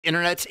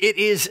Internet, it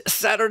is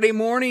Saturday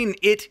morning.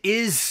 It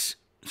is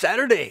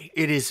Saturday.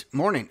 It is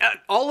morning.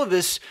 All of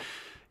this,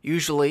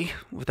 usually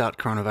without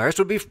coronavirus,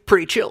 would be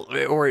pretty chill,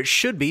 or it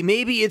should be.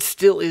 Maybe it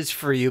still is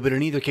for you, but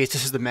in either case,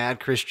 this is the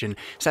Mad Christian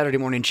Saturday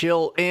Morning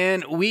Chill,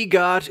 and we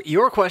got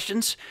your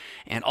questions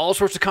and all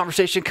sorts of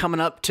conversation coming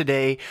up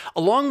today.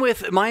 Along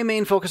with my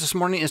main focus this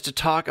morning is to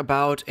talk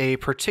about a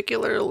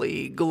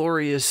particularly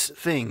glorious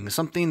thing,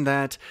 something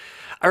that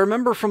I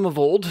remember from of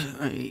old,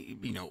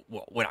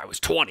 when I was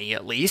 20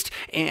 at least,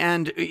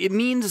 and it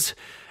means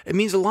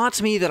a lot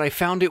to me that I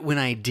found it when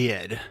I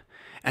did,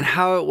 and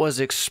how it was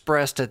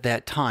expressed at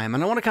that time.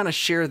 And I want to kind of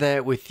share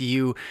that with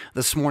you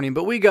this morning.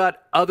 But we got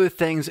other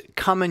things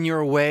coming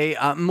your way,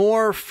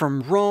 more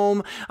from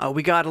Rome.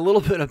 We got a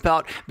little bit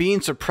about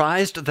being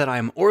surprised that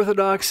I'm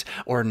Orthodox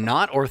or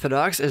not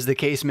Orthodox, as the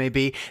case may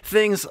be.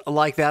 Things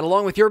like that,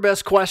 along with your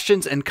best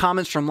questions and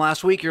comments from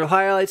last week, your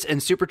highlights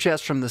and super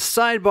chats from the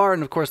sidebar,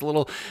 and of course a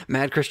little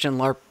Mad Christian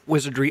LARP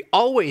wizardry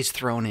always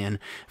thrown in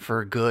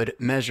for good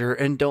measure.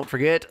 And don't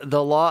forget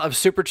the law of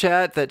super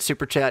chat, that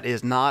super chat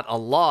is not a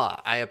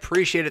law. I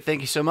appreciate it. Thank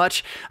you so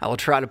much. I will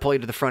try to pull you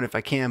to the front if I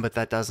can, but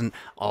that doesn't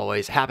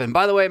always happen.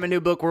 By the way, my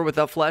new book, Word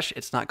Without Flesh,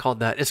 it's not called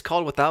that. It's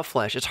called Without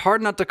Flesh. It's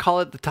hard not to call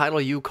it the title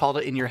you called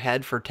it in your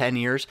head for 10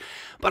 years,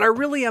 but I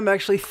really am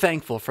actually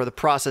thankful for the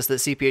process that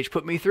CPH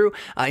put me through,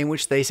 in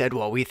which they said,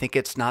 well, we think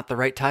it's not the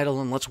right title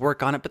and let's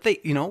work on it. But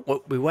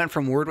we went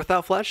from Word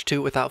Without Flesh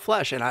to Without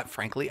Flesh, and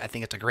frankly, I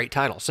think it's a great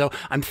title. So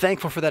I'm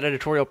thankful for that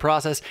editorial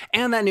process,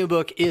 and that new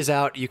book is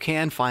out. You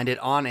can find it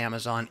on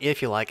Amazon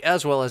if you like,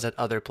 as well as at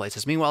other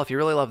places. Meanwhile, if you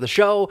really love the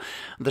show,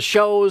 the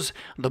shows,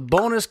 the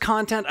bonus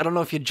content, I don't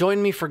know if you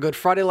joined me for Good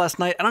Friday last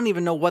night. I don't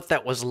even know what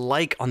that was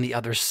like on the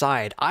other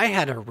side. I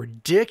had a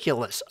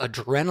ridiculous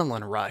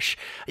adrenaline rush.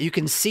 You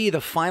can see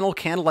the final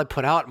candle I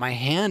put out, my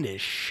hand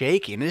is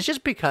shaking. It's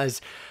just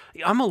because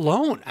I'm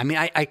alone. I mean,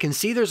 I can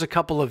see there's a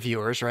couple of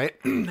viewers, right?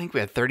 I think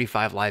we had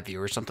 35 live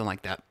viewers, something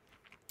like that.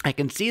 I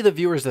can see the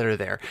viewers that are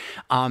there.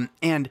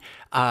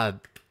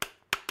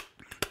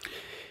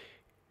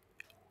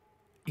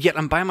 Yet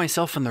I'm by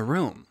myself in the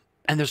room,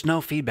 and there's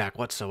no feedback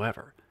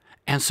whatsoever.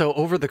 And so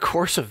over the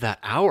course of that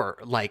hour,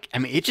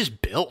 it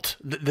just built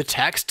the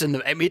text,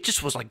 and it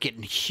just was like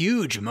getting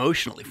huge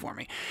emotionally for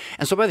me.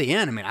 And so by the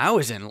end, I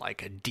was in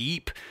like a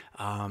deep,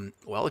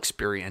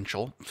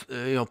 experiential,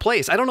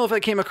 place. I don't know if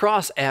it came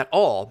across at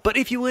all, but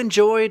if you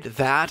enjoyed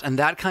that and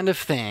that kind of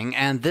thing,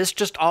 and this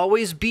just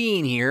always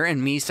being here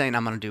and me saying,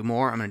 I'm going to do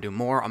more, I'm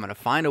going to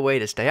find a way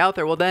to stay out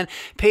there, well then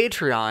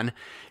Patreon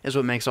is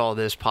what makes all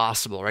this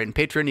possible, right? In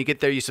Patreon, you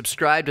get there, you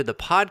subscribe to the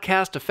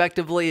podcast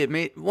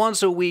effectively.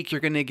 Once a week, you're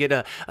going to get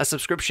a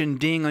subscription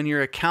ding on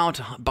your account.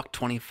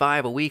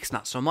 $1.25 a week's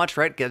not so much,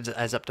 right? Gets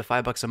as up to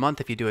 $5 a month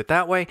if you do it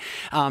that way.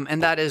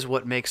 And that is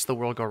what makes the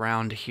world go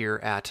round here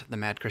at the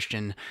Mad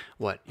Christian,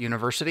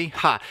 University?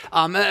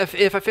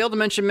 If I failed to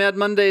mention Mad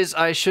Mondays,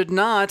 I should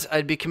not.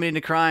 I'd be committing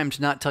a crime to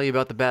not tell you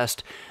about the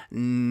best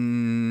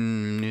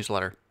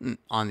newsletter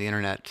on the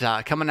internet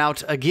coming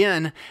out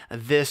again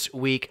this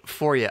week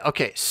for you.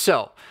 Okay,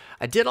 so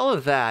I did all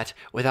of that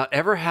without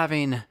ever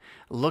having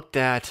looked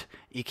at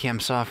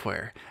Ecamm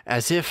software,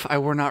 as if I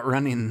were not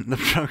running the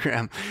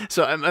program.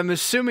 So I'm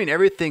assuming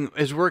everything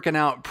is working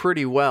out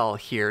pretty well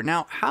here.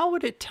 Now, how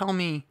would it tell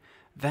me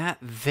that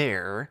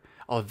there?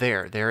 Oh,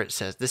 there it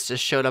says. This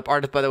just showed up.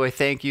 Ardith, by the way,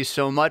 thank you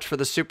so much for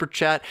the super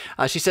chat.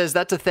 She says,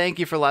 that's a thank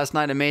you for last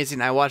night.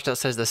 Amazing. I watched out,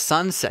 says the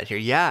sunset here.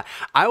 Yeah,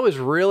 I was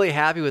really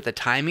happy with the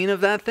timing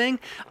of that thing.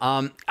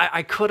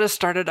 I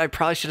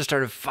probably should have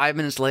started 5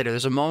 minutes later.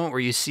 There's a moment where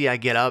you see I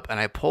get up and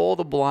I pull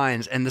the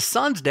blinds and the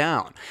sun's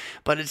down,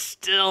 but it's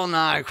still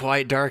not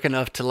quite dark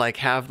enough to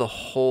have the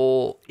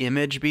whole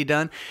image be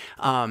done.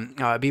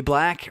 Be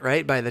black,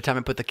 right? By the time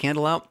I put the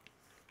candle out.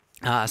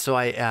 So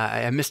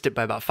I missed it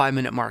by about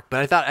 5-minute mark,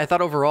 but I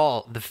thought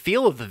overall the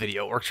feel of the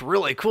video works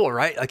really cool,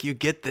 right? Like you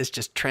get this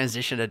just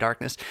transition to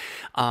darkness.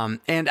 And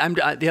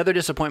the other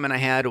disappointment I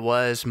had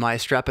was my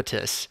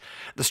strepitus.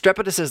 The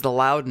strepitus is the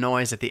loud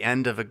noise at the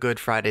end of a Good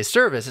Friday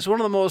service. It's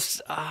one of the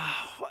most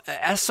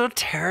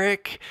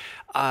esoteric,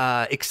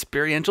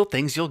 experiential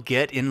things you'll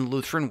get in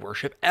Lutheran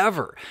worship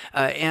ever.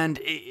 And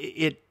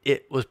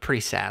it was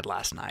pretty sad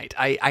last night.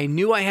 I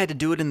knew I had to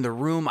do it in the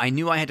room. I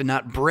knew I had to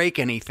not break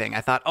anything.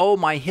 I thought,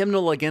 my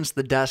hymnal against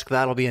the desk,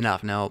 that'll be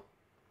enough. Nope.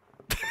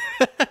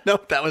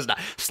 Nope, that was not.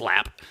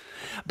 Slap.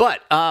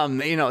 But,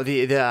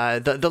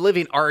 the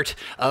living art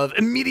of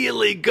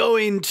immediately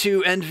going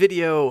to end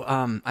video,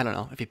 I don't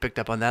know if you picked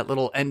up on that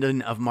little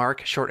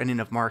short ending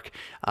of Mark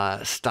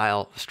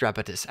style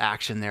strepitus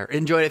action there.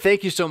 Enjoyed it.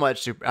 Thank you so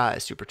much,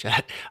 super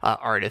chat,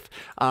 Ardith.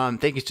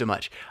 Thank you so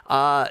much.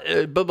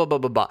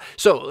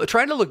 So,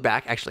 trying to look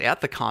back actually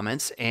at the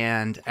comments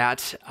and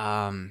at,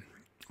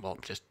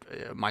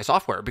 my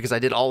software, because I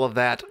did all of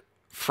that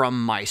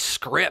from my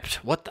script.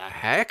 What the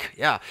heck?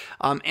 Yeah.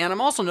 And I'm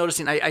also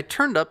noticing I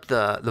turned up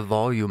the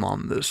volume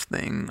on this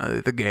thing,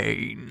 the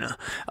gain,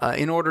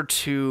 in order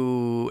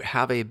to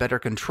have a better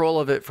control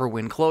of it for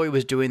when Chloe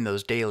was doing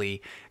those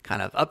daily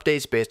kind of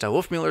updates based on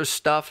Wolfmueller's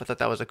stuff. I thought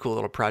that was a cool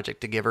little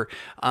project to give her.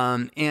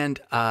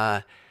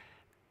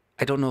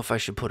 I don't know if I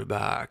should put it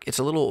back. It's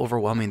a little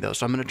overwhelming, though,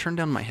 so I'm going to turn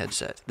down my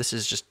headset. This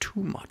is just too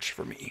much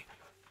for me.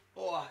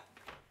 Oh,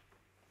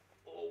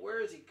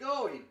 where is he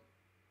going?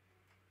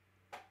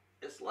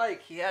 It's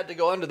like he had to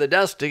go under the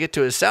desk to get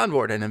to his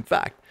soundboard, and in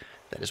fact,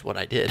 that is what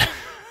I did.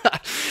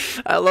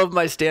 I love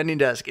my standing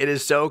desk. It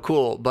is so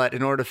cool, but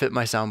in order to fit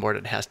my soundboard,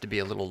 it has to be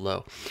a little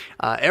low.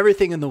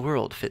 Everything in the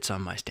world fits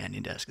on my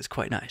standing desk. It's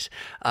quite nice,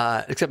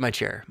 except my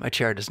chair. My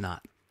chair does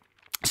not.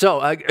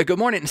 So, good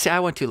morning. See, I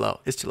went too low.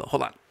 It's too low.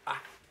 Hold on.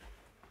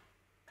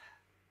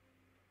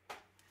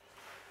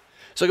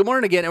 So good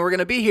morning again, and we're going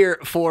to be here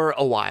for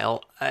a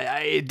while,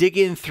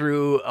 digging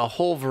through a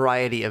whole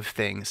variety of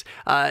things.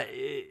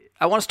 I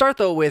want to start,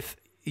 though, with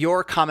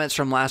your comments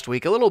from last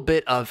week, a little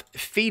bit of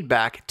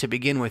feedback to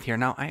begin with here.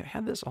 Now, I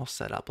have this all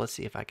set up. Let's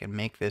see if I can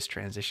make this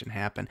transition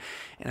happen.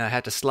 And I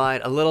had to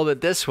slide a little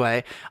bit this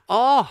way.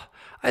 Oh,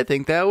 I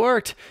think that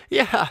worked.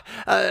 Yeah.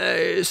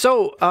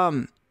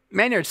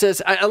 Maynard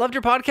says, I loved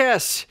your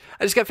podcast.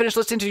 I just got finished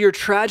listening to your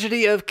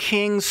Tragedy of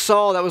King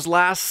Saul. That was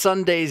last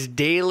Sunday's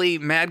daily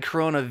Mad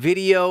Corona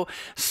video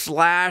 /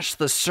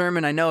 the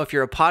sermon. I know if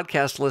you're a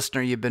podcast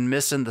listener, you've been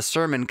missing the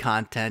sermon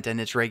content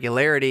and its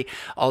regularity.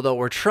 Although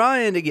we're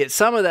trying to get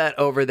some of that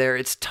over there.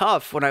 It's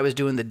tough when I was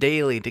doing the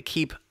daily to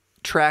keep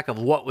track of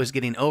what was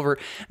getting over.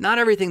 Not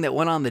everything that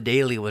went on the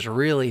daily was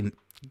really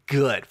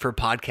good for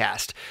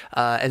podcast.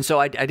 And so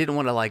I didn't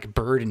want to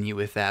burden you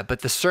with that.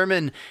 But the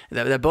sermon,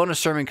 that bonus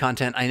sermon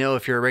content, I know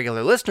if you're a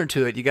regular listener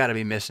to it, you got to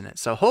be missing it.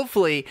 So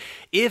hopefully,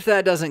 if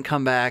that doesn't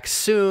come back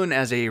soon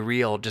as a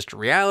real just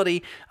reality,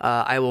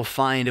 I will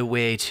find a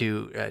way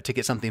to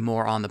get something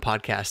more on the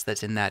podcast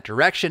that's in that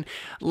direction.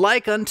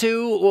 Like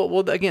unto,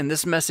 well, again,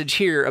 this message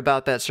here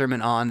about that sermon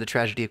on the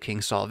tragedy of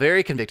King Saul.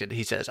 Very convicted,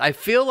 he says. I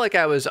feel like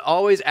I was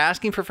always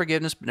asking for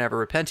forgiveness, but never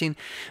repenting,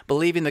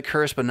 believing the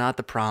curse, but not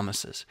the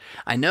promises.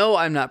 I know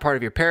I'm not part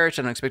of your parish.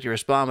 I don't expect you to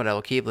respond, but I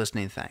will keep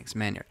listening. Thanks,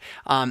 Maynard.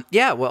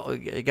 Yeah, well,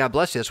 God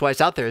bless you. That's why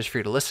it's out there, is for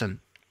you to listen.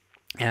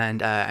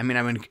 And I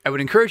would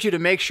encourage you to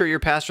make sure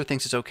your pastor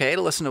thinks it's okay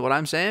to listen to what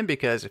I'm saying,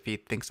 because if he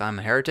thinks I'm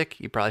a heretic,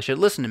 you probably should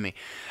listen to me,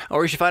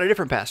 or you should find a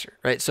different pastor,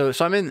 right? So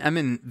I'm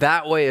in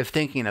that way of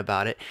thinking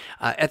about it.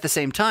 At the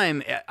same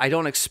time, I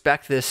don't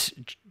expect this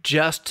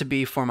just to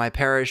be for my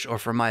parish or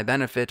for my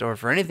benefit or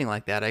for anything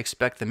like that. I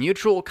expect the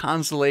mutual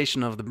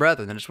consolation of the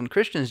brethren. That is when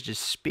Christians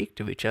just speak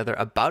to each other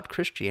about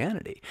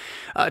Christianity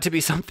to be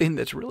something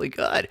that's really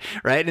good,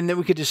 right? And then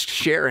we could just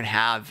share and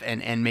have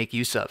and make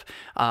use of.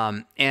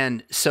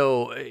 And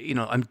so,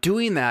 I'm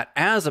doing that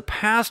as a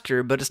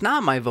pastor, but it's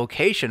not my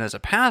vocation as a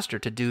pastor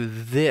to do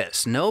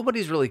this.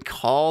 Nobody's really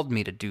called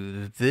me to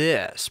do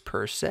this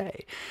per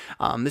se.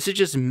 This is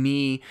just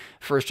me,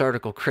 first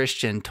article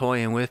Christian,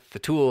 toying with the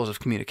tools of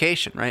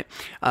communication, right?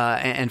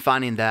 And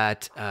finding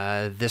that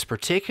this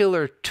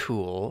particular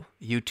tool,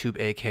 YouTube,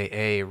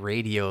 aka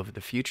radio of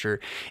the future,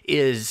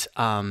 is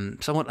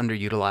somewhat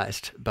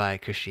underutilized by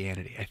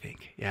Christianity, I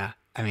think. Yeah,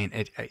 I mean,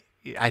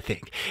 I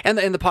think. And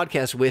the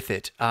podcast with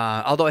it,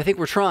 although I think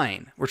we're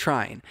trying,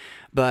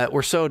 but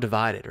we're so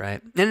divided,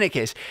 right? In any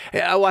case,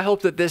 I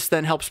hope that this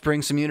then helps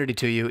bring some unity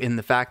to you in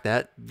the fact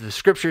that the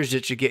scriptures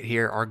that you get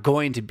here are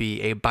going to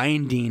be a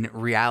binding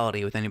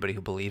reality with anybody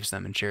who believes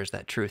them and shares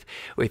that truth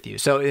with you.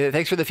 So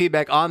thanks for the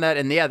feedback on that.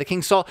 And yeah, the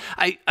King Saul,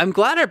 I'm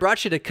glad I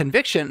brought you to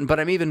conviction, but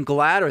I'm even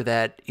gladder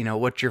that,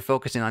 what you're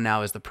focusing on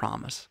now is the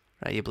promise.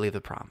 Right, you believe the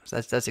promise.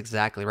 That's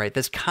exactly right.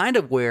 That's kind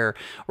of where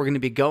we're going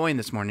to be going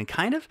this morning.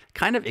 Kind of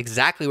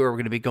exactly where we're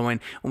going to be going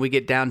when we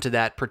get down to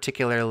that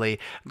particularly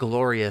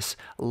glorious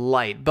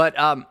light. But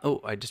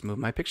I just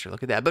moved my picture.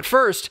 Look at that. But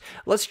first,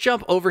 let's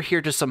jump over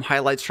here to some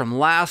highlights from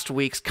last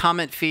week's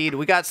comment feed.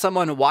 We got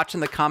someone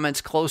watching the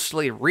comments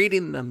closely,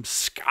 reading them,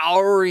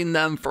 scouring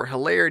them for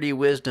hilarity,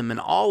 wisdom, and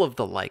all of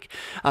the like,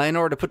 in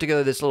order to put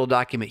together this little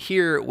document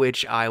here,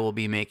 which I will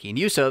be making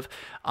use of,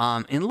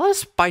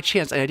 unless by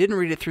chance, and I didn't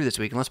read it through this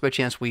week, unless by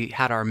chance we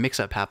had our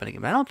mix-up happening.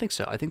 But I don't think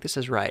so. I think this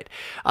is right.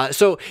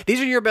 So these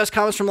are your best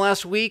comments from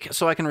last week,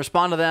 so I can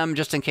respond to them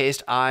just in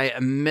case I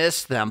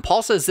missed them.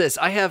 Paul says this: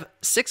 I have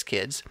 6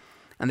 kids,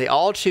 and they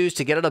all choose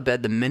to get out of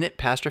bed the minute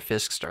Pastor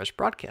Fisk starts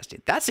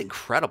broadcasting. That's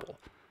incredible.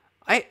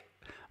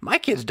 My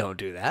kids don't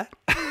do that.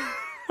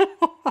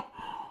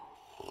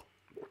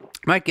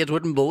 My kids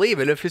wouldn't believe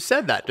it if you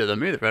said that to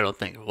them either. I don't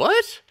think,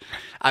 what?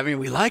 I mean,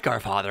 we like our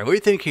father. We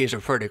think he's a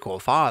pretty cool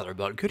father,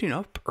 but getting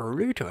up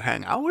early to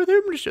hang out with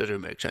him just doesn't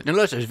make sense.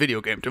 Unless there's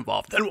video games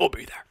involved, then we'll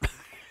be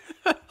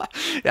there.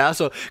 Yeah,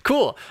 so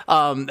cool.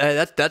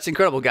 That's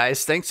incredible,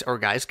 guys. Thanks, or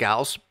guys,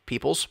 gals,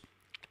 peoples.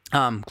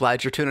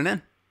 Glad you're tuning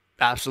in.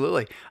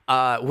 Absolutely.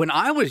 When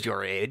I was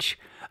your age,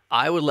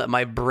 I would let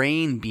my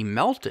brain be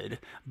melted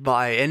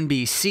by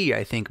NBC,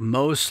 I think,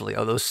 mostly,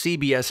 although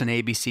CBS and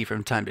ABC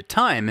from time to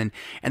time. And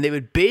they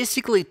would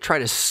basically try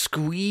to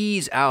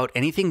squeeze out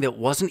anything that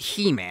wasn't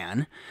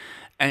He-Man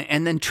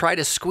and then try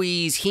to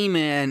squeeze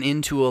He-Man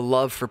into a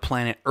love for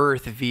planet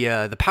Earth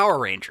via the Power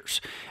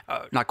Rangers.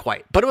 Not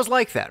quite, but it was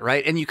like that,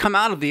 right? And you come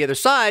out of the other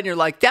side and you're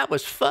like, that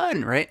was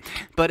fun, right?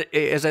 But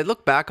as I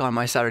look back on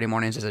my Saturday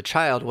mornings as a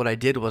child, what I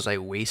did was I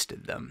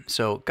wasted them.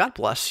 So God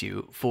bless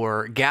you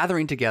for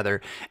gathering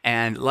together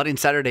and letting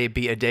Saturday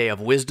be a day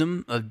of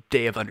wisdom, a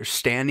day of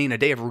understanding, a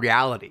day of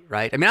reality,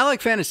 right? I mean, I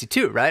like fantasy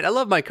too, right? I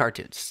love my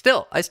cartoons.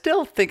 I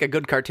still think a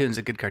good cartoon is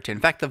a good cartoon.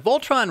 In fact, the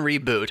Voltron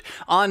reboot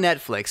on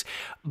Netflix,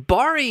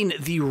 barring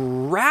the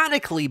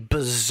radically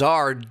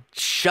bizarre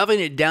shoving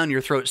it down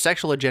your throat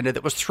sexual agenda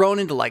that was thrown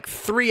into like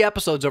 3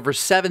 episodes over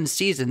 7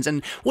 seasons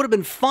and would have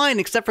been fine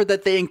except for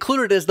that they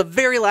included it as the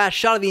very last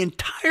shot of the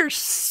entire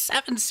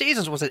 7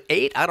 seasons. Was it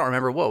 8? I don't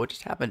remember. Whoa, what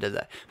just happened to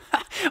that?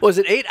 Was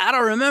it 8? I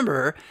don't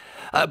remember.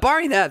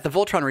 Barring that, the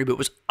Voltron reboot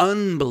was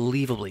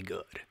unbelievably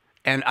good.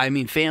 And I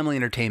mean family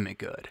entertainment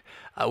good.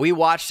 We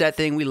watched that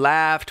thing, we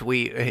laughed,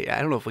 I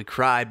don't know if we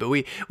cried, but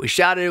we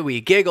shouted,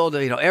 we giggled,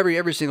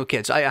 every single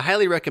kid. So I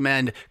highly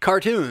recommend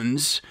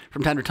cartoons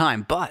from time to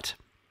time, but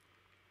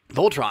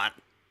Voltron,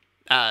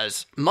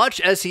 as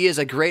much as he is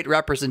a great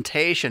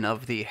representation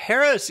of the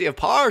heresy of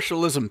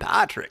partialism,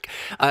 Patrick,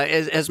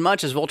 as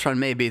much as Voltron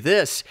may be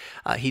this,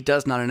 he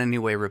does not in any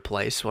way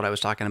replace what I was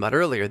talking about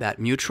earlier, that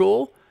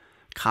mutual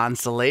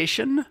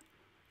consolation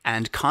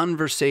and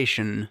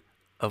conversation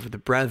of the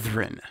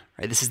brethren,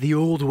 right? This is the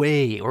old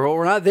way.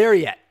 We're not there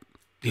yet.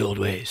 The old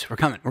ways. We're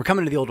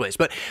coming to the old ways,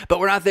 but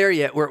we're not there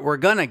yet. We're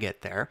gonna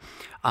get there.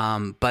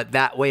 But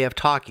that way of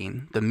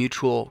talking, the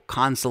mutual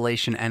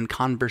consolation and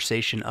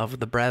conversation of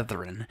the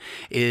brethren,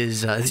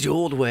 is the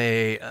old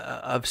way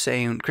of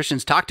saying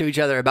Christians talk to each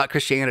other about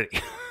Christianity,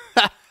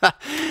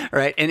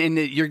 right? And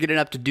you're getting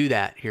up to do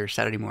that here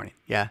Saturday morning.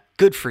 Yeah,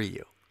 good for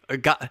you.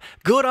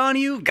 Good on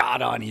you,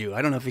 God on you.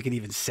 I don't know if we can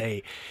even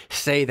say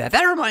that.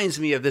 That reminds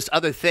me of this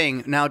other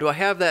thing. Now, do I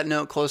have that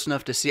note close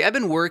enough to see? I've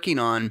been working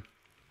on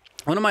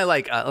one of my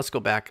let's go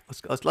back.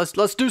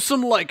 Let's do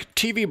some like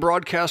TV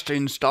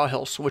broadcasting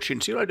style switching.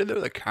 See what I did there?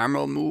 The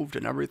camera moved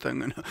and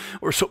everything, and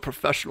we're so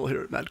professional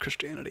here at Mad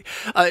Christianity.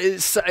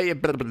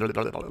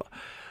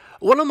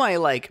 One of my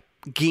like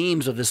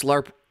games of this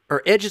LARP,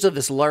 or edges of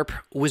this LARP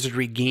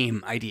wizardry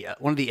game idea,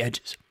 one of the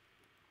edges,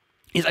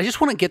 is I just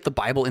want to get the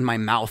Bible in my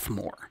mouth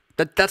more.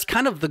 That's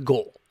kind of the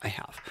goal I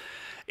have.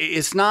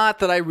 It's not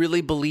that I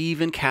really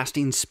believe in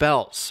casting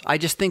spells. I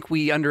just think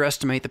we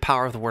underestimate the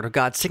power of the Word of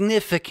God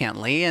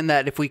significantly, and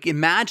that if we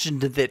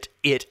imagined that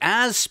it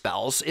as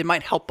spells, it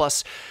might help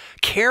us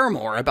care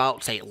more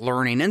about, say,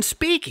 learning and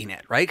speaking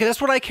it, right? Because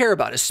that's what I care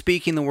about, is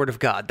speaking the Word of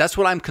God. That's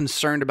what I'm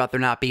concerned about there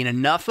not being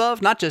enough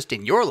of, not just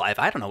in your life.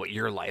 I don't know what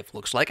your life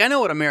looks like. I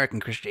know what American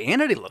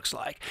Christianity looks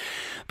like.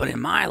 But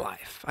in my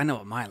life, I know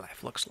what my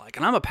life looks like.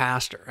 And I'm a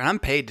pastor, and I'm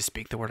paid to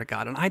speak the Word of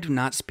God, and I do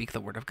not speak the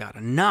Word of God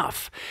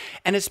enough.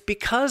 And it's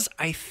because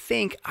I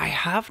think I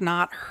have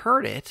not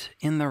heard it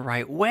in the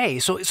right way.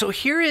 So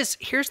here's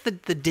the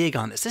dig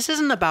on this. This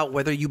isn't about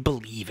whether you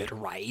believe it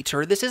right,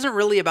 or this isn't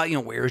really about,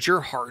 where's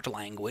your heart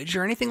language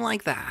or anything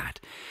like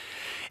that.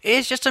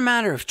 It's just a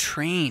matter of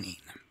training.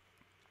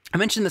 I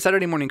mentioned the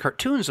Saturday morning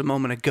cartoons a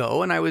moment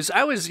ago, and I was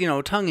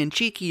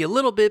tongue-in-cheeky a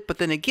little bit, but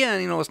then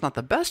again, it's not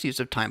the best use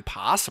of time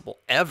possible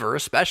ever,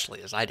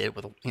 especially as I did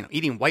with,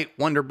 eating white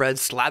Wonder Bread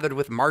slathered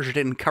with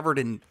margarine covered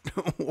in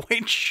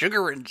white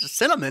sugar and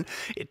cinnamon.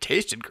 It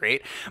tasted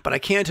great, but I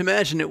can't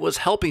imagine it was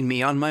helping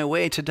me on my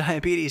way to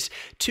diabetes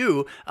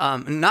 2,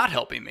 not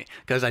helping me,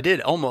 because I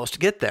did almost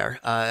get there,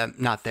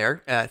 not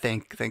there,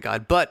 thank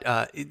God, but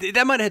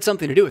that might have had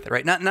something to do with it,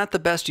 right? Not the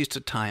best use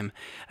of time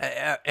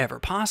ever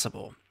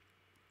possible.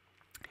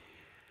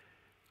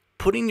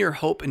 Putting your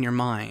hope in your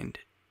mind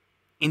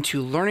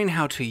into learning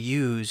how to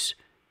use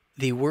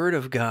the Word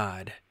of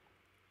God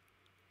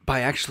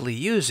by actually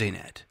using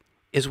it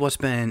is what's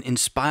been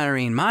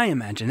inspiring my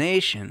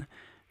imagination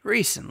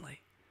recently.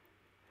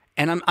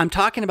 And I'm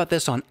talking about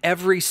this on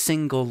every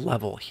single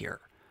level here.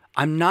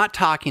 I'm not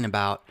talking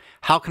about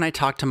how can I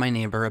talk to my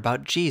neighbor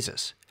about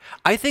Jesus.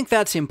 I think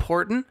that's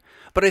important,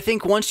 but I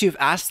think once you've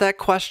asked that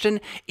question,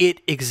 it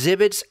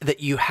exhibits that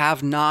you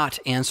have not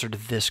answered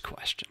this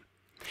question.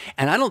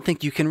 And I don't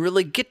think you can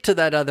really get to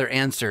that other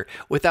answer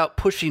without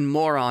pushing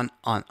more on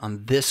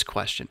this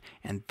question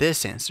and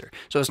this answer.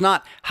 So it's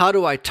not, how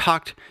do I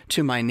talk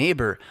to my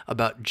neighbor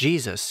about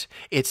Jesus?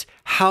 It's,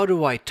 how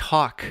do I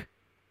talk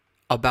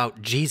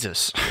about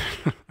Jesus?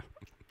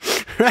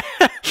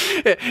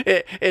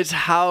 It's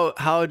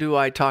how do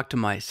I talk to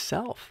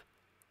myself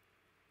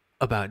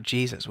about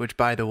Jesus? Which,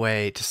 by the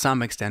way, to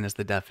some extent is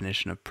the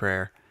definition of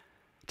prayer.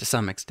 To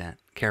some extent.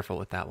 Careful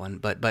with that one.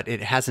 But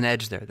it has an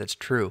edge there that's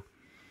true.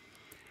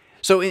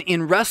 So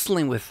in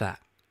wrestling with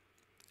that,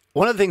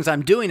 one of the things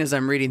I'm doing is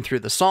I'm reading through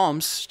the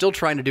Psalms, still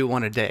trying to do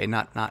one a day,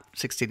 not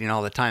succeeding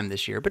all the time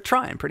this year, but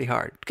trying pretty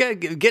hard,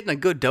 getting a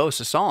good dose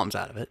of Psalms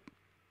out of it.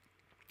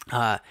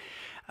 One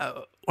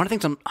of the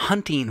things I'm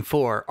hunting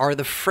for are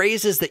the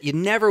phrases that you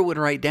never would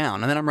write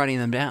down, and then I'm writing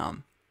them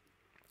down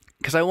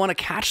because I want to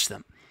catch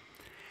them.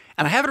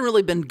 And I haven't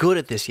really been good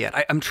at this yet.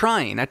 I'm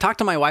trying. I talked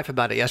to my wife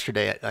about it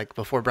yesterday, like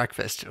before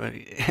breakfast.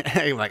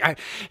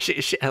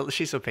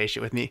 She's so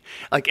patient with me.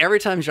 Like every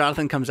time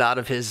Jonathan comes out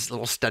of his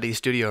little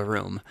studio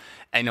room,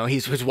 I know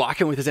he's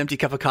walking with his empty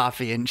cup of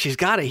coffee, and she's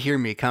got to hear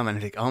me coming. I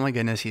think, oh my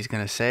goodness, he's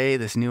going to say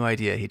this new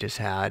idea he just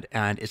had,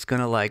 and it's going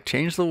to like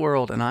change the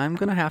world. And I'm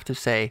going to have to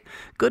say,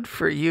 good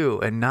for you,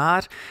 and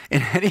not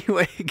in any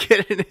way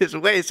get in his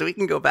way so he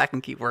can go back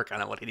and keep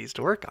working on what he needs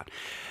to work on.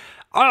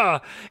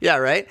 Yeah,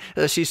 right?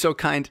 She's so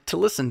kind to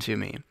listen to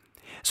me.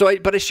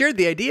 But I shared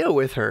the idea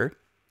with her,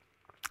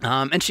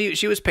 and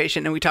she was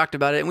patient, and we talked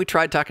about it, and we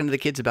tried talking to the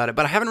kids about it,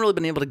 but I haven't really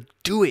been able to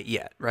do it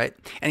yet, right?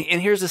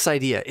 And here's this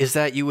idea, is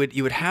that you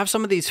would have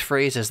some of these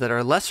phrases that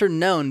are lesser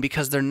known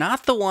because they're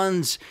not the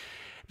ones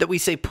that we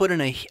say put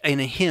in a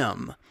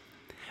hymn,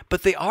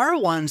 but they are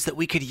ones that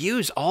we could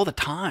use all the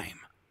time.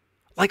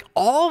 Like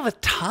all the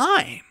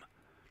time.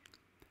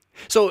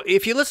 So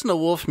if you listen to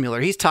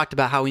Wolfmueller, he's talked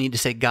about how we need to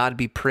say God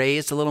be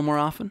praised a little more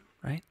often,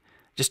 right?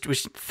 Just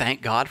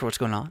thank God for what's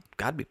going on.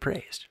 God be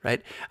praised,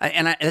 right?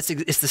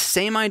 It's the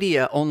same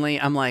idea, only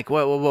I'm like,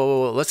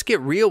 whoa, let's get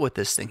real with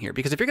this thing here.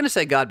 Because if you're going to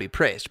say God be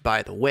praised,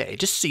 by the way,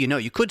 just so you know,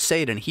 you could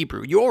say it in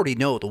Hebrew. You already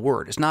know the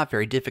word. It's not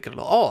very difficult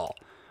at all.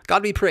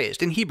 God be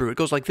praised. In Hebrew, it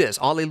goes like this,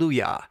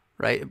 Alleluia,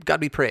 right? God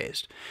be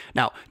praised.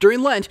 Now,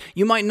 during Lent,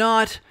 you might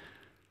not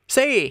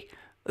say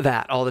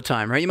that all the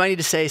time, right? You might need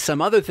to say some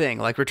other thing,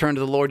 like return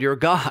to the Lord your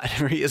God,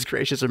 for he is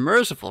gracious and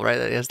merciful, right?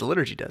 As the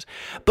liturgy does.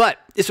 But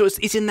so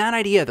it's in that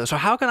idea though. So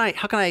how can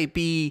I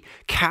be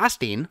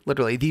casting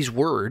literally these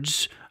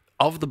words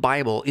of the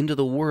Bible into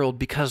the world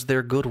because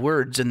they're good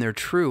words and they're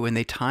true and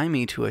they tie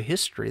me to a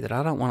history that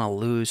I don't want to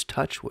lose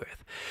touch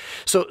with.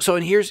 So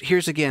and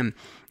here's again,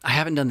 I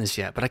haven't done this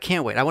yet, but I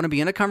can't wait. I want to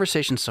be in a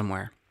conversation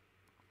somewhere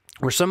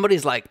where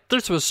somebody's like,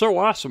 this was so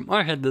awesome.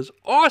 I had this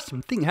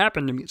awesome thing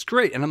happen to me. It's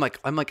great. And I'm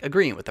like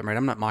agreeing with them, right?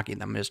 I'm not mocking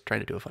them. I'm just trying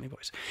to do a funny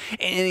voice.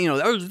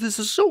 And, this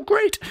is so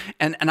great.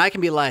 And I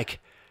can be like,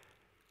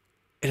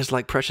 it is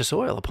like precious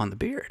oil upon the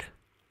beard.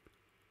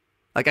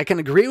 Like I can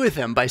agree with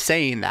them by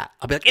saying that.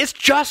 I'll be like, it's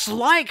just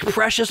like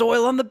precious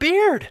oil on the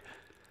beard.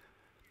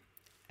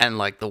 And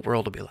like the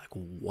world will be like,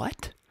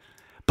 what?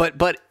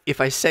 But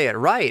if I say it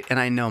right and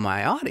I know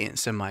my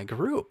audience and my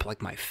group,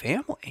 like my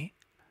family,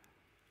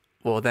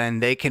 well, then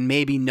they can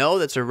maybe know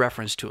that's a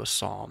reference to a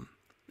psalm.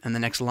 And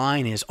the next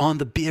line is, on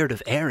the beard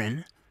of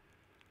Aaron,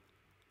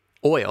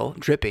 oil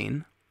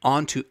dripping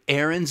onto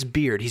Aaron's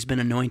beard. He's been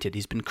anointed.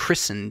 He's been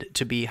christened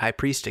to be high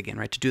priest again,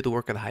 right? To do the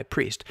work of the high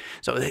priest.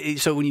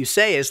 So when you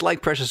say it's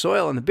like precious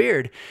oil on the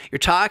beard, you're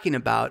talking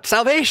about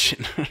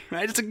salvation,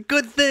 right? It's a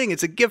good thing.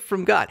 It's a gift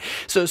from God.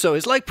 So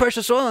it's like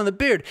precious oil on the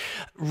beard,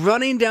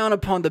 running down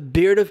upon the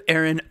beard of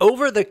Aaron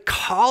over the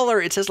collar,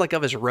 it says like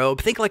of his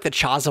robe. Think like the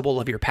chasuble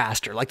of your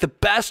pastor, like the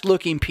best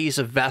looking piece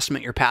of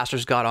vestment your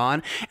pastor's got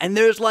on. And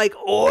there's like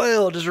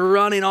oil just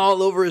running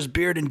all over his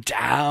beard and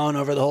down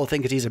over the whole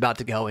thing because he's about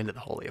to go into the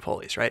Holy of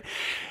Holies, right?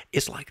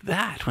 It's like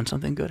that when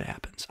something good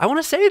happens. I want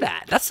to say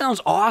that. That sounds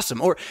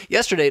awesome. Or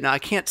yesterday, now I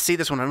can't see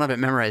this one. I don't have it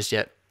memorized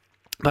yet.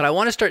 But I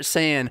want to start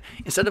saying,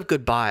 instead of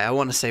goodbye, I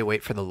want to say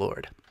wait for the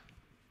Lord.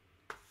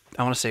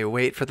 I want to say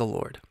wait for the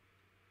Lord.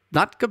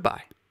 Not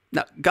goodbye.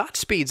 Now,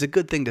 Godspeed's a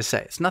good thing to say.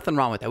 There's nothing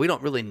wrong with that. We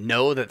don't really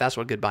know that that's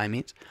what goodbye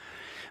means.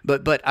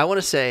 But I want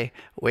to say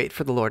wait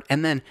for the Lord.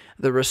 And then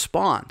the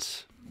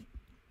response.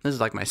 This is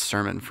like my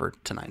sermon for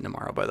tonight and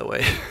tomorrow, by the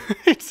way.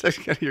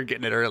 You're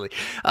getting it early.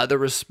 The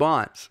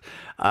response.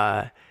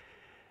 This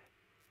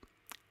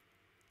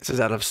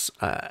is out of,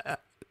 I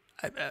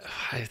think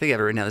I have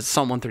it written down. It's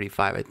Psalm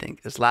 135, I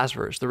think. This last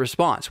verse. The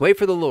response. Wait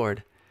for the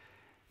Lord.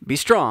 Be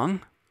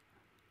strong.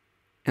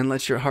 And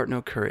let your heart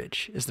know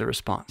courage is the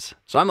response.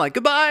 So I'm like,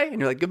 goodbye.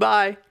 And you're like,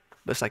 goodbye.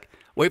 But it's like,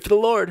 wait for the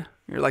Lord.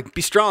 You're like,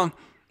 be strong.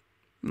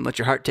 And let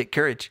your heart take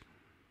courage.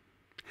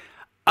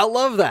 I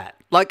love that.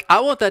 Like, I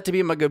want that to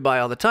be my goodbye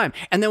all the time.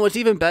 And then what's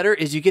even better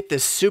is you get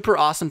this super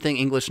awesome thing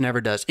English never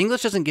does.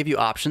 English doesn't give you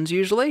options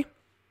usually.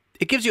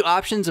 It gives you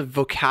options of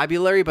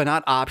vocabulary, but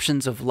not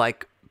options of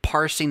like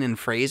parsing and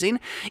phrasing.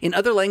 In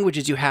other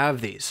languages, you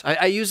have these.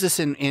 I use this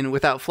in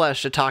Without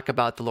Flesh to talk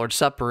about the Lord's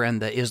Supper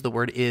and the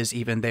word is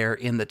even there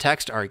in the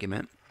text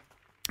argument.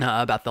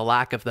 About the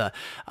lack of the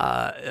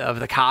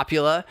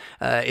copula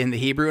in the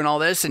Hebrew and all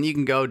this. And you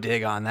can go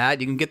dig on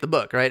that. You can get the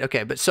book, right?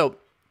 Okay, but so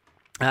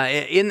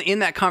in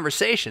that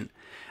conversation,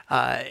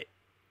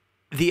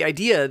 the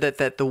idea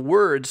that the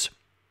words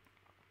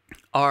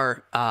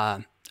are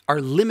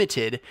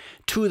limited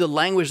to the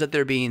language that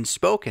they're being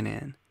spoken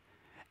in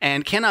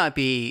and cannot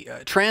be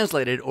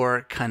translated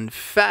or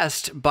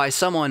confessed by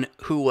someone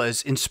who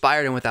was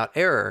inspired and without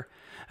error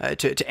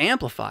to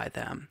amplify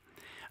them.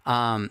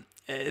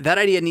 That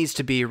idea needs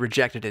to be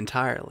rejected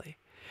entirely.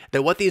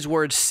 That what these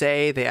words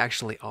say, they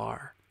actually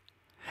are.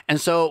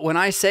 And so when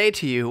I say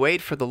to you,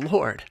 wait for the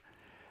Lord,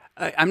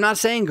 I'm not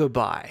saying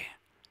goodbye.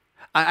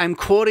 I'm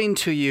quoting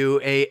to you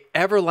a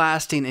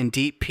everlasting and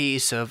deep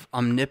piece of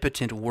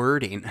omnipotent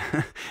wording,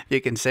 if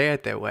you can say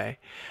it that way,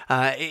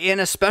 in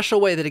a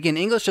special way that, again,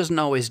 English doesn't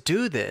always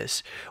do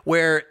this,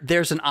 where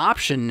there's an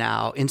option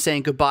now in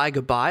saying goodbye,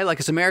 goodbye.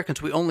 Like as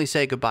Americans, we only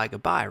say goodbye,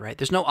 goodbye, right?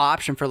 There's no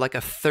option for like a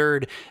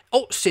third,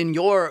 oh,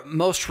 senor,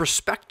 most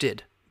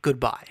respected,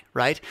 goodbye,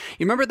 right?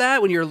 You remember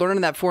that when you were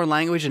learning that foreign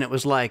language and it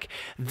was like,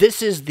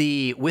 this is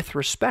the with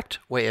respect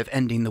way of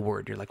ending the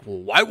word. You're like, well,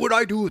 why would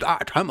I do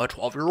that? I'm a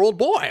 12-year-old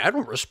boy. I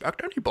don't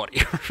respect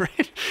anybody,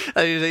 right?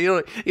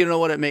 You don't know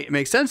what it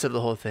makes sense of the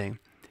whole thing.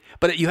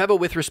 But you have a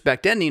with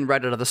respect ending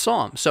right out of the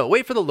psalm. So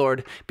wait for the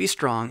Lord, be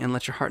strong, and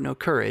let your heart know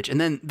courage. And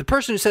then the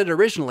person who said it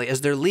originally, as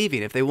they're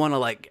leaving, if they want to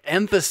like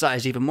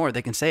emphasize even more,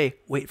 they can say,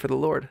 wait for the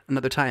Lord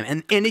another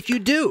time. And if you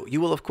do,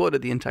 you will have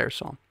quoted the entire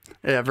psalm.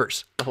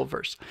 Verse, the whole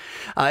verse.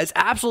 It's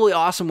absolutely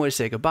awesome way to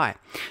say goodbye.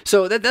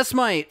 So that's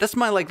my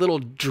like little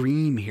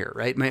dream here,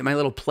 right? My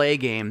little play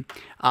game,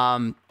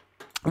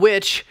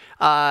 which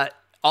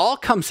all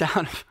comes out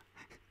of.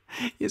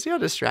 You see how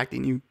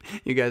distracting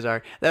you guys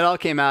are. That all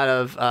came out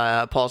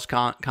of Paul's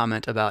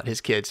comment about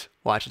his kids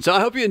watching. So I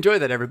hope you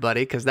enjoyed that,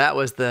 everybody, because that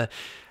was the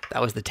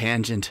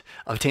tangent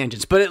of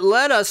tangents. But it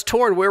led us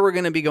toward where we're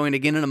going to be going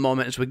again in a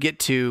moment as we get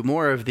to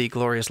more of the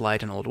glorious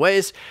light and old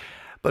ways.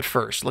 But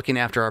first, looking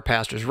after our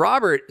pastors,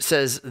 Robert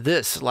says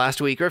this last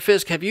week,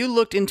 Fisk, have you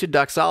looked into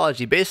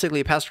doxology,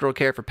 basically pastoral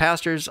care for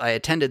pastors? I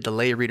attended the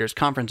lay readers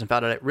conference and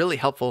found it really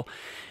helpful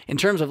in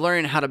terms of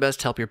learning how to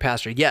best help your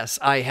pastor. Yes,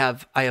 I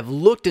have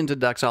looked into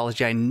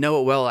doxology. I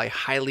know it well. I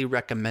highly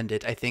recommend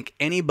it. I think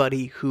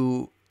anybody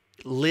who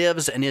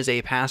lives and is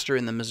a pastor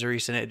in the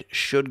Missouri Synod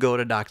should go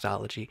to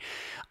doxology.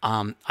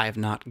 I have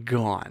not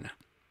gone.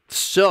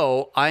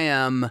 So I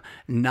am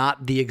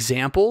not the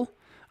example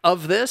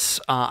of this.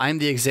 I'm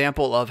the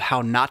example of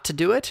how not to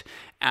do it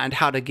and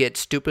how to get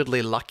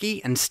stupidly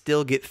lucky and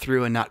still get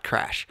through and not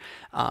crash.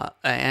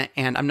 And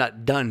I'm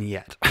not done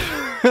yet.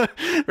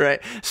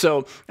 Right.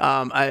 So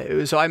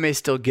I may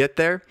still get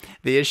there.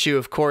 The issue,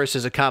 of course,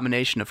 is a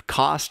combination of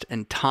cost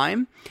and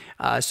time.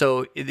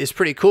 So it's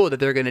pretty cool that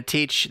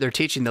they're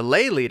teaching the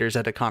lay leaders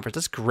at a conference.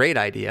 That's a great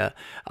idea,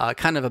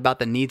 kind of about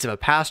the needs of a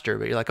pastor.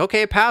 But you're like,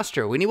 okay,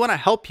 pastor, we want to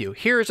help you.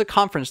 Here's a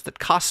conference that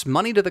costs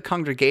money to the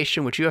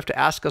congregation, which you have to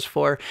ask us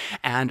for,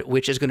 and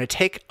which is going to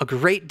take a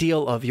great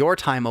deal of your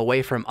time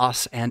away from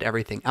us and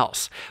everything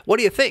else. What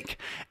do you think?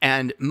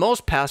 And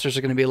most pastors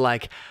are going to be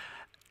like,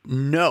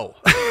 no.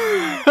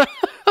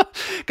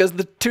 Because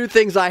the two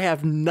things I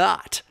have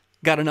not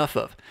got enough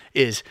of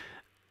is,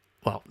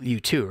 well, you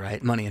too,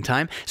 right? Money and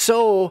time.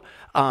 So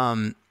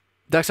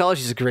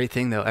doxology is a great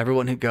thing, though.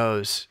 Everyone who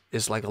goes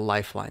is like a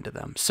lifeline to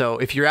them. So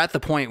if you're at the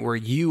point where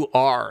you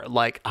are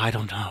like, I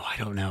don't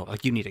know,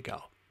 like you need to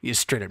go. You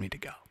straight up need to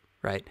go,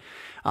 right?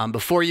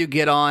 Before you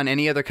get on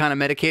any other kind of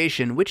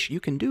medication, which you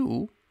can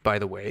do, by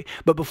the way,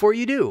 but before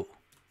you do,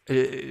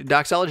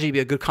 doxology would be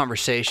a good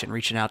conversation,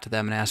 reaching out to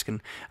them and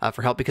asking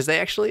for help, because they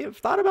actually have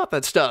thought about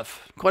that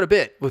stuff quite a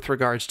bit with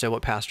regards to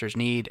what pastors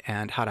need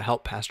and how to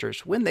help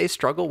pastors when they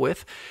struggle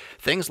with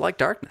things like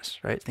darkness,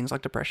 right? Things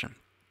like depression.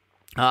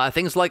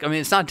 Things like,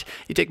 it's not,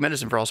 you take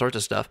medicine for all sorts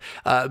of stuff,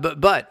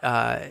 but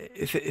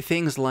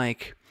things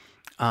like,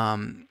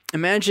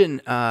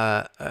 imagine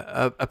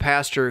a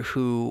pastor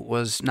who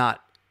was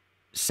not,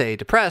 say,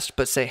 depressed,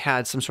 but say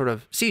had some sort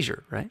of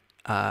seizure, right?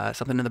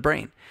 Something in the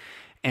brain.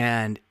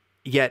 And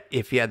yet,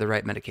 if you had the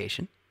right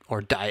medication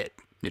or diet,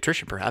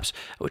 nutrition perhaps,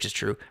 which is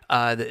true,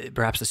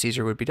 perhaps the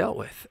seizure would be dealt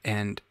with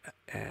and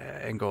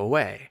go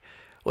away.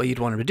 Well, you'd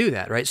want him to do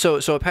that, right? So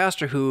a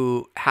pastor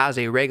who has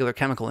a regular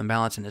chemical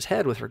imbalance in his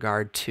head with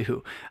regard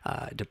to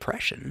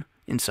depression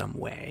in some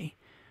way,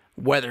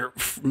 whether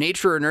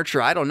nature or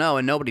nurture, I don't know,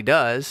 and nobody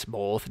does,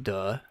 both,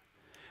 duh,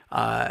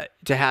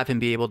 to have him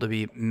be able to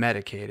be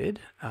medicated,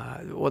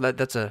 well,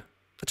 that's a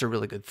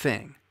really good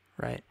thing,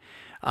 right?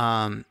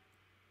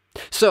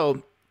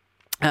 So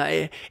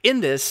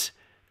in this,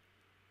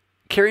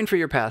 caring for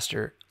your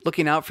pastor,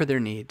 looking out for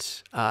their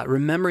needs,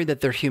 remembering that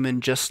they're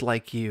human just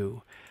like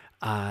you,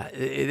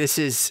 this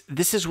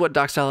is what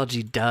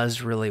doxology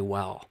does really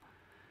well,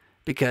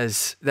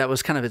 because that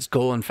was kind of its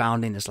goal in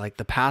founding, is like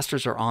the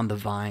pastors are on the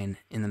vine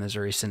in the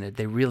Missouri Synod.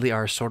 They really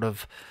are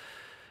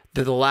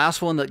they're the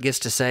last one that gets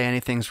to say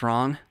anything's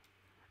wrong,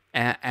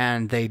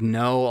 and they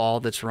know all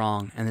that's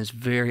wrong, and it's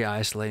very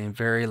isolating,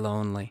 very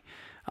lonely.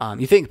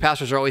 You think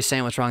pastors are always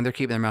saying what's wrong. They're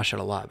keeping their mouth shut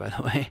a lot, by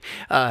the way.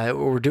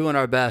 We're doing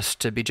our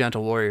best to be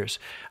gentle warriors.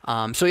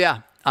 So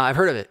yeah, I've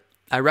heard of it.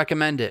 I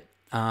recommend it.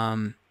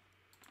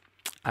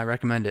 I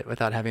recommend it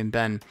without having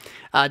been.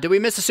 Did we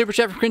miss a super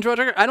chat from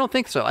Cringewalker? I don't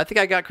think so. I think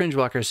I got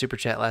Cringewalker's super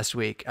chat last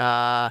week.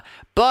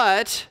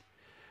 But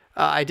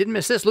I didn't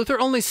miss this. Luther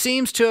only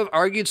seems to have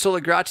argued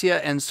sola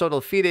gratia and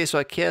sola fide, so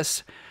I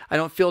guess I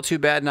don't feel too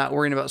bad not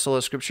worrying about sola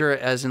scriptura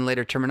as in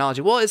later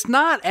terminology. Well, it's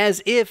not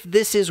as if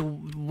this is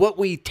what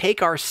we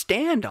take our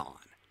stand on,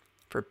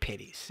 for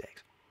pity's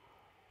sake.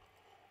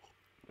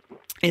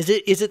 Is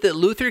it that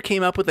Luther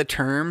came up with a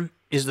term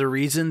is the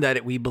reason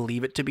that we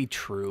believe it to be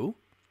true?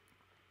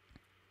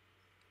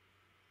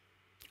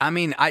 I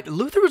mean,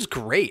 Luther was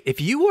great.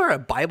 If you are a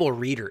Bible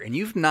reader and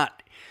you've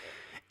not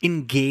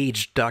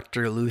engaged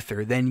Dr.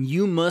 Luther, then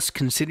you must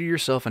consider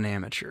yourself an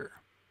amateur.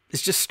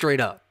 It's just straight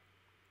up,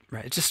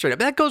 right? It's just straight up.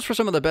 That goes for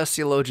some of the best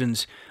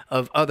theologians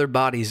of other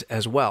bodies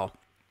as well.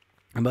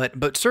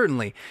 But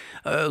certainly,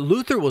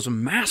 Luther was a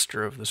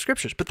master of the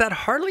scriptures, but that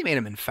hardly made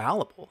him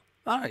infallible.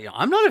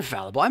 I'm not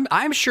infallible.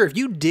 I'm sure if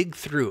you dig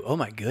through, oh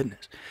my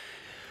goodness,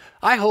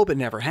 I hope it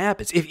never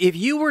happens. If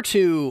you were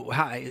to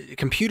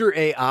computer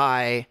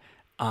AI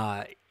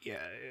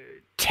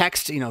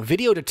text,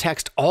 video to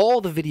text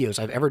all the videos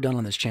I've ever done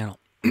on this channel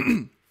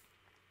and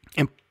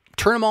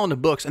turn them all into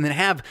books and then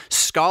have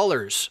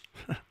scholars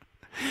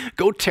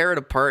go tear it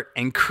apart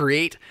and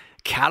create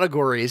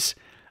categories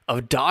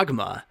of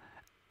dogma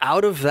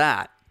out of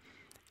that,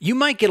 you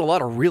might get a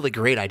lot of really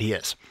great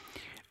ideas.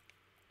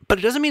 But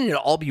it doesn't mean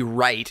it'll all be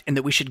right and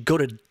that we should go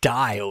to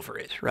die over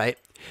it, right?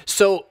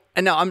 So,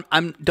 and now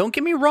I'm don't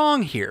get me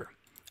wrong here.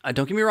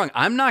 Don't get me wrong.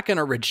 I'm not going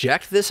to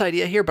reject this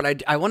idea here,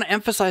 but I want to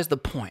emphasize the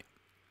point.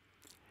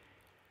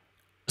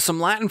 Some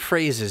Latin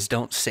phrases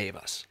don't save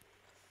us.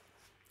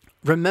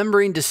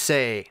 Remembering to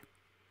say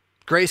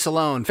grace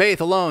alone, faith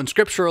alone,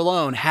 scripture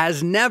alone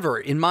has never,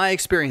 in my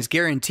experience,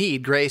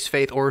 guaranteed grace,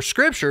 faith, or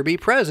scripture be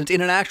present in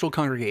an actual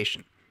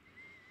congregation.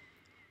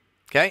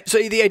 Okay? So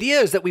the idea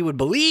is that we would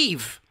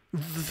believe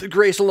the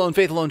grace alone,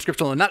 faith alone,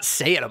 scripture alone, not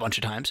say it a bunch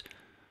of times.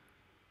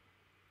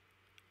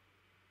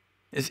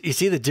 You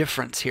see the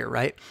difference here,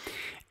 right?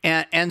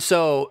 And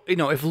so,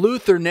 if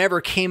Luther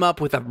never came up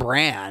with a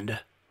brand,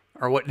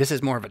 or what, this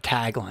is more of a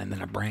tagline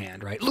than a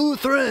brand, right?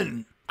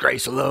 Lutheran,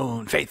 grace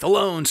alone, faith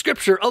alone,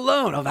 scripture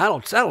alone. Oh,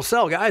 that'll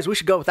sell, guys. We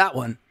should go with that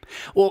one.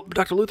 Well,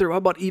 Dr. Luther, what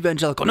about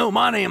evangelical? No,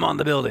 my name on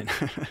the building.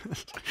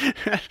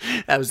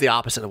 That was the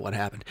opposite of what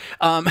happened.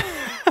 But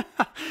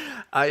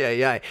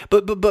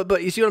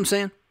you see what I'm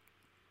saying?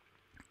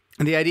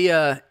 The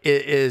idea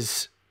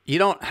is you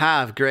don't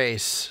have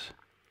grace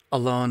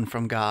alone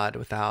from God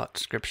without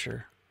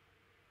scripture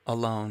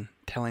alone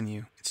telling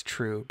you it's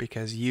true,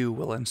 because you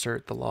will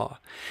insert the law.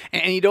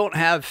 And you don't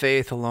have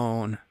faith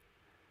alone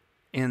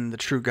in the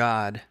true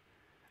God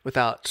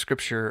without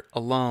scripture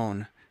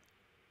alone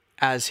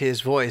as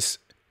his voice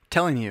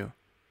telling you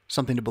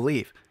something to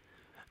believe.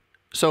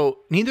 So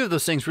neither of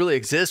those things really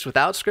exist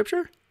without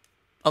scripture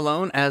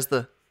alone as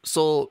the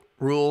sole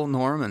rule,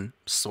 norm, and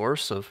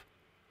source of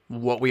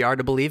what we are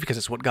to believe, because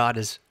it's what God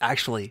has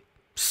actually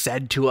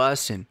said to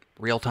us in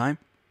real time,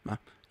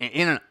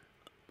 in an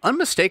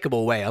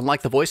unmistakable way,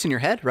 unlike the voice in your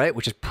head, right?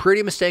 Which is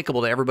pretty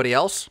mistakable to everybody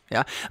else.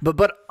 Yeah.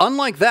 But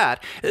unlike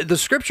that, the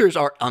scriptures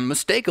are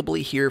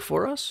unmistakably here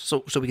for us.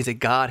 So we can say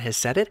God has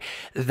said it.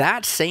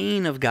 That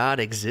saying of God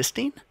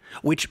existing,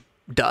 which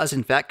does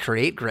in fact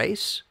create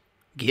grace,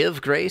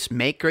 give grace,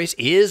 make grace,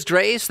 is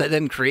grace, that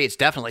then creates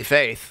definitely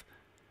faith,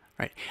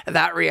 right?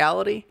 That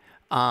reality,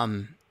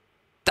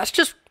 that's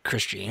just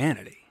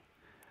Christianity.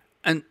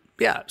 And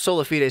yeah,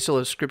 sola fide,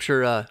 sola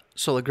scriptura,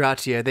 sola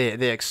gratia,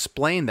 they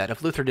explain that.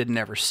 If Luther didn't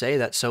ever say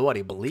that, so what?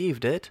 He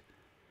believed it.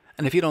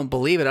 And if you don't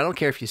believe it, I don't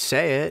care if you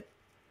say it.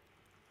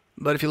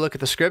 But if you look at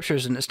the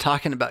scriptures and it's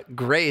talking about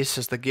grace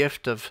as the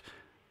gift of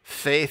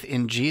faith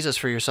in Jesus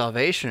for your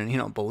salvation, and you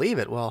don't believe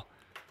it, well,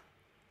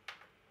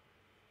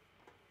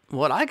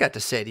 what I got to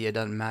say to you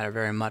doesn't matter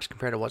very much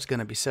compared to what's going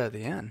to be said at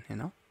the end,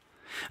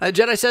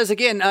 Jedi says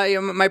again,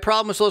 my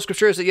problem with sola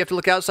scriptura is that you have to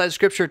look outside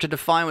scripture to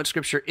define what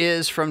scripture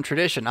is from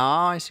tradition.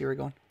 I see where you're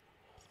going.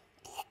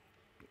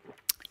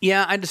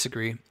 Yeah, I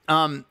disagree.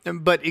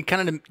 But it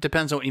kind of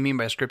depends on what you mean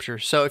by scripture.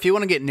 So if you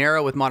want to get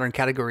narrow with modern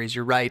categories,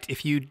 you're right.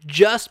 If you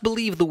just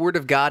believe the word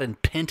of God in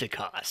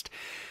Pentecost,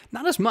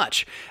 not as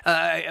much.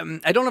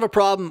 I don't have a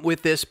problem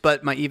with this,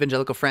 but my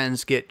evangelical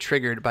friends get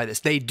triggered by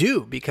this. They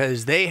do,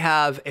 because they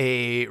have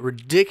a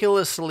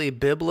ridiculously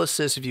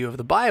biblicist view of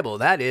the Bible.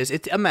 That is,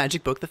 it's a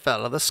magic book that fell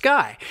out of the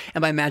sky.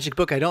 And by magic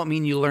book, I don't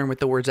mean you learn what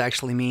the words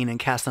actually mean and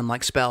cast them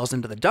like spells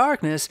into the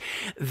darkness.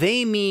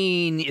 They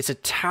mean it's a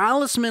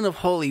talisman of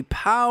holy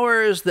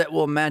powers that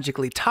will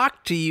magically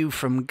talk to you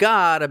from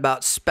God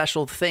about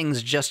special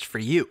things just for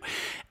you.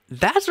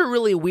 That's a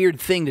really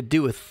weird thing to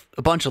do with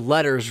a bunch of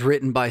letters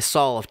written by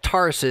Saul of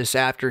Tarsus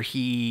after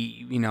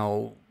he,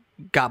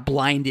 got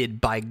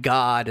blinded by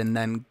God and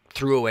then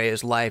threw away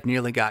his life,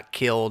 nearly got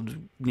killed,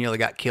 and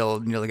got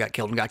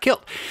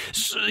killed.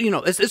 So,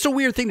 it's a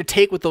weird thing to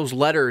take with those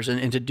letters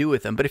and to do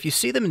with them. But if you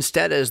see them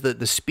instead as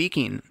the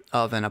speaking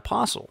of an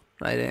apostle,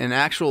 right, an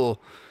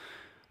actual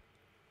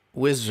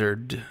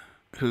wizard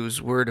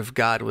whose word of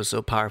God was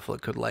so powerful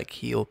it could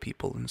heal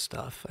people and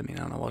stuff. I mean,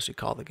 I don't know what else you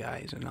call the guy.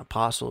 He's an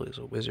apostle, he's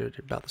a wizard,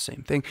 they're about the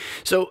same thing.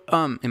 So,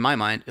 in my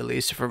mind, at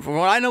least, from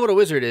what I know what a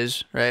wizard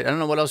is, right? I don't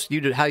know what else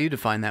how you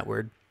define that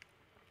word,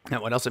 and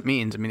what else it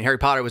means. I mean, Harry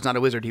Potter was not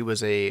a wizard; he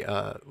was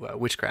a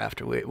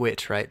witchcraft,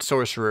 witch, right?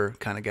 Sorcerer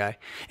kind of guy.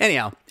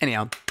 Anyhow.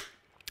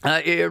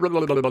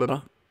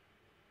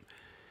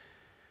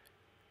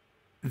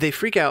 They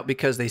freak out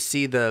because they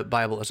see the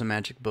Bible as a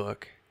magic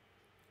book.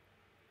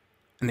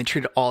 And they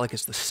treat it all like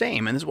it's the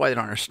same. And this is why they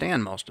don't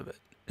understand most of it.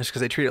 It's because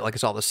they treat it like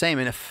it's all the same.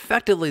 And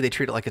effectively, they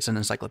treat it like it's an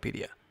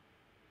encyclopedia.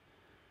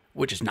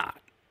 which is not.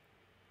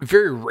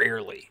 Very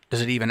rarely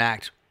does it even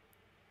act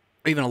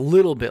even a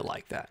little bit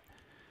like that.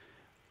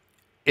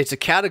 It's a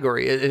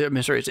category,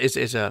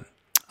 it's a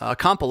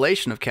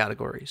compilation of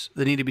categories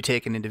that need to be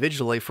taken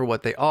individually for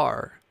what they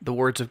are. The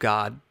words of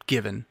God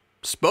given,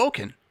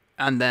 spoken,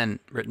 and then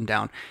written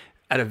down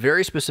at a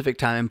very specific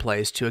time and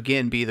place to,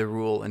 again, be the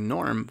rule and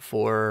norm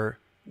for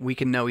we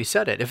can know he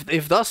said it.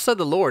 If thus said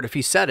the Lord, if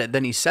he said it,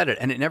 then he said it,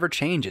 and it never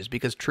changes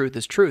because truth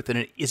is truth, and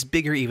it is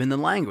bigger even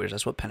than language.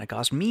 That's what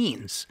Pentecost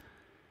means.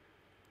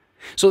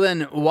 So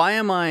then why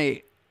am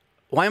I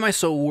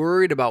so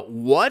worried about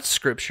what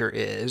Scripture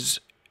is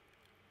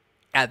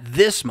at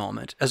this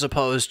moment, as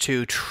opposed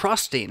to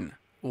trusting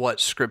what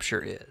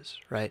Scripture is,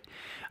 right?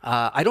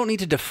 I don't need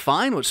to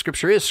define what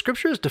Scripture is.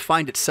 Scripture has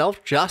defined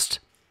itself just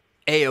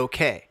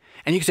A-okay.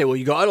 And you can say, well,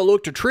 you got to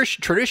look to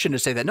tradition to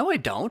say that. No, I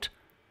don't.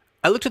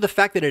 I look to the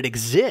fact that it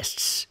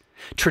exists.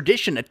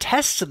 Tradition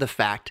attests to the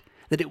fact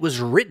that it was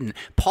written.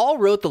 Paul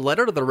wrote the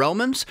letter to the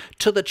Romans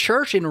to the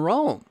church in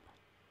Rome.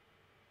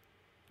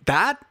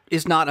 That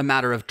is not a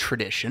matter of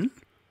tradition.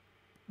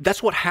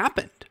 That's what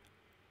happened.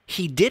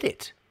 He did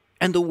it.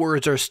 And the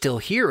words are still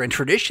here. And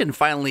tradition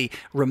finally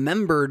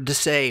remembered to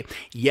say,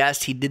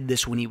 yes, he did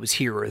this when he was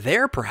here or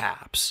there,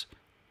 perhaps.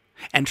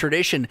 And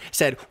tradition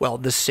said, well,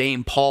 the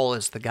same Paul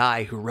is the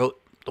guy who wrote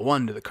the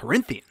one to the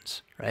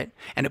Corinthians, right?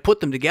 And it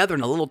put them together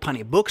in a little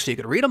tiny book so you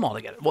could read them all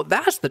together. Well,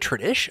 that's the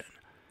tradition.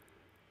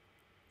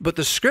 But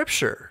the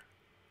Scripture,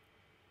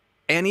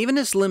 and even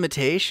its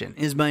limitation,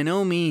 is by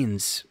no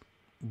means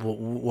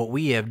what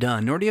we have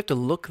done, nor do you have to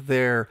look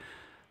there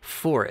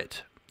for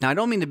it. Now, I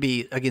don't mean to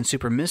be, again,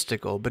 super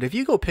mystical, but if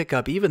you go pick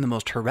up even the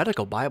most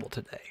heretical Bible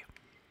today,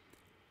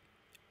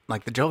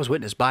 like the Jehovah's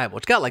Witness Bible,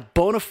 it's got like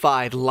bona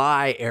fide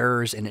lie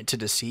errors in it to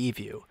deceive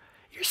you.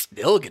 You're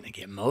still going to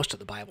get most of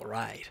the Bible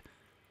right.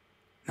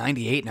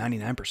 98,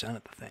 99%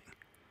 of the thing.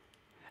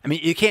 I mean,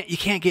 you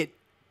can't get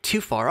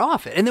too far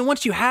off it. And then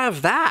once you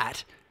have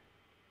that,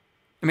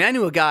 I mean, I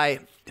knew a guy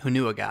who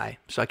knew a guy,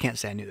 so I can't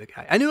say I knew the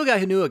guy. I knew a guy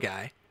who knew a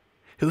guy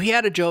who he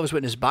had a Jehovah's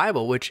Witness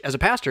Bible, which as a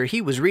pastor,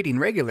 he was reading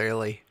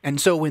regularly. And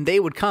so when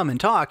they would come and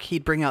talk,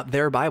 he'd bring out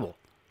their Bible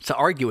to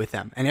argue with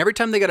them. And every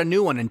time they got a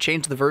new one and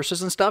changed the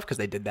verses and stuff, because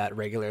they did that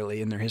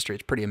regularly in their history,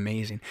 it's pretty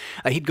amazing.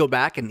 He'd go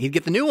back and he'd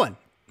get the new one.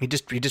 He'd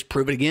just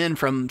prove it again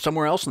from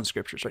somewhere else in the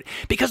Scriptures, right?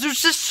 Because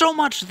there's just so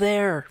much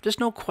there. There's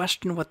no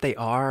question what they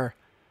are.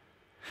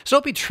 So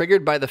don't be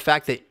triggered by the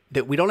fact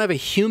that we don't have a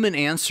human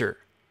answer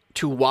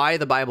to why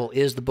the Bible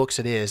is the books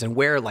it is and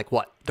where, like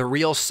what, the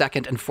real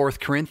 2nd and 4th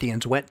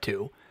Corinthians went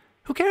to.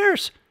 Who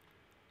cares?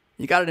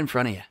 You got it in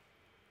front of you.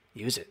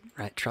 Use it,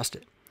 right? Trust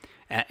it.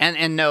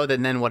 And know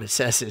that then what it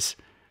says is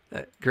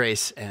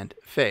grace and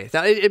faith.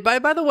 Now,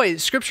 by the way,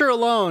 Scripture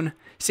alone,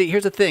 see,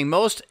 here's the thing.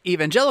 Most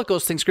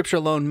evangelicals think Scripture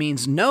alone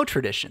means no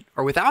tradition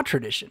or without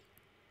tradition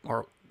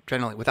or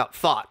generally without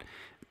thought.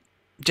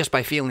 Just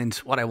by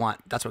feelings, what I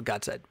want. That's what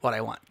God said. What I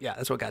want. Yeah,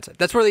 that's what God said.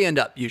 That's where they end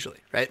up usually,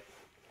 right?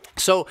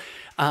 So,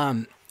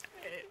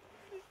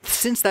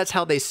 since that's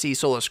how they see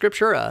sola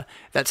scriptura,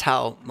 that's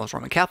how most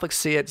Roman Catholics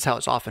see it. It's how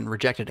it's often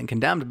rejected and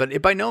condemned. But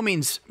it by no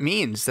means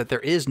means that there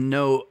is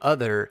no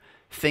other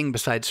thing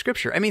besides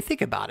Scripture. I mean,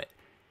 think about it.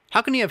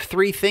 How can you have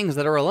three things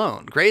that are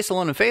alone? Grace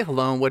alone and faith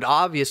alone would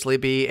obviously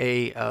be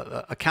a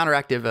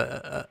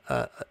counteractive.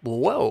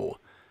 Whoa.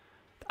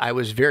 I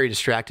was very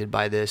distracted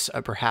by this.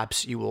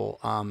 Perhaps you will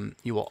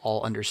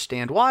all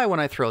understand why when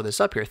I throw this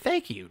up here.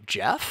 Thank you,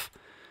 Jeff.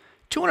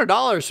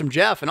 $200 from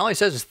Jeff, and all he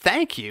says is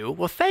thank you.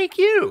 Well, thank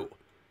you.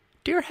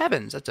 Dear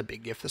heavens, that's a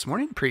big gift this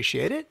morning.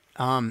 Appreciate it.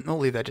 We'll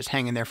leave that just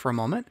hanging there for a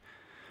moment.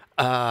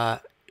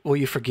 Will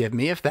you forgive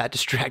me if that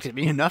distracted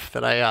me enough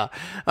that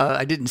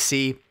I didn't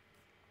see?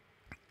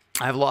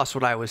 I've lost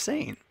what I was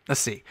saying.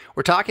 Let's see.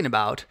 We're talking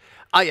about,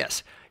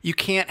 yes, you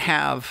can't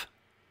have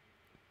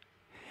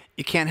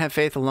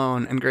faith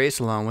alone and grace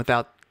alone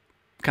without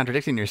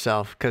contradicting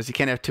yourself, because you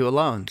can't have two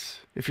alones.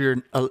 If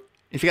you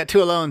got two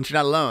alones, you're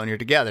not alone. You're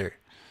together.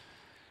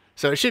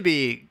 So it should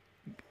be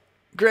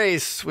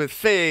grace with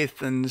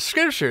faith and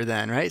Scripture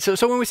then, right? So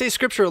when we say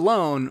Scripture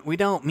alone, we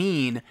don't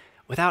mean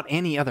without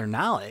any other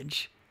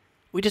knowledge.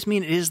 We just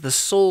mean it is the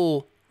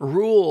sole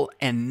rule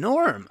and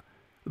norm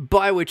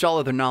by which all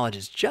other knowledge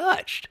is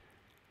judged.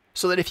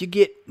 So that if you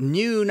get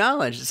new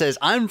knowledge that says,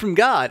 I'm from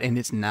God, and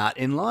it's not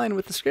in line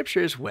with the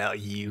Scriptures, well,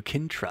 you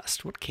can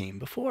trust what came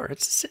before.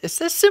 It's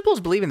as simple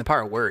as believing the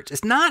power of words.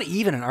 It's not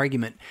even an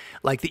argument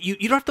like that. You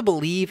don't have to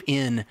believe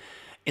in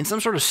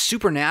some sort of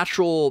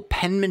supernatural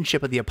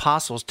penmanship of the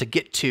apostles to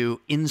get to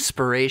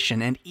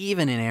inspiration and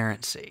even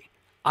inerrancy.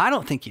 I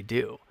don't think you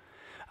do.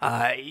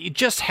 You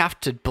just have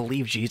to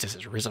believe Jesus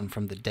is risen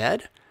from the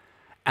dead,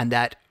 and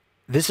that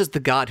this is the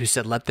God who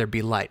said, let there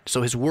be light.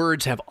 So his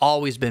words have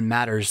always been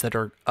matters that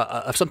are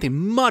of something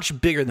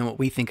much bigger than what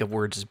we think of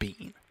words as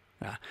being.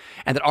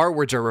 And that our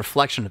words are a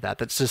reflection of that.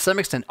 That to some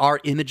extent, our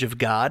image of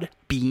God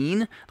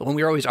being, the one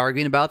we're always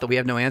arguing about that we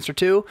have no answer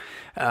to,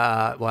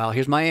 well,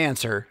 here's my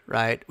answer,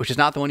 right? Which is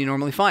not the one you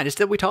normally find. It's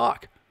that we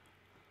talk.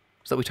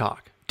 It's that we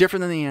talk.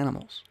 Different than the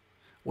animals.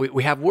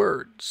 We have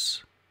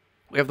words.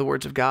 We have the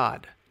words of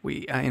God.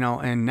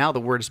 And now the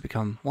word has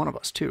become one of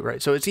us too,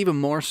 right? So it's even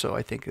more so,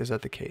 I think, is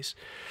that the case?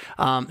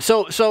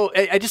 So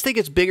I just think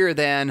it's bigger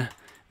than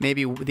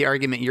maybe the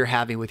argument you're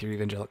having with your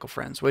evangelical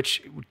friends,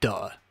 which,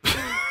 duh.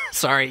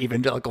 Sorry,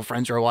 evangelical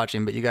friends who are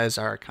watching, but you guys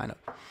are kind of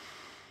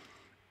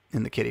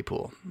in the kiddie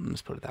pool.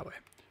 Let's put it that way.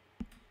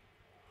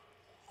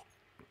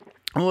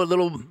 Oh, a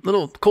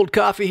little cold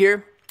coffee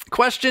here.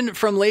 Question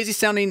from lazy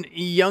sounding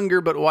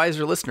younger but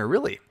wiser listener.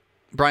 Really?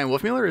 Brian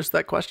Wolfmueller, is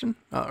that question?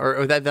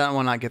 Or that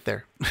one not get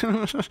there?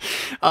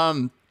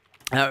 Brian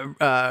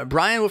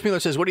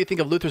Wolfmueller says, what do you think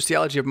of Luther's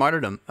theology of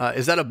martyrdom?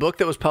 Is that a book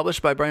that was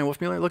published by Brian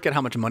Wolfmueller? Look at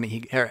how much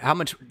money how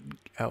much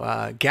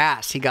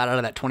gas he got out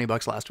of that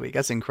 $20 last week.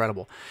 That's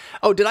incredible.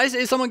 Oh, did I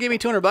say someone gave me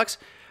 $200?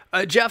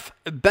 Jeff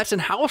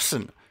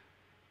Bettenhausen.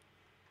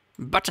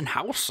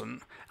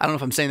 I don't know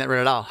if I'm saying that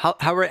right at all.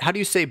 How do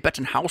you say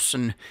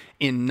Bettenhausen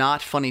in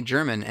not funny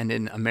German and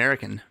in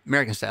American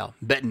style?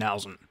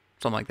 Bettenhausen.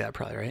 Something like that,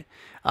 probably, right?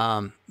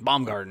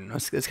 Baumgarten.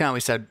 That's kind of what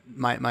we said.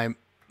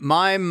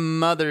 My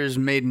mother's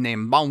maiden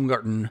name,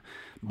 Baumgarten.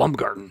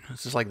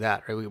 It's just like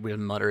that, right? We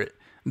didn't mutter it.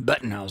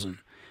 Bettenhausen.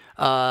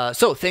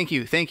 So thank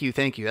you.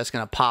 That's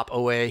going to pop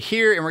away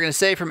here. And we're going to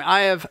say from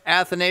Iev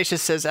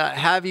Athanasius says,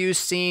 have you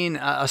seen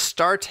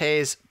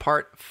Astartes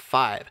Part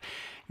 5?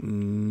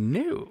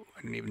 No,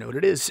 I don't even know what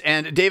it is.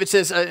 And David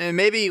says,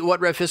 maybe what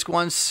Rev Fisk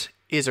wants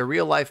is a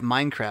real-life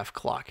Minecraft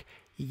clock.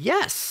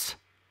 Yes,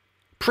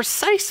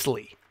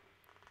 precisely.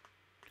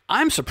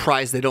 I'm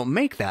surprised they don't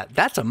make that.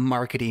 That's a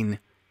marketing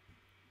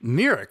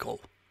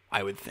miracle,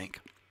 I would think.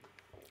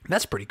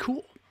 That's pretty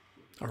cool.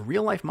 A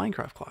real-life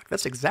Minecraft clock.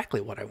 That's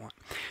exactly what I want.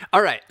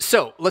 All right,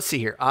 so let's see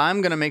here.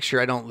 I'm going to make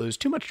sure I don't lose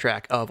too much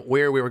track of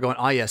where we were going.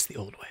 Yes, the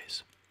old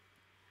ways.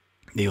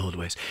 The old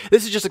ways.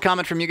 This is just a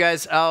comment from you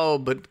guys. Oh,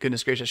 but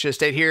goodness gracious, I should have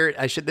stayed here.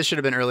 This should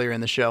have been earlier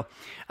in the show.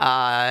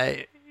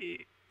 It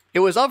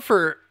was up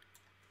for...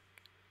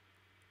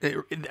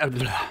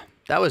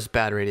 that was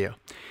bad radio.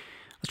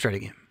 Let's try it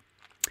again.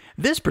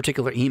 This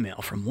particular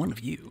email from one of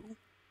you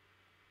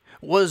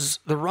was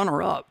the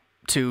runner-up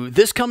to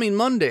this coming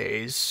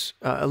Monday's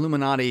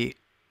Illuminati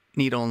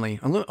Need Only.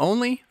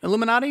 Only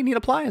Illuminati Need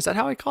Apply? Is that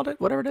how I called it?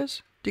 Whatever it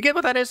is. Do you get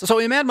what that is? So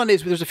in Mad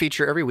Mondays, there's a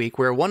feature every week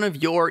where one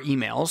of your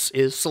emails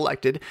is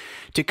selected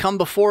to come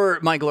before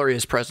my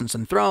glorious presence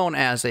and throne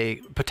as a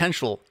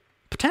potential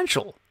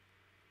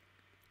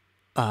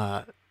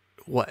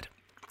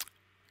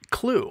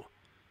clue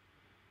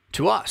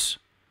to us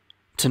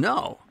to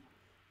know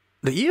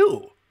that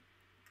you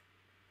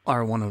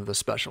are one of the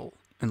special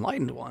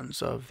enlightened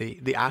ones of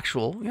the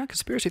actual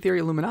conspiracy theory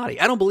Illuminati.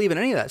 I don't believe in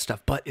any of that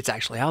stuff, but it's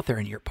actually out there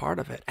and you're part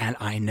of it. And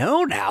I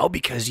know now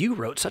because you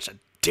wrote such a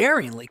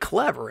daringly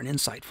clever and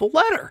insightful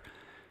letter.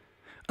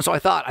 So I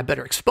thought I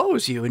better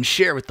expose you and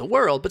share with the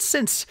world. But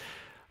since,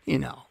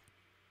 it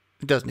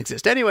doesn't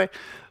exist anyway,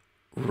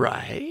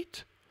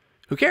 right?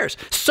 Who cares?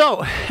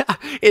 So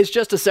it's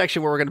just a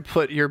section where we're going to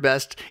put your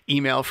best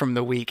email from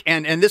the week.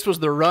 And this was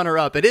the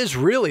runner-up. This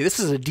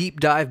is a deep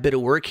dive bit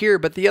of work here,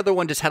 but the other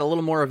one just had a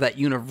little more of that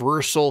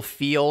universal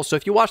feel. So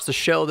if you watch the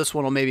show, this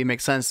one will maybe make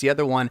sense. The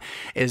other one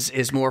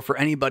is more for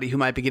anybody who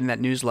might be getting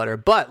that newsletter.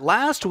 But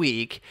last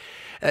week,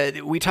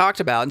 we talked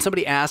about, and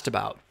somebody asked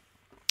about,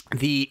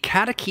 the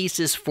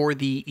catechesis for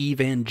the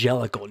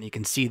evangelical, and you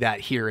can see that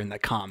here in the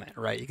comment,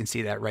 right? You can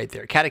see that right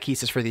there.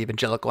 Catechesis for the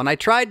evangelical. And I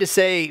tried to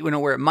say,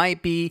 where it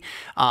might be,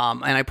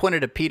 and I pointed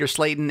to Peter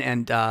Slayton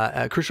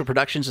and Crucial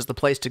Productions as the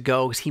place to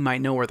go, because he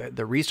might know where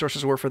the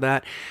resources were for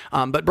that.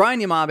 But Brian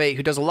Yamabe,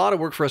 who does a lot of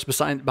work for us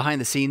behind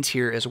the scenes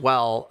here as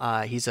well,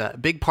 he's a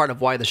big part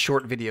of why the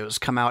short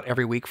videos come out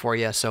every week for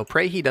you. So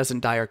pray he doesn't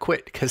die or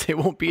quit, because it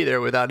won't be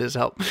there without his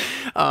help.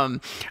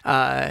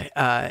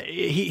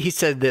 He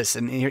said this,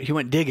 and he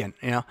went digging.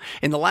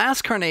 In the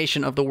last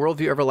carnation of the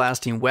Worldview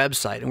Everlasting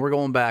website, and we're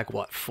going back,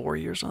 4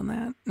 years on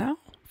that now?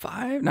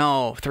 5?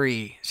 No,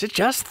 3. Is it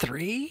just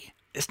 3?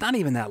 It's not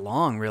even that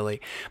long, really.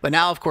 But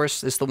now, of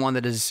course, it's the one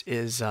that is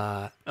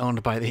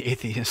owned by the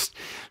atheist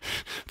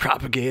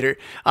propagator.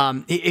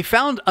 He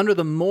found under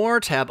the More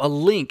tab a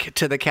link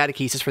to the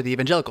Catechesis for the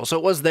Evangelical. So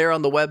it was there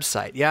on the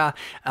website, yeah.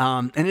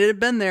 And it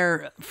had been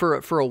there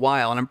for a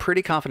while, and I'm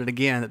pretty confident,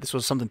 again, that this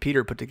was something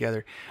Peter put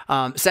together.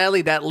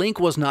 Sadly, that link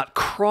was not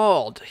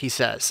crawled, he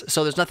says.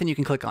 So there's nothing you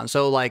can click on.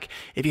 So,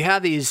 if you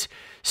have these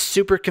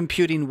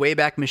supercomputing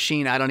Wayback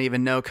Machine, I don't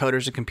even know,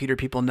 coders and computer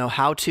people know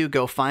how to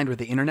go find where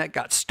the internet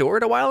got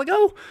stored a while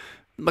ago,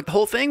 the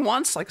whole thing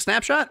once, a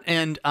snapshot,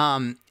 and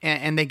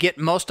they get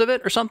most of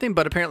it or something,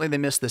 but apparently they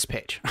missed this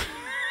page.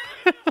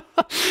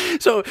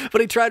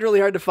 But he tried really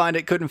hard to find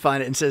it, couldn't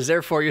find it, and says,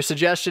 therefore, your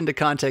suggestion to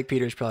contact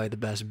Peter is probably the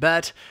best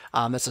bet.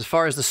 That's as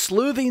far as the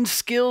sleuthing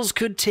skills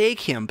could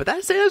take him. But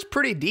that is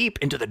pretty deep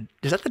into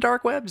is that the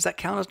dark web? Does that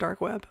count as dark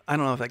web? I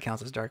don't know if that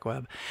counts as dark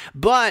web.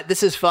 But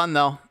this is fun,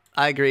 though.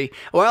 I agree.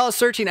 While I was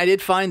searching, I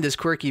did find this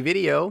quirky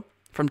video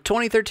from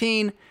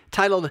 2013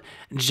 titled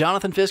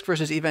Jonathan Fisk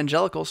versus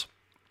Evangelicals.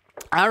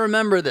 I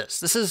remember this.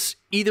 This is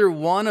either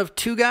one of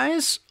two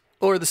guys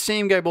or the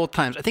same guy both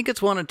times? I think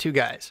it's one of two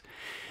guys.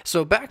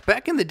 So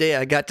back in the day,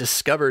 I got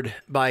discovered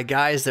by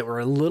guys that were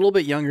a little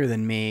bit younger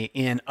than me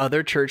in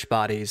other church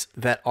bodies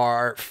that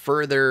are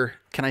further,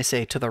 can I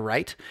say, to the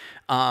right,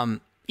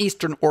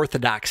 Eastern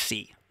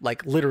Orthodoxy,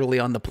 like literally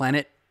on the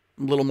planet,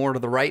 a little more to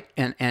the right,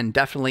 and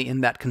definitely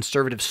in that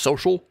conservative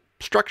social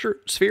structure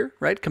sphere,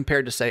 right,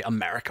 compared to, say,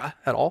 America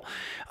at all.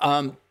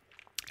 And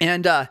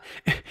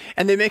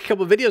they make a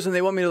couple of videos and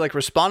they want me to like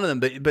respond to them,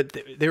 but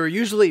they were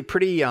usually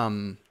pretty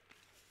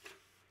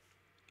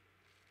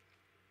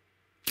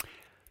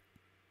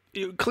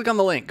you click on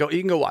the link. You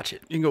can go watch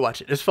it.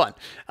 It's fun.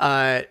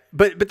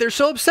 But they're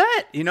so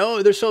upset.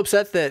 They're so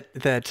upset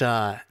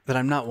that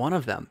I'm not one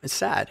of them. It's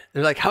sad.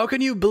 They're like, how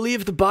can you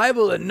believe the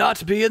Bible and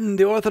not be in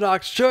the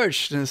Orthodox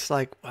Church? And it's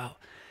like, well,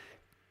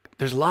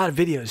 there's a lot of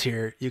videos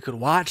here. You could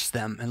watch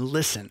them and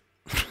listen.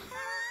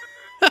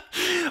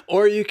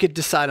 Or you could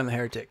decide on the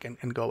heretic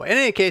and go away. In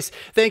any case,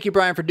 thank you,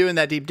 Brian, for doing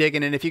that deep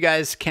digging. And if you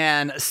guys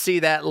can see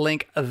that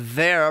link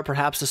there,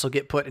 perhaps this will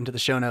get put into the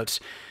show notes.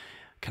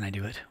 Can I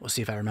do it? We'll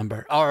see if I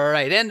remember. All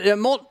right.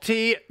 And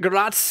molti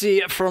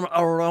grazie from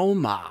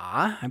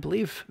Roma. I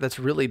believe that's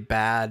really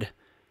bad.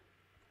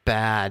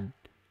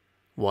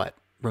 What?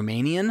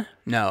 Romanian?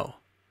 No.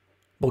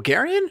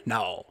 Bulgarian?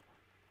 No.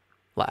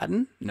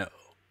 Latin? No.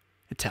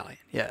 Italian?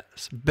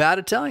 Yes. Bad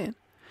Italian.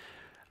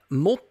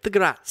 Molti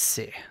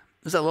grazie.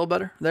 Is that a little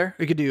better there?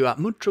 We could do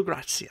mucho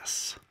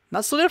gracias.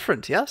 Not so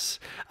different, yes?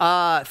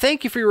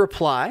 Thank you for your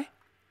reply.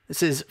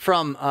 This is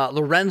from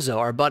Lorenzo,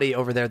 our buddy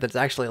over there that's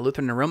actually a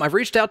Lutheran in Rome. I've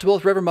reached out to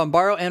both Reverend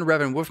Bombaro and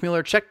Reverend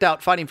Wolfmueller, checked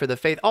out Fighting for the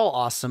Faith. All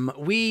awesome.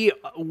 We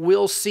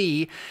will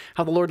see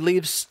how the Lord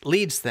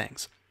leads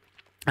things.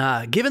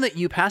 Given that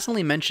you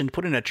passingly mentioned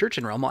putting a church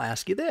in Rome, I'll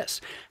ask you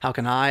this. How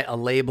can I, a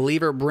lay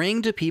believer,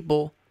 bring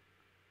people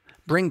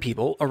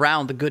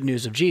around the good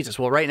news of Jesus?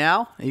 Well, right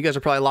now, you guys are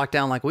probably locked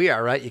down like we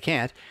are, right? You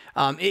can't.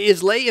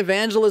 Is lay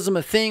evangelism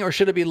a thing, or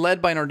should it be led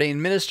by an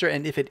ordained minister?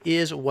 And if it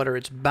is, what are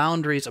its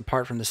boundaries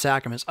apart from the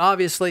sacraments?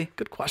 Obviously,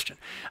 good question.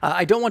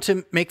 I don't want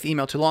to make the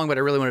email too long, but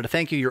I really wanted to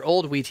thank you. Your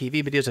old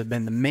WeTV videos have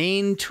been the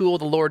main tool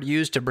the Lord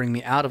used to bring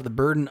me out of the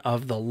burden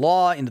of the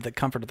law into the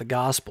comfort of the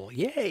gospel.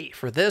 Yay!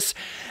 For this,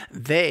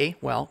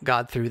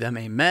 God through them,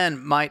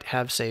 amen, might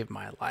have saved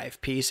my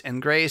life. Peace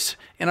and grace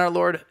in our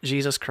Lord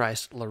Jesus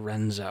Christ,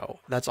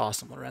 Lorenzo. That's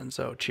awesome,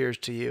 Lorenzo. Cheers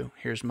to you.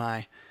 Here's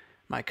my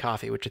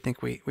coffee, which I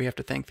think we have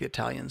to thank the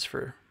Italians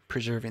for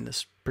preserving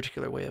this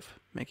particular way of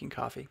making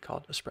coffee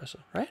called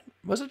espresso, right?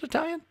 Was it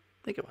Italian?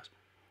 I think it was.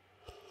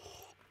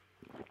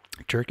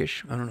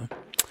 Turkish? I don't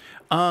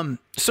know.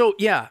 So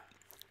yeah,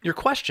 your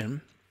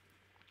question,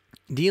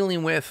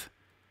 dealing with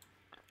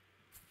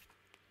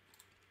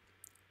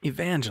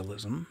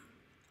evangelism.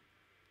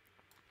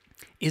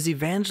 Is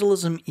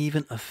evangelism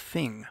even a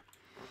thing?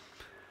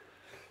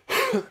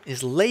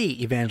 Is lay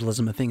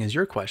evangelism a thing is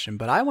your question,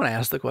 but I want to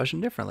ask the question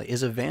differently.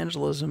 Is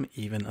evangelism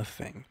even a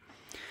thing?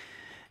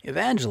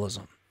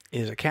 Evangelism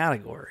is a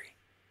category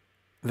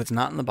that's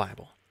not in the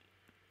Bible,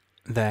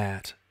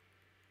 that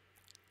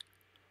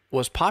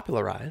was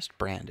popularized,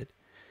 branded,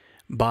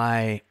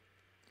 by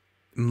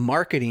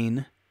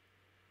marketing,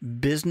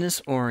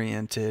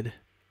 business-oriented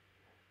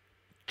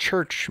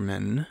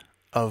churchmen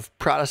of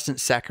Protestant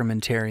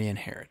sacramentarian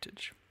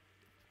heritage.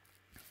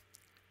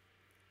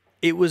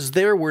 It was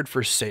their word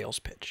for sales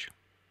pitch,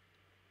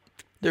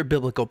 their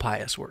biblical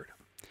pious word.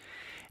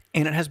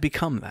 And it has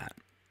become that.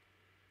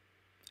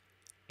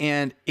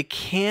 And it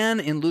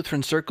can, in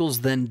Lutheran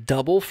circles, then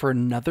double for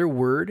another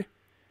word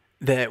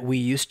that we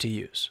used to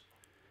use,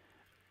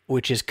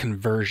 which is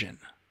conversion.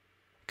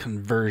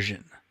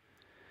 Conversion.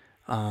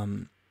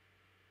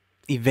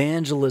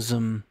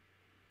 Evangelism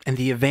and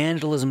the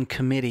evangelism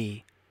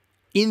committee,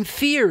 in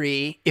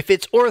theory, if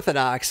it's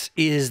orthodox,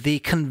 is the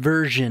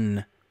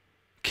conversion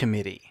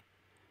committee.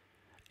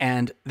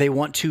 And they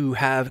want to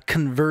have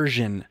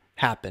conversion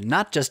happen,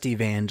 not just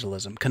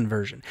evangelism,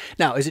 conversion.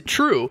 Now, is it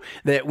true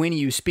that when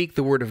you speak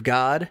the word of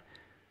God,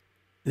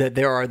 that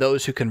there are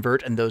those who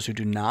convert and those who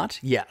do not?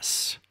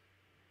 Yes.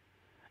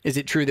 Is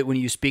it true that when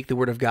you speak the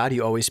word of God,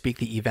 you always speak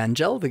the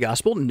evangel, the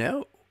gospel?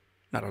 No,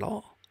 not at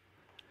all.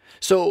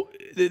 So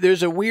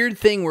there's a weird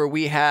thing where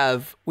we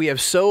have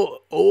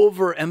so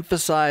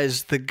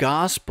overemphasized the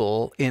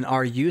gospel in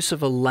our use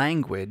of a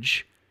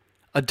language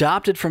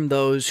adopted from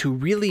those who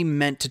really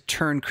meant to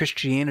turn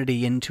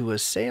Christianity into a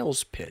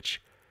sales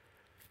pitch,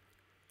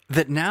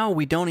 that now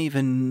we don't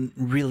even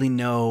really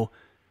know,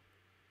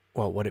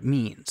 what it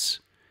means.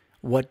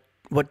 What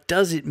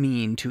does it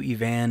mean to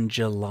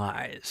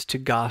evangelize, to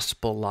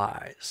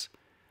gospelize?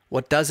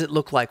 What does it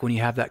look like when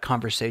you have that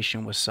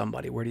conversation with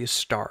somebody? Where do you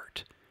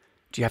start?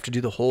 Do you have to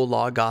do the whole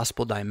law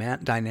gospel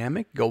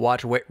dynamic? Go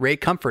watch Ray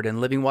Comfort in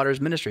Living Waters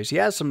Ministries. He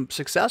has some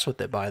success with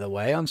it, by the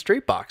way, on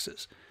Street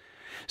Boxes.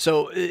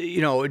 So,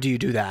 do you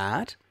do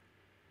that?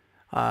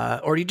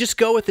 Or do you just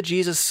go with the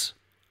Jesus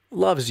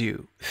loves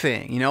you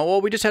thing?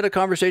 We just had a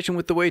conversation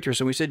with the waitress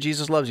and we said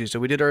Jesus loves you, so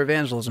we did our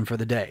evangelism for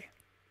the day.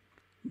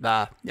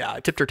 I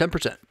tipped her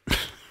 10%.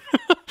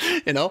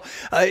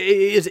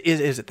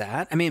 Is it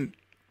that? I mean,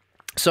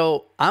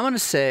 so I'm going to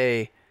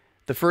say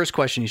the first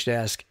question you should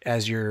ask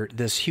as you're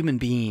this human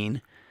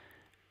being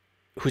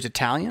who's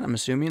Italian, I'm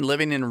assuming,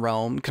 living in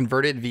Rome,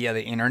 converted via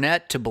the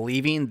internet to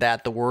believing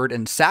that the word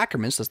and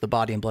sacraments, that's the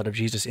body and blood of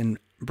Jesus in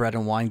bread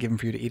and wine given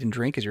for you to eat and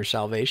drink, is your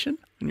salvation.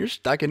 And you're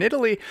stuck in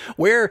Italy,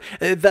 where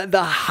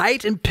the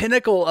height and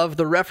pinnacle of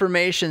the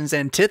Reformation's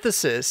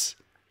antithesis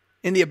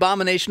in the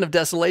abomination of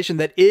desolation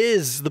that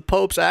is the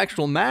Pope's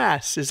actual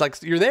mass is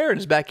like you're there in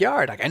his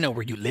backyard. Like, I know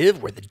where you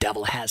live, where the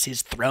devil has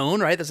his throne,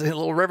 right? There's a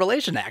little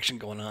revelation action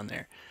going on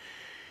there.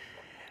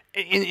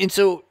 And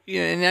so,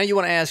 and now you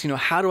want to ask,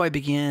 how do I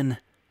begin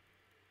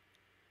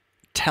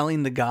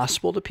telling the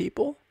gospel to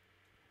people?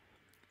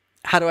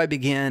 How do I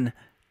begin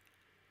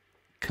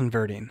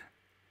converting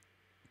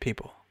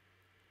people?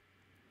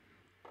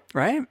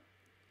 Right?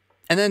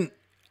 And then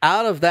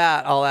out of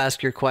that, I'll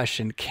ask your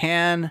question,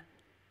 can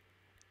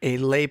a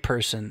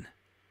layperson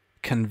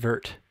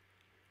convert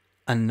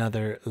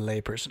another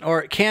layperson?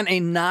 Or can a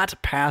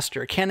not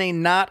pastor, can a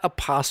not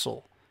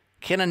apostle,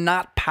 can a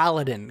not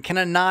paladin, can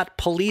a not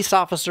police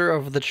officer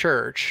of the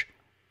church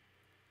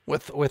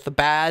with the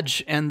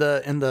badge and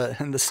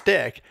the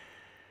stick,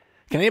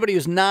 can anybody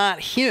who's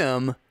not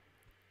him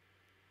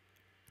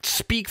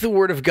speak the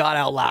word of God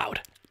out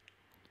loud?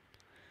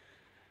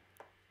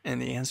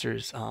 And the answer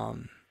is,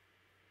 can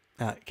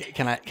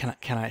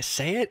I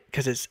say it?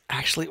 Because it's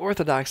actually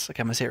orthodox. Like,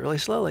 I'm gonna say it really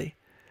slowly.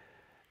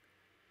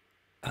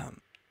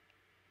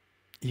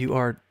 You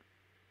are,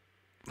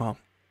 well.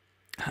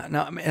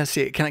 No, let's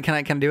see. Can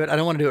I do it? I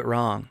don't want to do it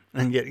wrong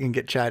and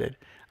get chided.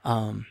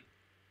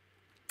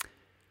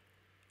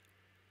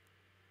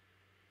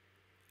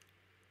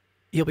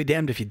 You'll be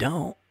damned if you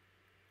don't.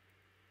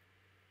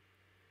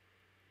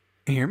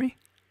 You hear me?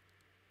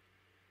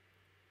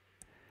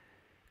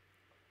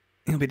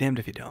 You'll be damned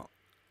if you don't.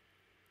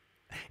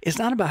 It's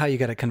not about how you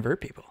got to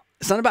convert people.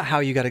 It's not about how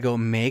you got to go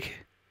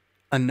make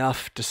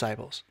enough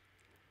disciples.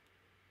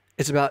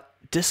 It's about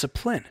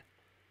discipline.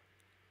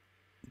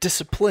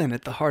 Discipline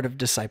at the heart of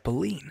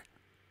discipling.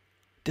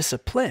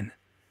 Discipline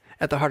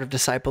at the heart of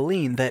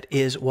discipling, that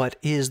is what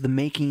is the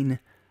making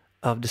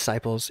of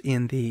disciples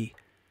in the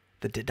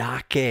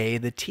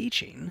didache, the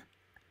teaching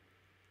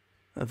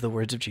of the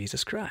words of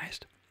Jesus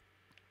Christ.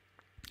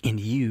 And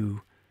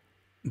you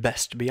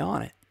best be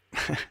on it.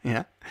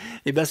 Yeah,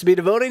 you best be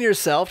devoting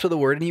yourself to the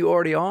word, and you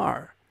already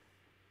are.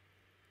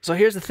 So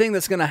here's the thing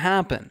that's going to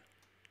happen.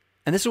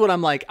 And this is what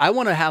I'm like, I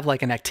want to have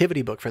like an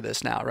activity book for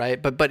this now, right?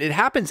 But it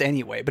happens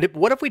anyway. But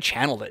what if we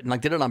channeled it and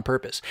like did it on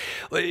purpose?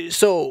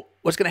 So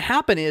what's going to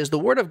happen is the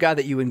word of God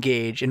that you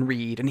engage and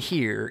read and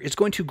hear is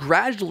going to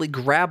gradually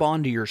grab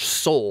onto your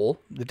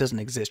soul that doesn't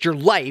exist, your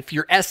life,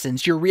 your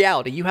essence, your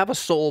reality. You have a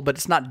soul, but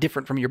it's not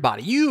different from your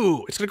body.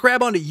 It's going to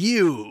grab onto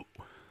you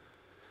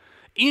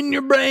in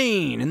your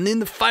brain, and then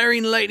the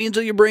firing lightnings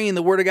of your brain,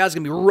 the word of God's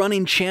going to be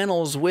running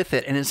channels with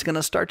it, and it's going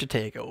to start to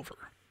take over.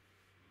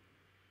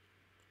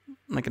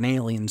 Like an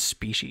alien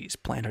species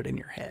planted in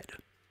your head.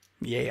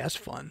 Yay, that's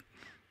fun.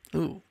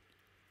 Ooh,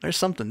 there's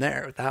something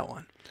there with that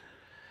one.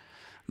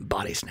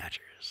 Body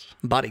snatchers.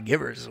 Body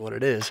givers is what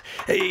it is.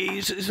 Hey,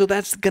 so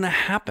that's going to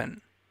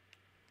happen.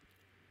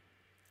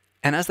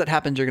 And as that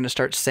happens, you're going to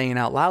start saying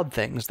out loud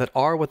things that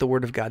are what the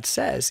Word of God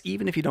says,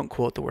 even if you don't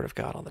quote the Word of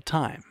God all the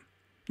time.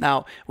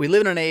 Now, we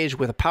live in an age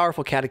with a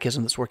powerful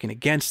catechism that's working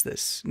against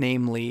this,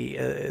 namely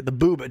the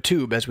boob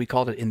tube, as we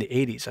called it in the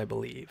 80s, I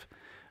believe.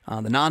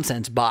 The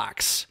nonsense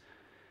box.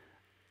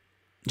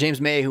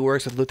 James May, who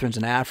works with Lutherans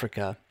in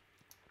Africa,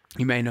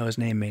 you may know his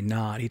name, may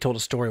not. He told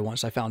a story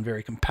once I found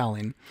very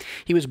compelling.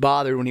 He was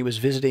bothered when he was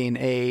visiting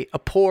a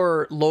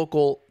poor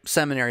local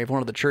seminary of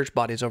one of the church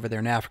bodies over there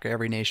in Africa.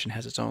 Every nation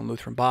has its own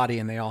Lutheran body,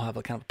 and they all have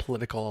a kind of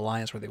political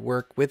alliance where they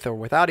work with or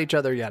without each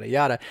other, yada,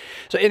 yada.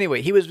 So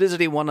anyway, he was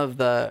visiting one of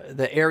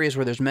the areas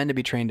where there's men to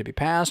be trained to be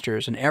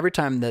pastors, and every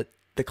time that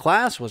the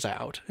class was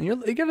out, and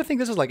you got to think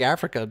this is like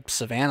Africa,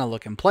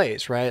 savannah-looking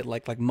place, right?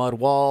 Like mud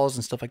walls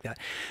and stuff like that.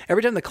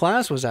 Every time the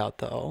class was out,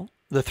 though,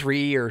 the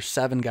 3 or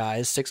 7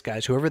 guys, 6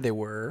 guys, whoever they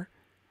were,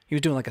 he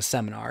was doing like a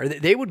seminar.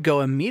 They would go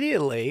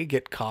immediately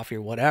get coffee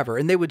or whatever,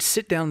 and they would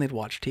sit down and they'd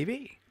watch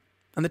TV.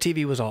 And the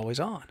TV was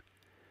always on.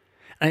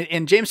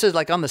 And James says,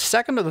 like on the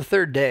second or the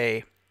third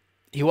day,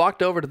 he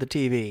walked over to the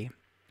TV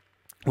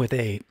with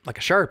a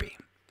Sharpie.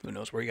 Who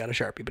knows where he got a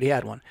Sharpie, but he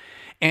had one.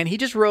 And he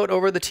just wrote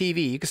over the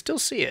TV. You can still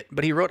see it,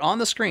 but he wrote on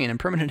the screen in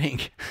permanent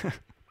ink.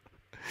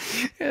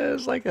 It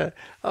was like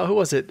who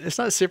was it? It's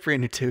not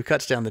Cyprian who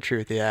cuts down the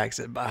truth, the axe.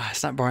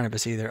 It's not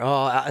Barnabas either.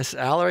 Oh, it's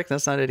Alaric,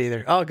 that's not it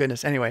either. Oh,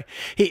 goodness. Anyway,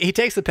 he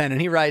takes the pen and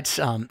he writes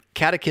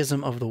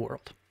Catechism of the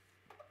World.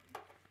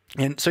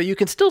 And so you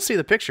can still see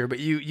the picture, but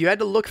you had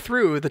to look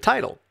through the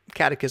title,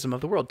 Catechism of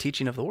the World,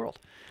 Teaching of the World.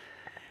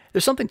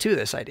 There's something to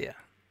this idea,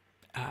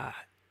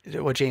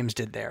 what James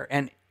did there.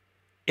 And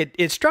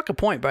it struck a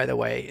point, by the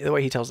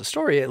way he tells the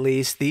story, at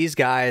least, these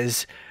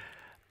guys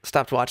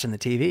stopped watching the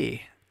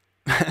TV.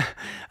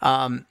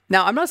 Now,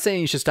 I'm not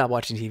saying you should stop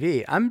watching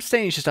TV. I'm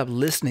saying you should stop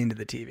listening to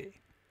the TV.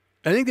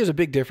 I think there's a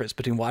big difference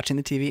between watching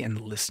the TV and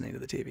listening to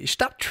the TV. You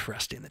stop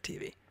trusting the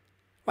TV.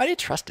 Why do you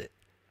trust it?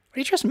 Why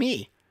do you trust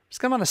me?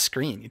 Just come on a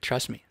screen. You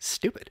trust me.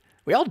 Stupid.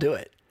 We all do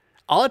it.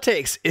 All it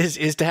takes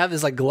is to have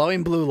this like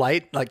glowing blue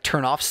light like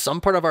turn off some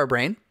part of our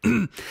brain.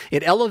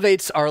 It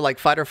elevates our like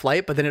fight or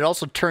flight, but then it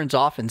also turns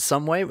off in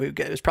some way.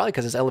 It's probably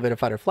because it's elevated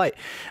fight or flight.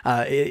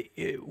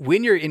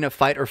 When you're in a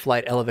fight or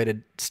flight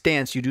elevated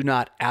stance, you do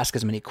not ask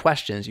as many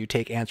questions. You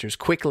take answers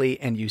quickly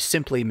and you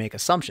simply make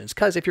assumptions.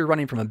 Because if you're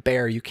running from a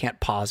bear, you can't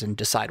pause and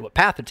decide what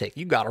path to take.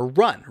 You got to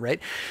run,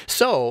 right?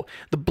 So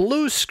the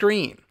blue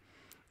screen,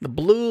 the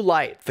blue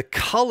light, the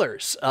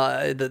colors,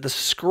 the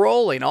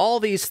scrolling, all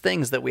these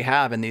things that we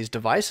have in these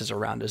devices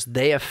around us,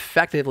 they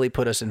effectively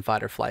put us in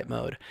fight or flight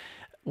mode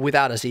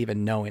without us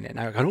even knowing it.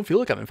 I don't feel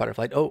like I'm in fight or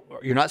flight. Oh,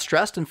 you're not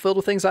stressed and filled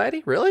with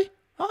anxiety? Really?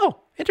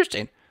 Oh,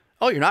 interesting.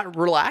 Oh, you're not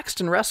relaxed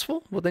and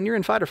restful? Well, then you're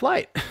in fight or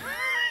flight.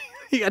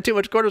 You got too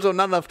much cortisol,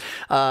 not enough.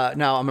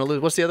 Now I'm going to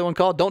lose. What's the other one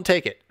called? Don't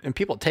take it. And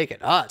people take it.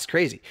 It's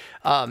crazy.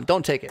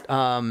 Don't take it.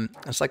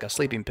 It's like a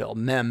sleeping pill.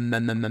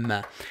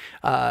 The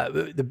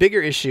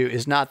bigger issue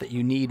is not that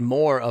you need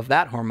more of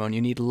that hormone. You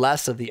need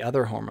less of the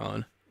other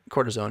hormone,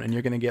 cortisone, and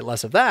you're going to get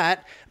less of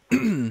that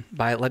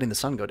by letting the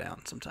sun go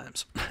down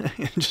sometimes.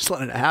 Just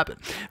letting it happen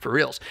for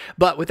reals.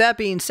 But with that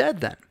being said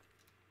then,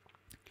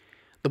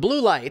 the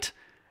blue light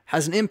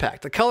has an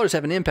impact. The colors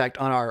have an impact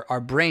on our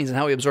brains and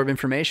how we absorb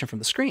information from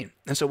the screen.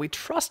 And so we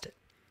trust it.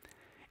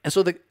 And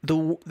so the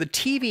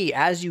TV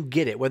as you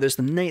get it, whether it's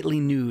the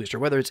nightly news or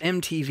whether it's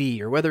MTV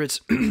or whether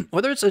it's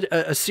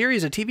a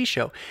series, a TV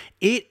show,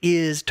 it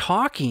is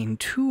talking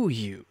to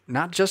you,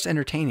 not just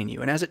entertaining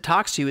you. And as it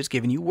talks to you, it's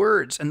giving you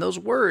words. And those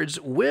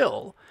words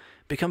will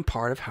become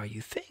part of how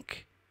you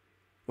think,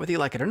 whether you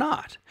like it or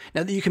not.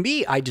 Now, you can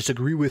be, I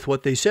disagree with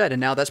what they said, and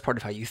now that's part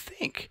of how you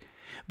think.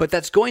 But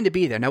that's going to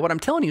be there. Now, what I'm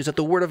telling you is that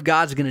the Word of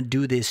God is going to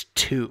do this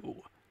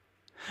too.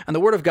 And the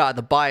Word of God,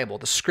 the Bible,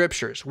 the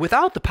Scriptures,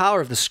 without the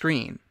power of the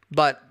screen,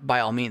 but by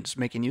all means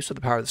making use of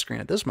the power of the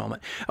screen at this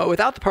moment,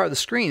 without the power of the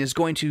screen is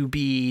going to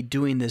be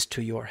doing this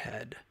to your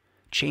head,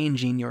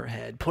 changing your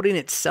head, putting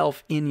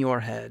itself in your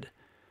head,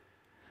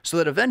 so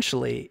that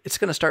eventually it's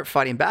going to start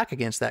fighting back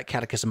against that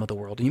catechism of the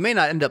world. And you may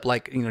not end up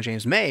like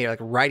James May, like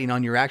writing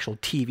on your actual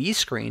TV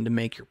screen to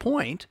make your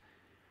point,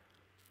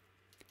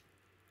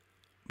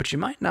 but you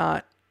might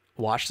not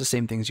watch the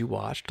same things you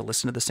watch, to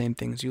listen to the same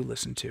things you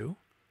listen to.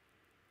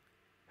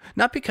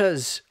 Not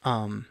because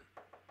they're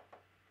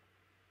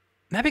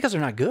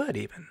not good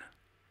even,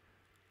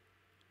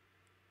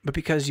 but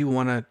because you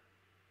want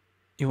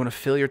to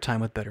fill your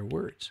time with better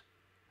words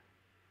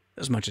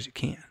as much as you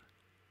can.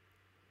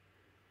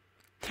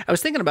 I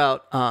was thinking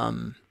about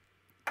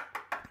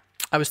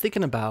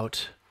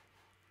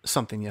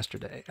something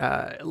yesterday.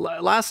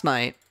 Last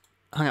night,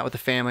 hung out with the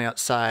family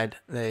outside.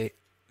 They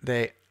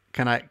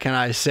can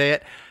I say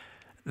it?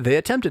 They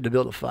attempted to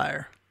build a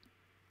fire.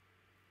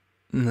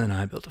 And then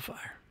I built a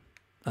fire.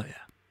 Oh, yeah.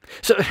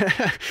 So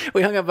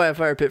we hung out by a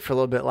fire pit for a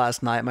little bit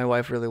last night. My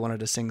wife really wanted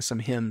to sing some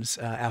hymns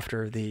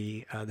after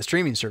the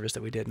streaming service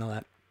that we did and all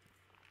that.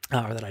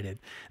 Or that I did.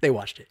 They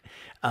watched it.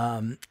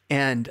 So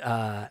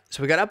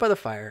we got out by the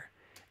fire.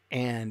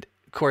 And,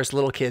 of course,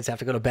 little kids have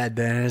to go to bed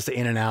then. And it's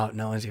in and out.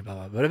 No one's blah,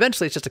 blah, blah. But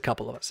eventually it's just a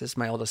couple of us. It's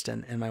my oldest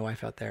and my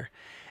wife out there.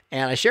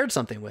 And I shared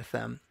something with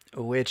them,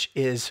 which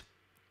is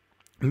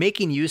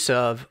making use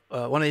of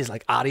one of these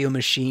like audio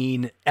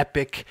machine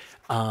epic,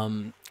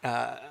 what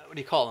do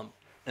you call them?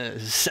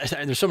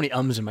 There's so many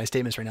ums in my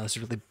statements right now. This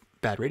is really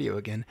bad radio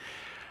again.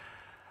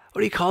 What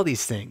do you call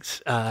these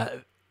things?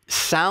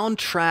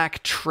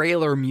 Soundtrack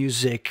trailer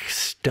music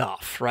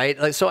stuff, right?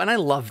 And I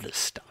love this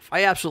stuff.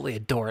 I absolutely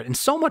adore it. And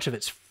so much of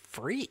it's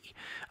free,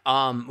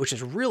 which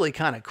is really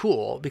kind of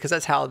cool because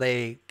that's how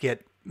they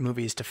get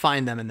movies to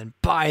find them and then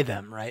buy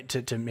them, right?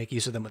 To make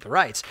use of them with the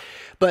rights.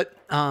 But,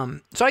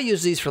 so I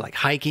use these for like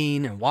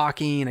hiking and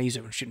walking. I use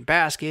it when shooting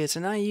baskets,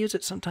 and I use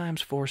it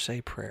sometimes for, say,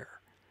 prayer.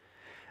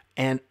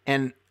 And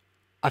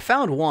I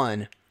found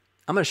one,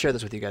 I'm going to share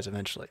this with you guys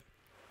eventually.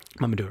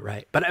 I'm going to do it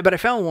right. But I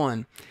found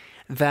one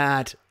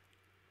that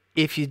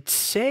if you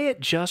say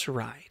it just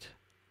right,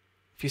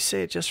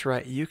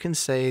 you can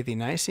say the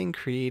Nicene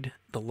Creed,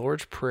 the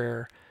Lord's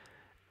Prayer,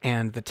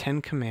 and the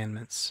Ten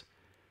Commandments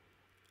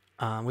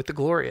with the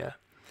Gloria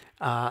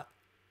to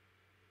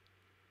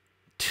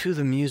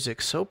the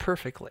music so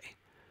perfectly.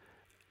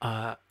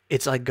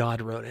 It's like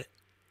God wrote it.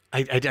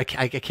 I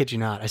kid you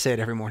not. I say it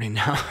every morning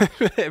now.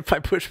 If I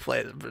push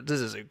play, this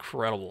is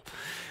incredible.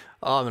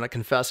 Oh, I'm going to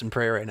confess and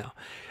pray right now.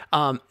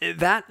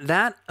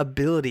 That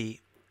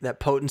ability, that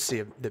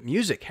potency that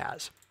music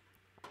has,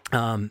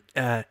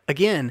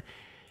 again,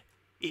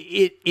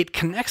 it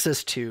connects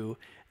us to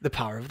the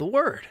power of the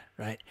Word,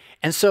 right?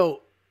 And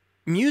so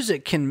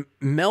music can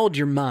meld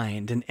your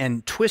mind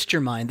and twist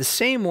your mind the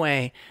same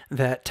way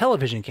that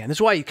television can. This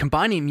is why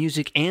combining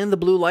music and the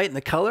blue light and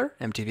the color,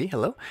 MTV,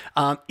 hello,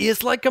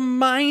 is like a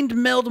mind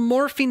meld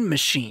morphing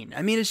machine.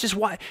 I mean, it's just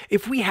why,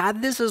 if we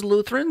had this as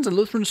Lutherans and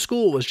Lutheran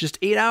school was just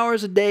 8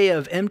 hours a day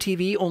of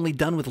MTV only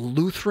done with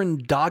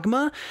Lutheran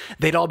dogma,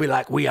 they'd all be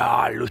like, we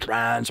are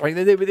Lutherans, right?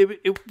 They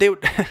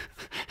would,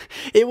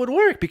 it would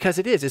work because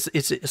it is.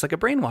 It's like a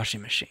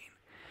brainwashing machine.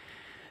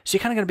 So you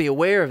kind of got to be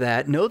aware of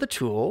that, know the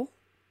tool,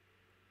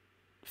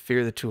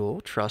 fear the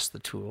tool, trust the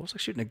tool. It's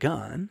like shooting a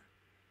gun.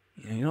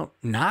 You don't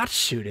not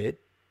shoot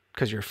it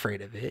because you're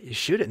afraid of it. You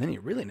shoot it, and then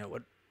you really know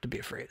what to be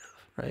afraid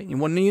of, right?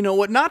 You know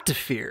what not to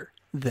fear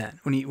then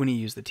when you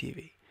use the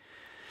TV.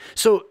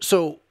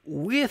 So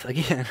with,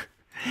 again,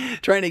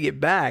 trying to get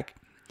back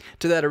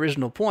to that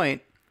original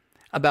point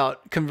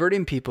about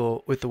converting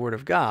people with the Word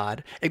of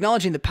God,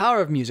 acknowledging the power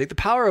of music, the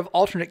power of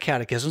alternate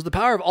catechisms, the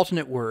power of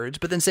alternate words,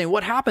 but then saying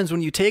what happens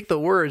when you take the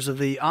words of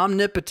the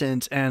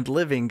omnipotent and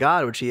living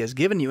God, which He has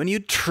given you, and you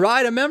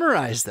try to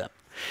memorize them.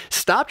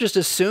 Stop just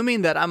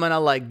assuming that I'm going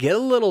to get a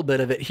little bit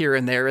of it here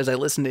and there as I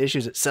listen to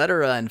Issues,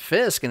 etc. and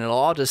Fisk, and it'll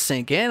all just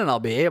sink in and I'll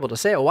be able to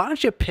say, well, why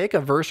don't you pick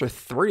a verse or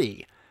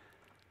 3?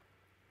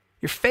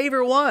 Your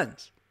favorite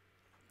ones.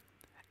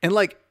 And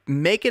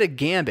make it a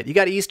gambit. You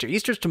got Easter.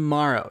 Easter's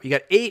tomorrow. You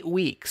got 8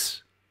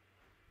 weeks.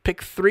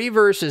 Pick 3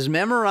 verses,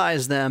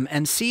 memorize them,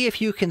 and see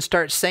if you can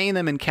start saying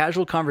them in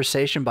casual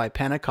conversation by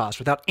Pentecost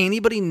without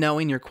anybody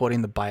knowing you're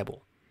quoting the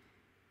Bible.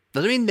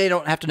 Doesn't mean they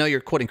don't have to know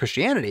you're quoting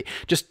Christianity,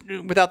 just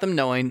without them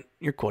knowing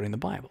you're quoting the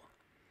Bible.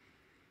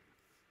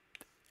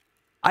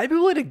 I'd be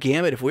willing to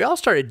gambit if we all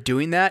started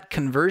doing that,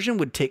 conversion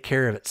would take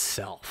care of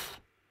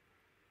itself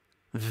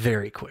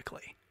very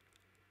quickly.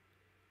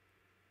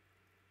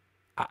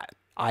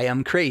 I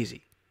am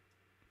crazy.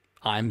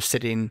 I'm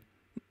sitting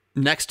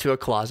next to a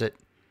closet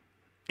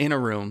in a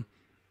room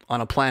on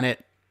a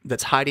planet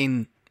that's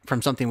hiding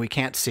from something we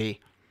can't see,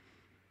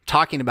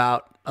 talking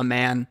about a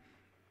man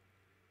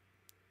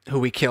who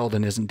we killed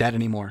and isn't dead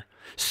anymore.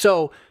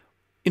 So,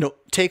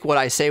 take what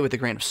I say with a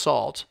grain of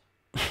salt.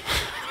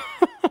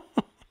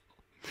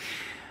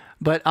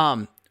 But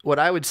what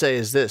I would say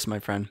is this, my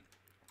friend.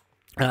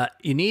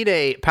 You need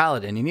a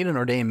paladin. You need an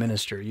ordained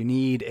minister. You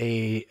need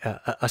a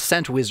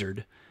sent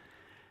wizard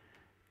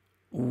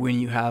when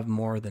you have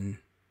more than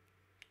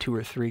 2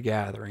 or 3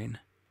 gathering.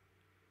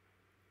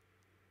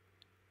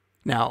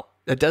 Now,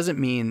 that doesn't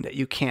mean that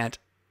you can't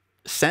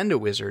send a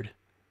wizard,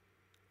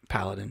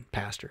 paladin,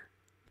 pastor,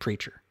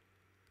 preacher.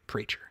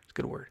 It's a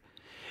good word.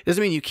 It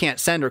doesn't mean you can't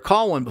send or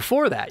call one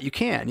before that. You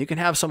can. You can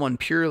have someone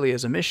purely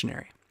as a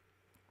missionary.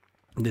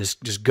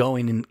 Just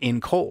going in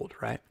cold,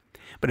 right?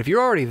 But if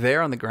you're already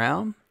there on the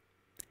ground,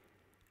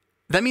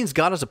 that means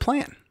God has a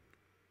plan.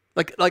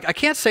 Like I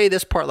can't say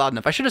this part loud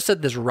enough. I should have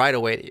said this right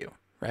away to you,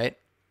 right?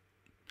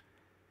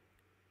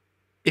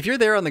 If you're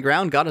there on the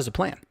ground, God has a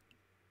plan.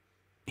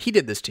 He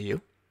did this to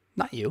you,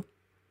 not you.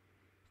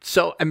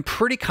 So I'm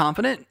pretty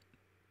confident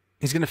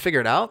He's going to figure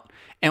it out.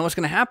 And what's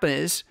going to happen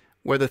is,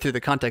 whether through the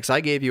context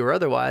I gave you or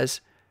otherwise,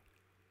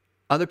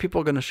 other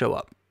people are going to show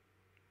up.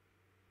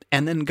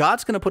 And then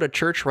God's going to put a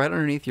church right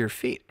underneath your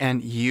feet.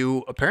 And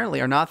you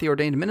apparently are not the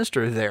ordained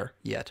minister there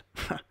yet.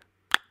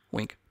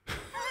 Wink.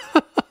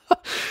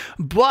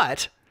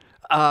 But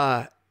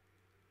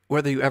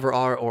whether you ever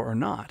are or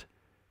not,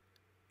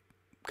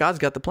 God's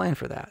got the plan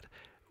for that.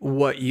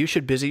 What you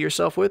should busy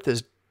yourself with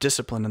is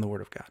discipline in the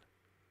Word of God,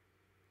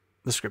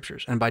 the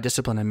Scriptures. And by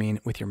discipline, I mean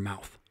with your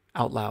mouth,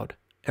 out loud,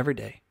 every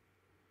day.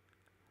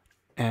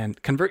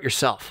 And convert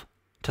yourself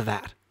to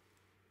that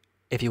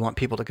if you want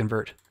people to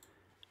convert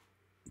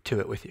to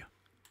it with you.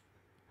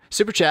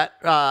 Super chat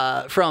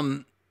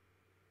from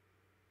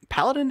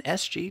Paladin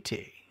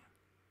SGT.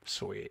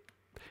 Sweet.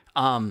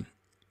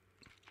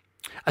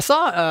 I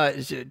saw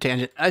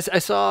tangent. I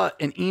saw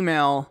an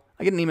email.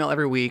 I get an email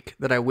every week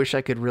that I wish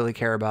I could really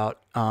care about,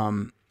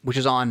 which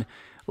is on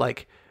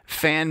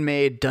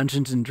fan-made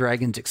Dungeons and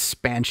Dragons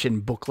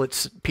expansion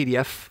booklets,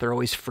 PDF. They're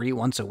always free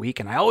once a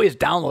week, and I always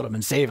download them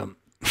and save them.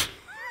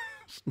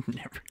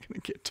 Never gonna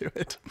get to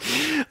it.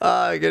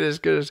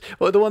 Goodness.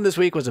 Well, the one this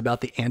week was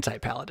about the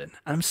anti-paladin.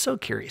 I'm so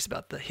curious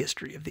about the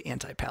history of the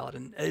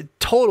anti-paladin.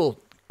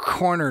 Total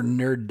corner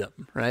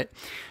nerddom, right?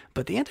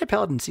 But the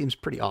anti-paladin seems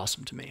pretty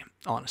awesome to me,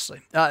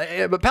 honestly.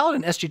 But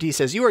Paladin SGT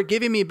says, "You are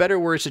giving me better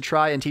words to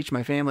try and teach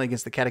my family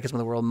against the Catechism of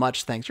the World.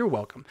 Much thanks. You're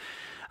welcome.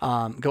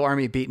 Go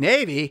Army, beat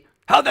Navy.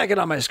 How'd that get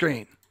on my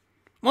screen?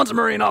 Once a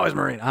Marine, always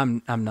Marine.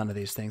 I'm none of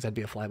these things. I'd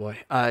be a flyboy,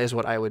 is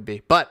what I would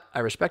be. But I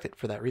respect it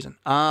for that reason.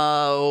 That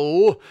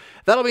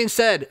all being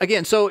said,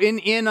 again, so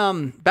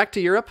in back to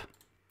Europe,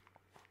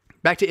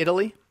 back to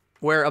Italy,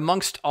 where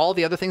amongst all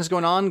the other things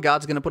going on,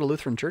 God's going to put a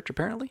Lutheran church,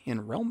 apparently,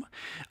 in Rome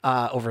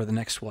over the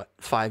next,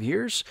 5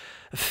 years?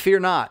 Fear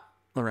not,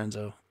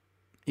 Lorenzo.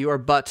 You are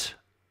but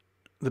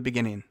the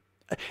beginning.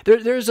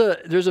 There's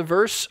a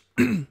verse...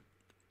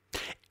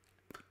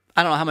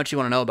 I don't know how much you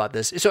want to know about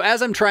this. So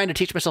as I'm trying to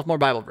teach myself more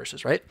Bible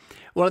verses, right?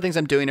 One of the things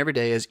I'm doing every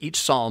day is each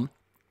psalm,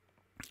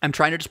 I'm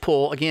trying to just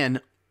pull,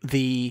 again,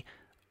 a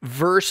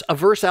verse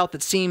out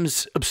that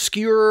seems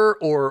obscure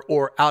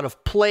or out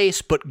of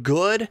place, but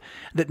good,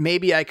 that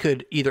maybe I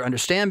could either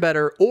understand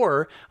better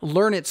or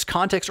learn its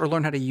context or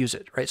learn how to use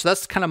it, right? So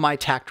that's kind of my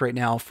tact right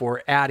now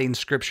for adding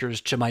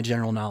scriptures to my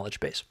general knowledge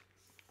base.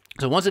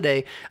 So once a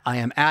day, I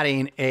am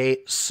adding a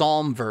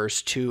psalm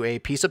verse to a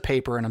piece of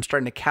paper, and I'm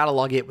starting to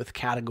catalog it with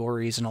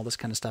categories and all this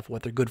kind of stuff,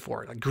 what they're good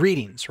for, like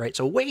greetings, right?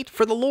 So wait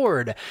for the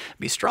Lord,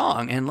 be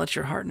strong, and let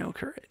your heart know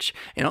courage.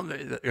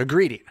 A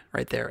greeting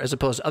right there, as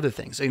opposed to other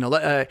things.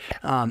 It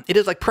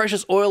is like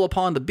precious oil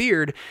upon the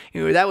beard.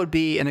 That would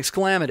be an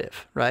exclamative,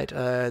 right?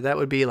 That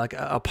would be like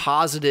a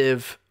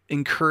positive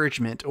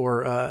encouragement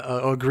or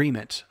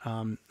agreement,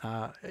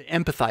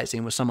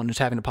 empathizing with someone who's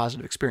having a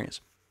positive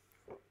experience.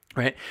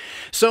 Right.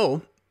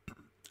 So,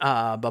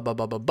 okay,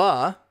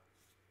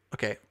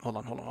 hold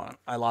on.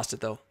 I lost it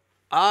though.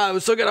 It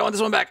was so good. I want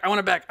this one back. I want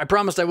it back. I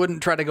promised I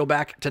wouldn't try to go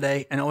back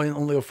today and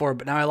only go forward,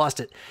 but now I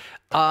lost it.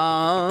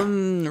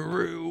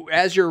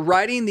 As you're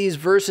writing these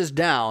verses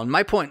down,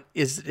 my point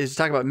is to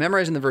talk about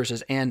memorizing the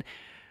verses, and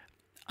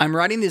I'm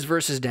writing these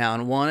verses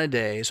down one a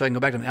day so I can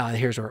go back to them.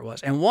 Here's where it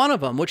was. And one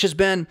of them, which has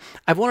been,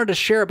 I've wanted to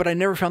share it, but I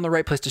never found the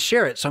right place to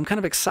share it. So I'm kind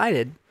of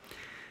excited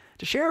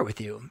to share it with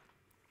you.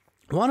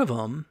 One of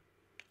them,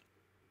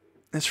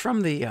 it's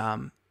from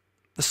the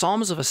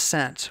Psalms of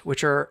Ascent,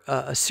 which are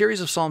a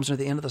series of psalms near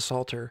the end of the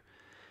Psalter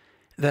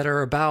that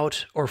are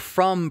about, or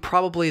from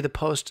probably the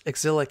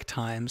post-exilic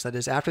times, that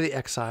is after the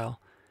exile,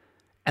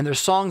 and they're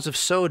songs of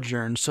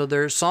sojourn. So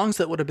they're songs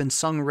that would have been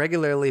sung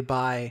regularly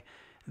by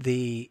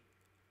the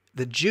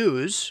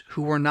Jews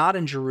who were not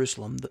in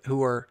Jerusalem,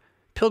 who are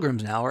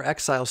pilgrims now, or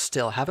exiles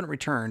still, haven't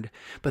returned,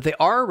 but they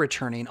are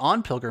returning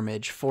on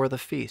pilgrimage for the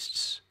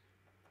feasts.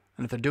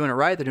 And if they're doing it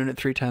right, they're doing it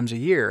 3 times a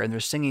year, and they're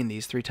singing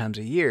these 3 times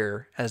a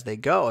year as they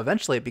go.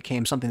 Eventually, it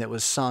became something that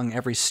was sung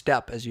every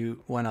step as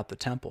you went up the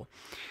temple.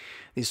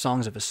 These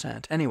songs of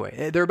ascent.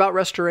 Anyway, they're about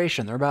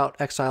restoration. They're about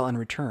exile and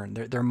return.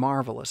 They're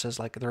marvelous as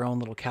like their own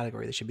little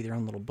category. They should be their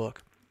own little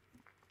book.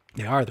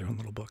 They are their own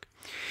little book.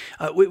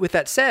 With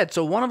that said,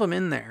 so one of them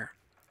in there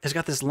has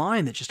got this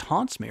line that just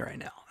haunts me right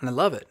now, and I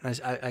love it.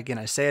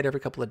 I say it every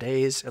couple of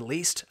days, at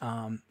least,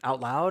 out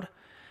loud.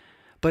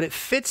 But it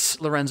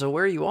fits, Lorenzo,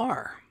 where you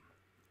are.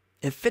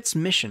 It fits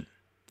mission.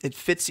 It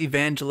fits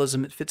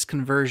evangelism. It fits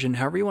conversion.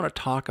 However you want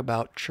to talk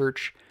about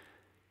church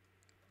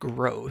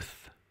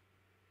growth,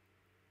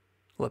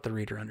 let the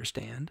reader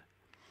understand.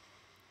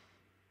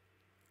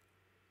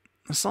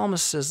 The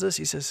psalmist says this.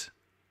 He says,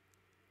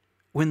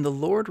 when the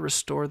Lord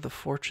restored the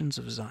fortunes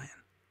of Zion,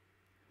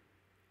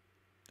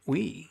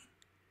 we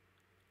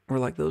were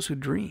like those who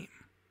dream.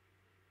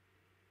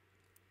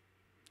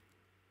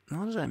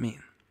 Now, what does that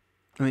mean?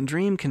 I mean,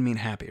 dream can mean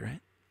happy,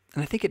 right?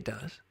 And I think it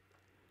does.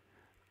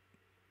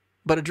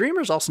 But a dreamer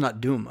is also not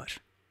doing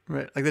much,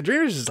 right? Like the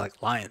dreamer is just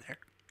like lying there.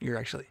 You're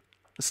actually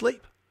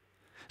asleep.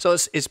 So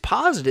it's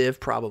positive,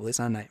 probably. It's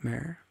not a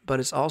nightmare, but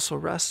it's also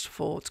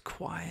restful. It's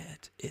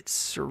quiet.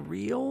 It's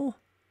surreal.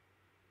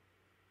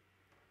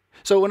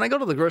 So when I go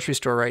to the grocery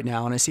store right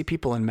now and I see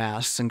people in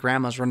masks and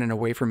grandma's running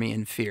away from me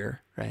in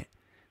fear, right?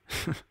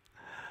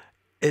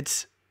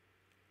 It's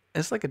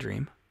like a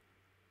dream.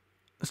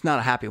 It's not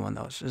a happy one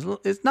though.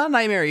 It's not a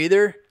nightmare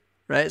either,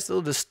 right? It's a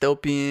little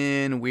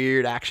dystopian,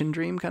 weird action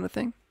dream kind of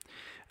thing.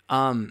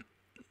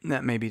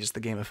 That may be just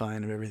the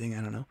gamifying of everything.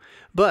 I don't know.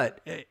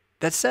 But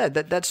that said,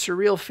 that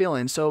surreal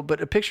feeling. So,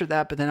 but picture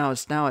that. But then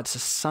now it's a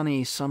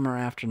sunny summer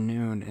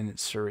afternoon and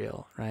it's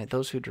surreal, right?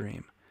 Those who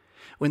dream.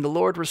 When the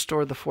Lord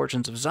restored the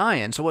fortunes of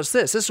Zion. So what's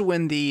this? This is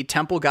when the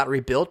temple got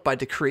rebuilt by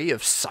decree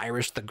of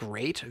Cyrus the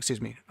Great. Excuse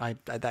me. I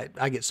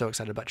get so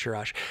excited about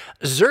Shirash.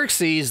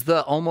 Xerxes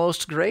the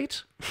almost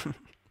great.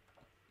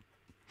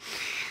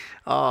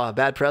 Oh,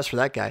 bad press for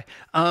that guy.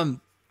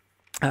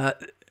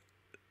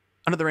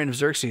 Under the reign of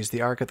Xerxes,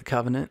 the Ark of the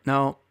Covenant.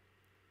 No,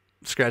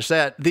 scratch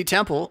that. The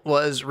temple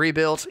was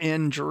rebuilt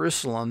in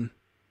Jerusalem.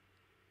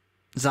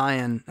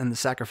 Zion and the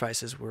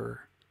sacrifices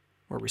were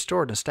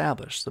restored and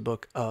established. The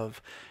book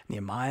of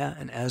Nehemiah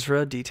and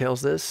Ezra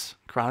details this.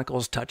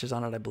 Chronicles touches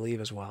on it, I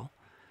believe, as well.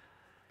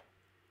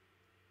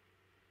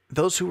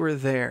 Those who were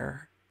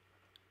there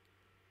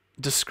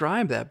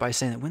describe that by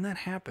saying that when that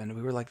happened,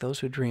 we were like those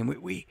who dream.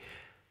 We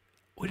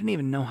didn't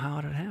even know how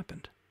it had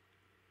happened.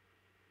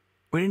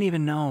 We didn't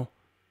even know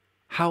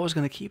how it was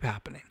going to keep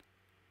happening.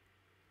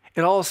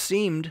 It all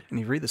seemed, and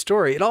you read the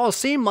story, it all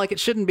seemed like it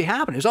shouldn't be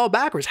happening. It was all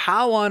backwards.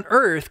 How on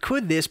earth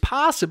could this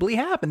possibly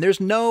happen? There's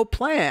no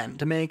plan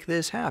to make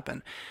this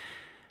happen.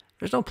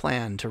 There's no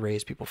plan to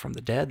raise people from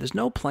the dead. There's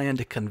no plan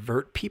to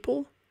convert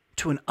people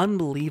to an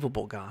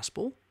unbelievable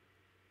gospel.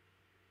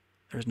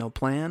 There's no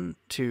plan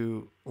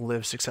to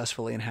live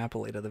successfully and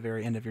happily to the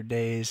very end of your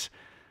days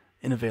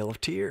in a vale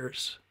of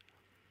tears.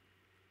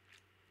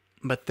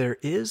 But there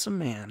is a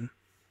man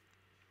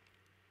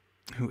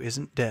who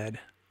isn't dead,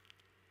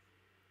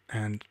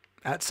 and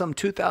at some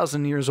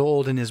 2,000 years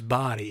old in his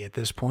body at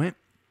this point,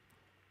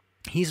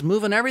 he's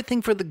moving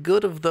everything for the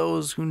good of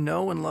those who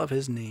know and love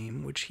his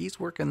name, which he's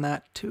working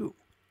that too.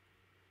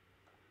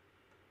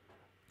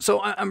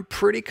 So I'm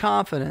pretty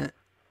confident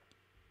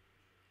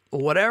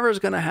whatever is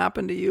going to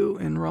happen to you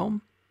in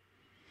Rome,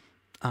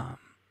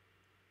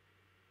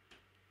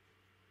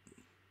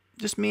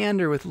 just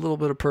meander with a little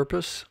bit of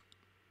purpose,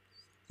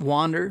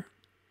 wander,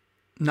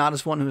 not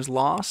as one who is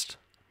lost.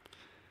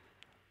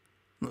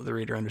 Let the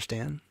reader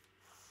understand.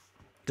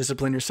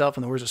 Discipline yourself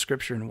in the words of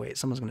Scripture and wait.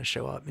 Someone's going to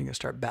show up. You're going to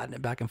start batting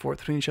it back and forth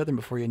between each other. And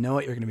before you know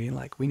it, you're going to be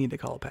like, we need to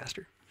call a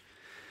pastor.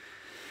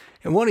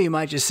 And one of you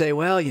might just say,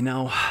 well,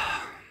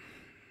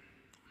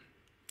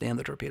 damn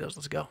the torpedoes.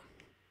 Let's go.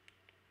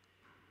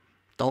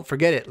 Don't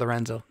forget it,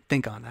 Lorenzo.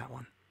 Think on that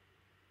one.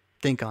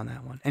 Think on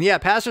that one. And yeah,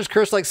 pastors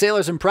curse like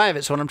sailors in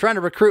private. So when I'm trying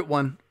to recruit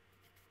one,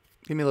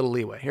 give me a little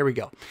leeway. Here we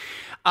go.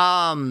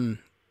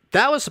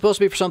 That was supposed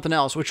to be for something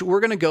else, which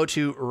we're going to go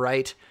to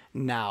right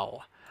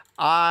now.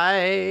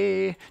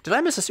 Did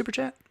I miss a super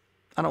chat?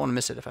 I don't want to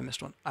miss it if I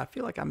missed one. I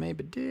feel like I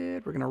maybe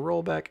did. We're going to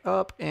roll back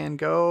up and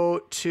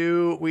go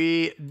to,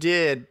 we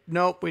did.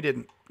 Nope, we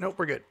didn't. Nope,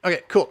 we're good.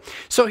 Okay, cool.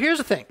 So here's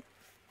the thing.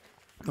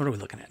 What are we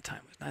looking at?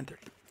 Time was 9:30.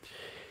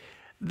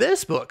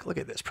 This book, look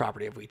at this,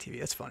 property of WeTV.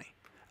 That's funny.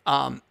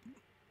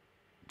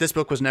 This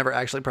book was never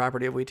actually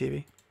property of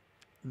WeTV.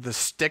 The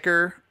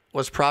sticker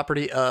was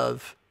property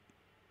of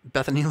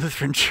Bethany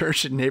Lutheran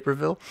Church in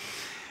Naperville.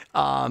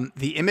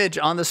 The image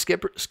on the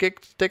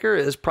sticker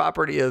is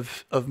property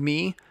of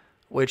me,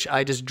 which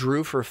I just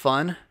drew for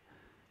fun.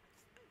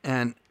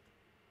 And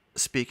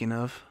speaking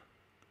of,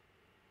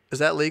 is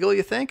that legal,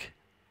 you think?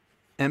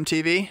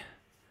 MTV?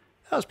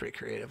 That was pretty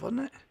creative,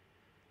 wasn't it?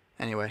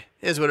 Anyway,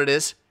 it is what it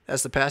is.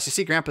 That's the past. You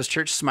see Grandpa's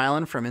Church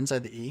smiling from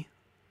inside the E.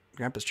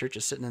 Grandpa's Church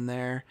is sitting in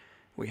there.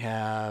 We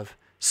have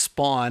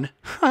Spawn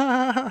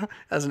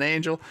as an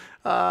angel.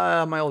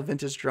 My old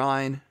vintage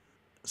drawing.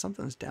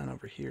 Something's down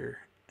over here.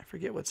 I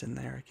forget what's in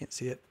there. I can't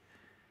see it.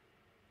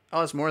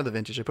 Oh, it's more of the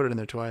vintage. I put it in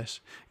there twice.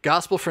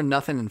 Gospel for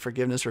nothing and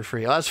forgiveness for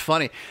free. Oh, that's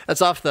funny.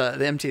 That's off the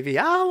MTV.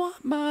 I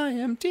want my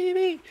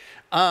MTV.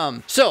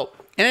 So,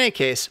 in any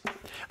case,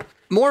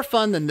 more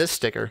fun than this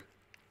sticker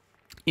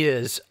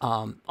is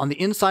on the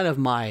inside of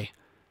my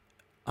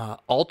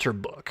altar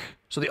book.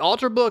 So the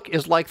altar book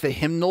is like the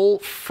hymnal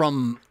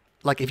from,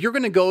 like, if you're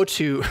going to go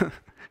to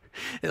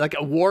like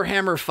a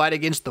Warhammer fight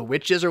against the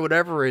witches or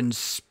whatever in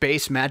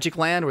Space Magic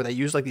Land, where they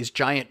use like these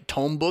giant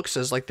tome books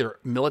as like their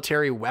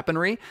military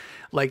weaponry,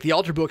 like the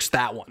altar book's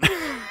that one.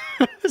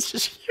 It's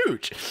just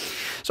huge.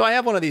 So I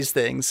have one of these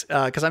things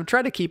because I'm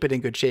trying to keep it in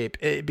good shape.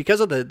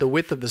 Because of the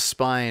width of the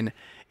spine,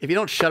 if you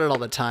don't shut it all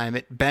the time,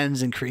 it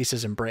bends and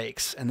creases and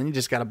breaks, and then you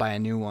just got to buy a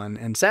new one.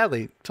 And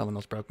sadly, someone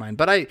else broke mine.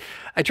 But I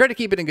try to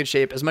keep it in good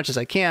shape as much as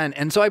I can,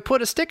 and so I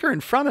put a sticker in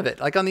front of it,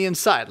 like on the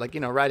inside, like,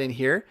 right in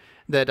here,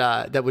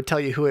 that would tell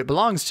you who it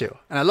belongs to.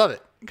 And I love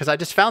it because I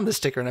just found this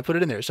sticker and I put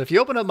it in there. So if you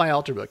open up my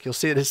altar book, you'll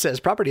see it says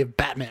property of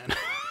Batman.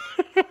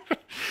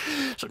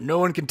 So no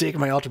one can take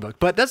my altar book.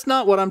 But that's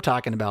not what I'm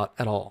talking about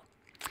at all.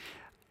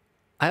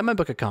 I have my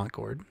Book of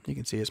Concord. You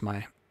can see it's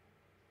my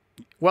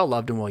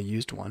well-loved and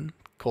well-used one,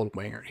 Cold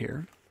Wangert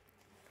here.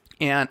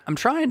 And I'm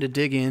trying to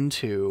dig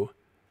into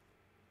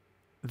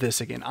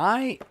this again.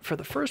 For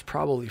the first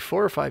probably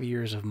 4 or 5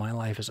 years of my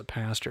life as a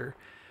pastor,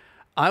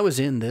 I was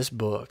in this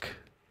book,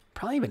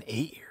 probably even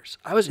 8 years.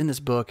 I was in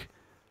this book,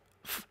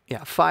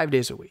 5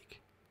 days a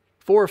week.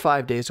 4 or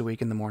 5 days a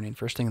week in the morning,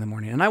 first thing in the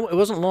morning. And it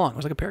wasn't long. It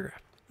was like a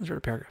paragraph. It was a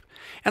paragraph.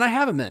 And I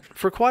haven't been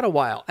for quite a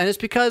while. And it's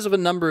because of a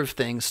number of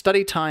things.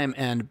 Study time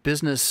and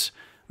business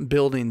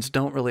buildings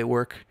don't really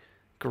work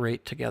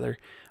great together.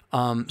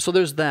 So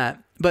there's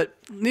that. But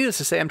needless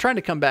to say, I'm trying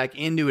to come back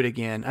into it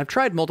again. I've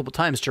tried multiple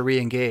times to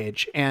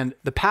re-engage, and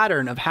the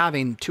pattern of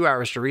having 2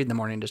 hours to read in the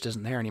morning just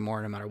isn't there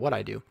anymore, no matter what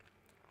I do.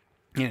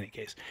 In any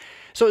case,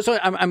 so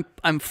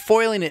I'm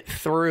foiling it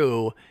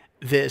through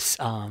this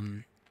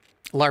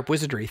LARP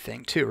wizardry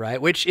thing too,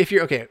 right? Which, if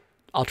you're okay,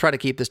 I'll try to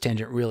keep this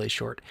tangent really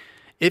short.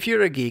 If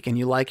you're a geek and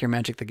you like your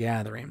Magic the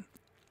Gathering,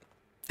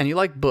 and you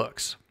like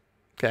books,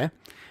 okay,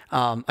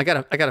 I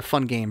got a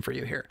fun game for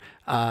you here.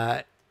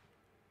 But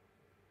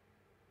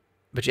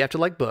you have to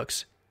like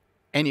books,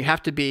 and you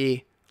have to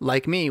be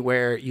like me,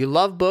 where you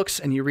love books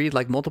and you read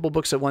like multiple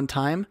books at one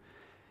time,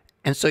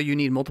 and so you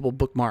need multiple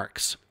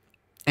bookmarks.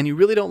 And you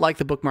really don't like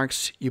the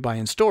bookmarks you buy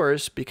in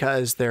stores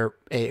because they're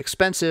A,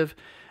 expensive,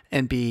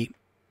 and B,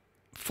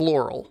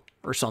 floral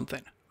or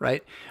something,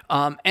 right?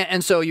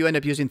 And so you end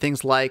up using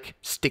things like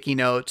sticky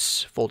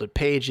notes, folded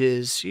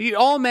pages,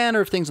 all manner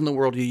of things in the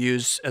world you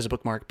use as a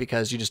bookmark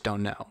because you just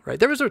don't know, right?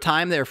 There was a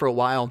time there for a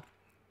while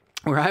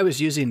where I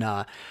was using,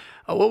 what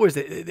was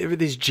it? There were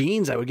these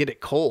jeans I would get at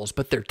Kohl's,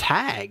 but their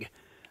tag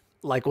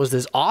was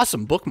this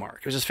awesome bookmark.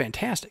 It was just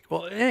fantastic.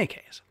 Well, in any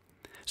case,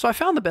 so I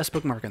found the best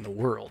bookmark in the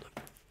world.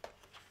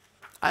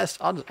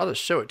 I'll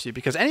just show it to you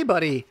because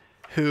anybody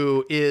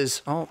who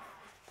is... Oh,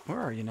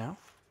 where are you now?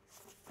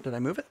 Did I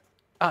move it?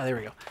 Ah, there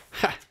we go.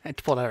 I had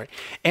to pull it out right.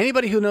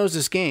 Anybody who knows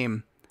this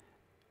game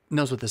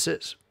knows what this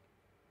is.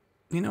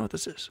 You know what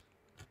this is.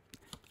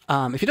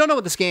 If you don't know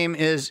what this game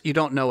is, you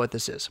don't know what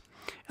this is.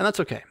 And that's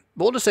okay.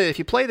 But we'll just say that if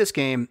you play this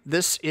game,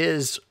 this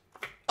is...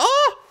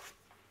 Oh!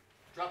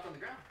 Dropped on the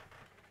ground.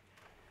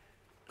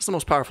 It's the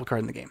most powerful card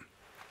in the game.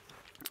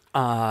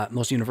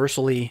 Most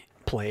universally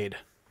played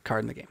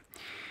card in the game.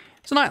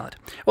 It's an island.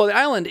 Well, the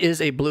island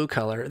is a blue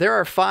color. There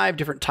are 5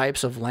 different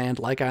types of land,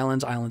 like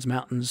islands,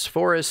 mountains,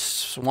 forests,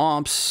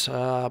 swamps,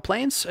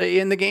 plains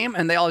in the game,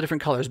 and they all have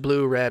different colors: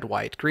 blue, red,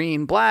 white,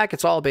 green, black.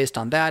 It's all based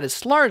on that.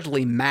 It's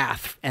largely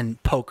math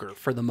and poker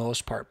for the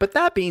most part. But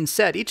that being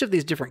said, each of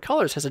these different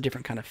colors has a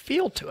different kind of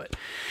feel to it.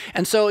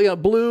 And so,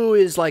 blue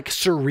is like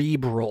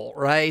cerebral,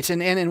 right?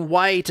 And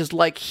white is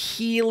like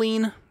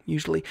healing,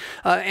 usually.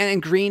 And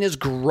green is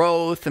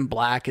growth, and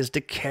black is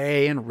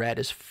decay, and red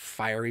is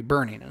fiery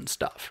burning and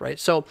stuff, right?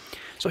 So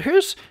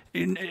here's,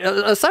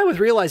 aside with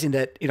realizing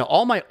that,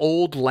 all my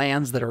old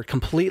lands that are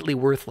completely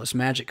worthless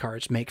magic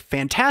cards make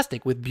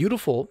fantastic with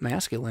beautiful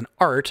masculine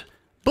art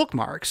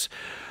bookmarks.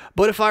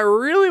 But if I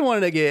really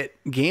wanted to get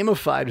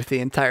gamified with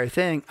the entire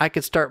thing, I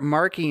could start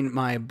marking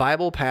my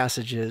Bible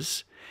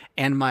passages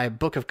and my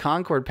Book of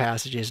Concord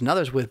passages and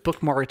others with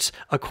bookmarks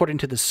according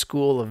to the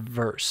school of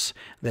verse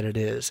that it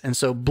is. And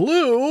so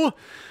blue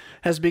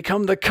has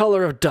become the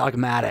color of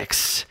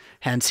dogmatics.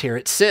 Hence, here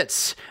it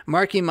sits,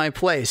 marking my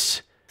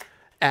place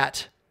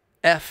at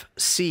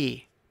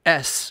FCSDV1,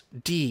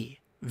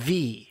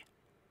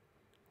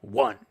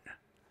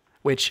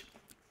 which,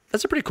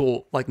 that's a pretty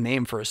cool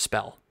name for a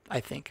spell, I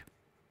think.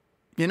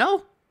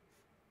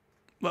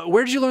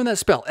 Where did you learn that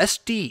spell?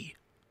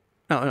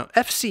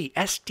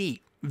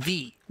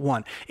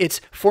 FCSDV1. It's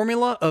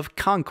Formula of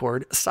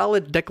Concord,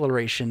 Solid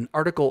Declaration,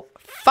 Article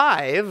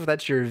 5,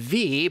 that's your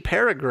V,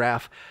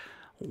 Paragraph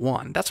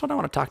 1. That's what I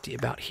want to talk to you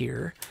about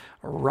here,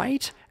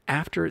 right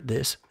after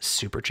this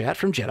super chat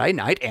from Jedi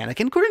Knight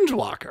Anakin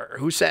Cringewalker,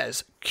 who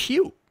says,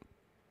 Q.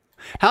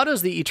 How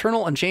does the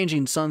eternal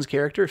unchanging Son's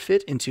character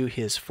fit into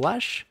his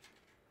flesh?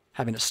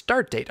 Having a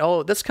start date.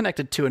 Oh, that's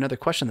connected to another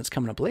question that's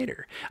coming up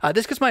later.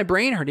 This gets my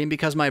brain hurting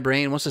because my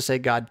brain wants to say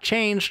God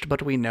changed,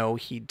 but we know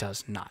he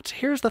does not.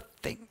 Here's the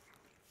thing.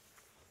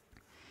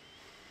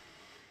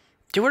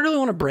 Do I really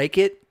want to break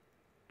it?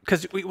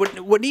 Because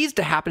what needs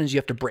to happen is you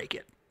have to break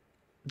it.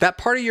 That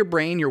part of your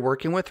brain you're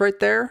working with right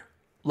there,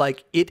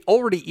 it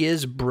already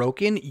is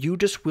broken. You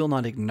just will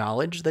not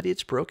acknowledge that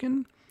it's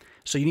broken.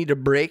 So you need to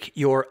break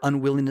your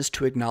unwillingness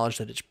to acknowledge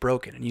that it's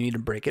broken. And you need to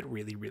break it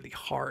really, really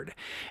hard.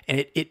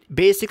 And it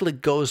basically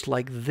goes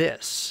like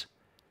this.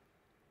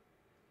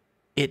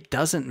 It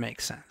doesn't make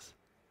sense.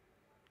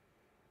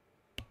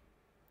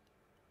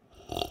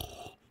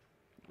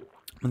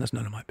 And that's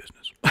none of my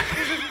business.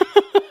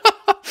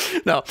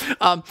 No,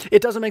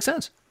 it doesn't make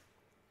sense.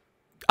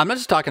 I'm not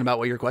just talking about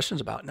what your question's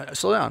about. No,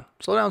 slow down,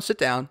 sit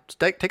down,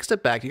 take a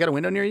step back. You got a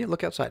window near you?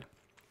 Look outside.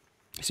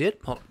 You see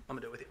it? Hold on, I'm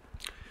gonna do it with you.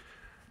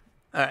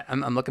 All right,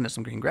 I'm looking at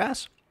some green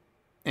grass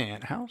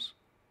and a house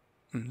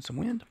and some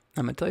wind.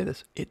 I'm gonna tell you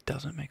this, it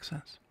doesn't make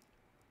sense.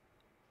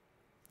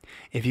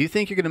 If you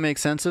think you're gonna make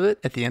sense of it,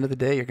 at the end of the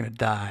day, you're gonna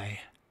die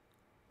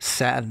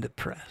sad and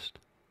depressed.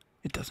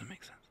 It doesn't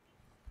make sense.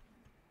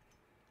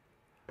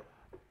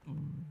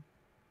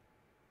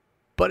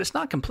 But it's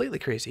not completely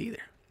crazy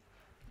either.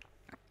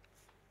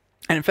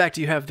 And in fact,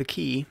 you have the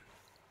key,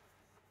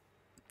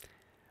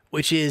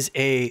 which is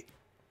a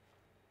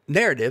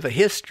narrative, a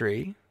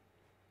history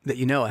that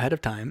you know ahead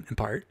of time, in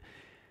part,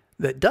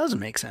 that does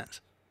make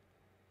sense.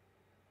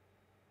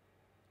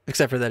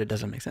 Except for that it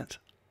doesn't make sense.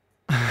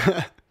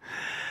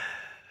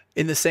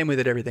 In the same way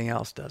that everything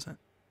else doesn't.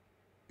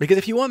 Because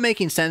if you want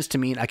making sense to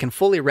mean I can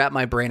fully wrap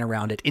my brain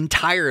around it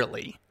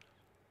entirely,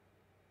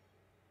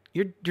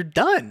 you're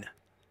done.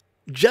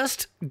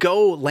 Just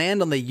go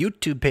land on the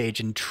YouTube page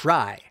and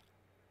try.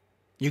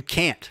 You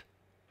can't.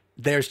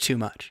 There's too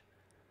much.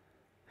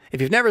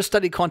 If you've never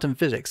studied quantum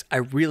physics, I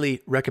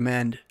really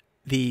recommend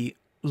the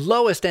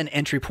lowest end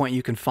entry point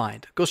you can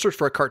find. Go search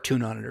for a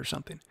cartoon on it or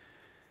something.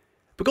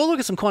 But go look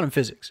at some quantum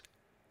physics.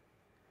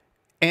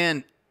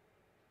 And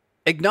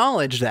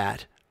acknowledge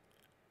that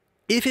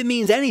if it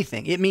means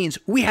anything, it means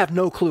we have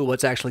no clue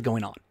what's actually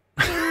going on.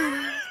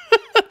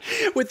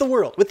 With the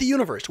world, with the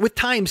universe, with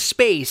time,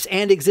 space,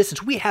 and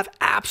existence. We have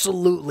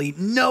absolutely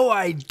no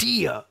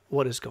idea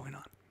what is going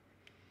on.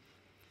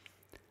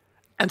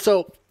 And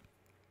so,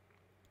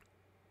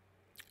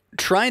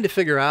 trying to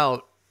figure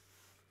out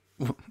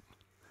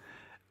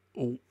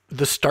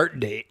the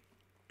start date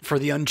for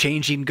the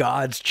unchanging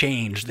God's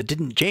change that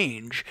didn't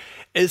change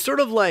is sort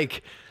of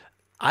like,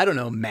 I don't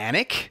know,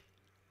 manic.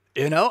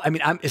 I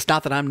mean, it's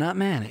not that I'm not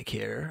manic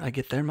here. I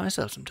get there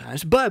myself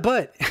sometimes.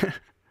 But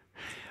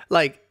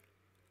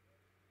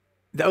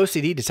the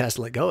OCD just has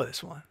to let go of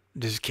this one.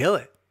 Just kill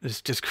it.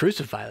 Just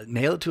crucify it.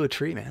 Nail it to a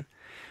tree, man.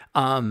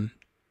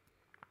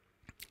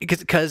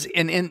 Because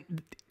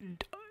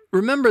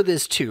remember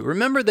this too.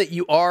 Remember that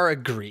you are a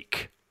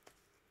Greek.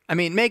 I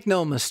mean, make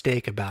no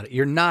mistake about it.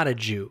 You're not a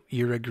Jew.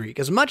 You're a Greek.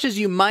 As much as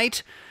you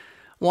might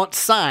want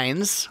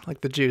signs, like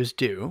the Jews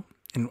do,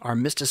 and our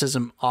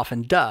mysticism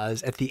often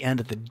does, at the end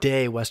of the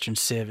day, Western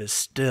Civ is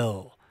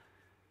still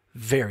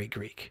very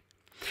Greek.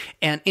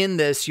 And in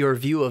this, your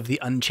view of the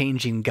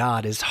unchanging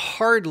God is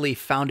hardly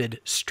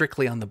founded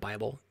strictly on the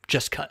Bible,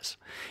 just because.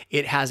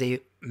 It has a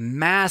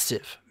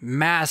massive,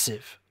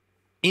 massive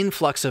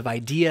influx of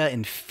idea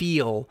and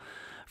feel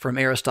from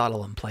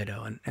Aristotle and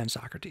Plato and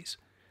Socrates.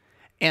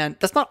 And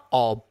that's not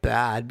all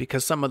bad,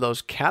 because some of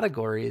those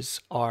categories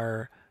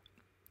are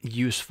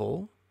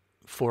useful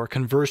for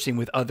conversing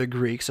with other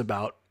Greeks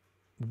about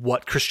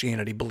what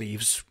Christianity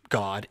believes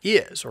God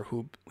is, or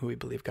who we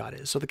believe God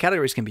is. So the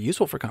categories can be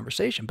useful for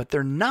conversation, but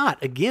they're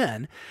not,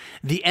 again,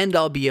 the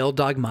end-all be-all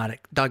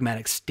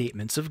dogmatic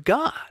statements of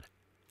God.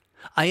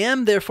 I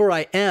am, therefore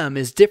I am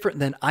is different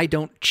than I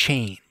don't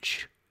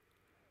change.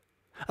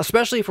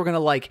 Especially if we're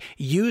going to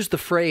use the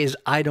phrase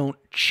I don't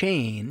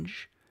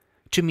change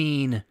to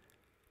mean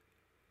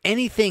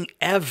anything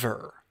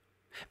ever.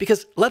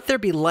 Because let there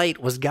be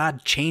light was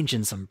God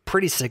changing some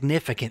pretty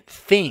significant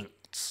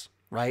things,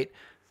 right?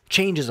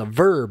 Change is a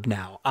verb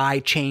now. I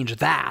change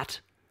that.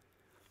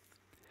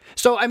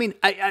 So, I mean,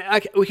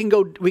 we can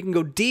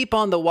go deep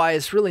on the why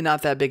it's really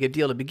not that big a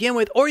deal to begin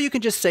with, or you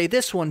can just say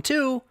this one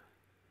too.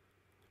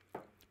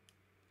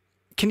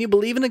 Can you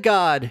believe in a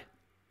God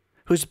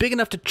who's big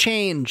enough to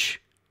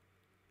change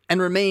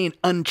and remain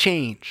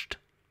unchanged?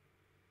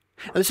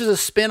 Now, this is a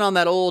spin on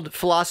that old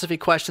philosophy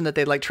question that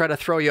they'd try to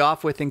throw you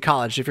off with in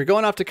college. If you're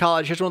going off to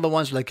college, here's one of the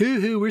ones like,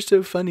 ooh, we're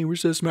so funny, we're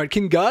so smart.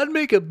 Can God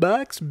make a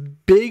box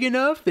big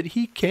enough that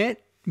he can't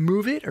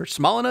move it, or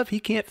small enough he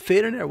can't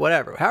fit in it, or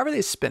whatever? However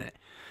they spin it.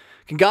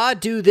 Can God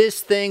do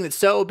this thing that's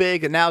so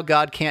big that now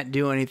God can't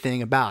do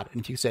anything about it?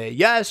 And if you say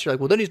yes, you're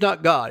like, well, then he's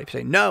not God. If you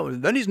say no,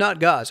 then he's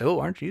not God. So,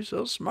 aren't you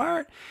so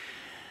smart?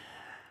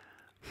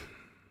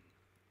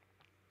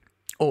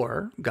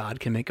 Or God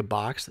can make a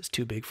box that's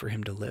too big for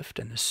him to lift,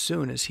 and as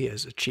soon as he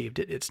has achieved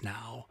it, it's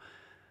now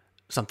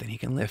something he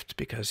can lift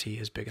because he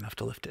is big enough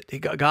to lift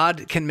it.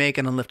 God can make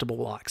an unliftable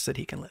box that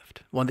he can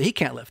lift. One that he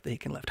can't lift that he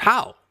can lift.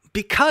 How?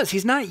 Because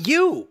he's not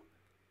you.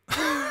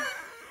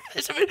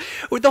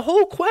 With the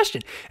whole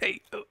question.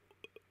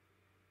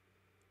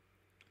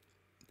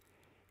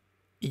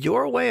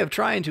 Your way of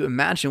trying to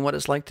imagine what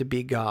it's like to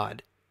be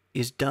God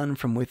is done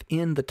from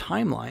within the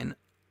timeline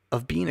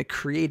of being a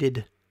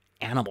created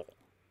animal.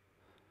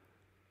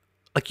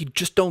 You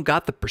just don't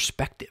got the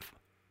perspective.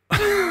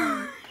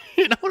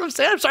 You know what I'm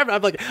saying? I'm sorry,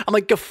 I'm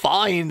like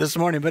guffawing this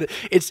morning, but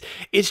it's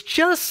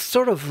just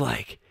sort of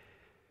wait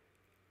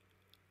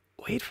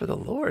for the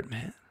Lord,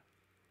 man.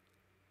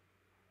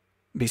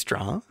 Be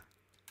strong.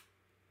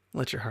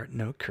 Let your heart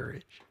know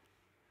courage.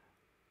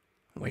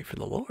 Wait for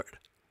the Lord.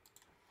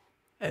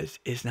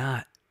 It's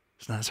not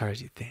as hard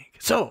as you think.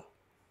 So,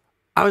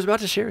 I was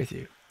about to share with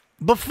you,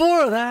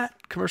 before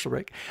that commercial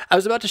break, I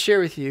was about to share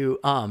with you,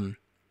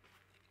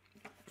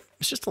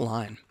 it's just a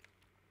line.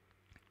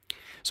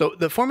 So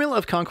the Formula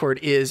of Concord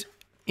is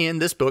in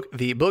this book,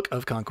 the Book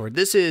of Concord.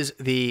 This is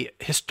the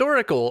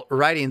historical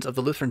writings of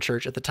the Lutheran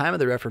Church at the time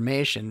of the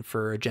Reformation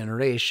for a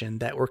generation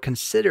that were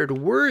considered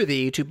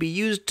worthy to be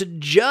used to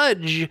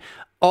judge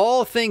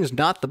all things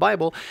not the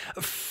Bible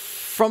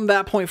from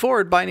that point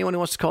forward by anyone who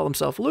wants to call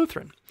themselves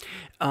Lutheran.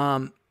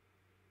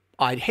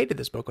 I hated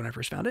this book when I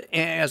first found it,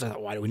 and I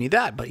thought, why do we need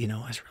that? But, it's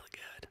really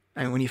good.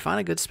 I mean, when you find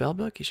a good spell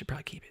book, you should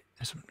probably keep it.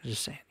 That's what I'm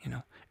just saying,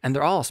 And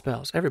they're all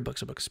spells. Every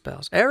book's a book of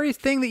spells.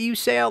 Everything that you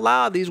say out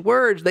loud, these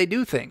words, they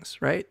do things,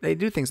 right? They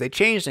do things. They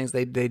change things.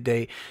 They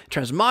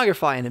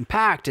transmogrify and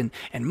impact and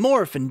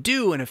morph and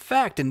do and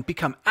affect and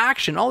become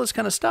action, all this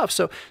kind of stuff.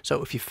 So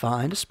if you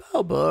find a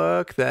spell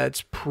book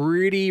that's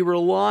pretty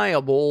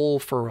reliable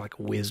for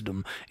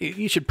wisdom,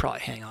 you should probably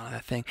hang on to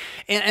that thing.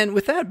 And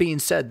with that being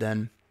said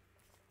then,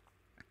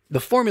 the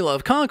Formula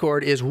of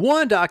Concord is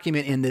one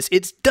document in this.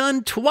 It's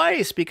done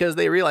twice because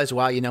they realized,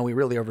 wow, we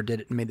really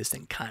overdid it and made this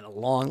thing kind of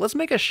long. Let's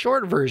make a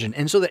short version.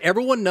 And so that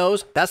everyone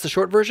knows that's the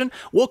short version,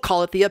 we'll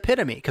call it the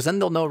epitome, because then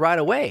they'll know right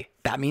away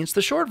that means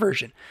the short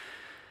version.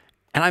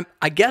 And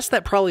I guess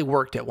that probably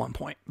worked at one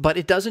point, but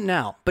it doesn't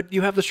now. But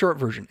you have the short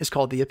version. It's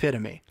called the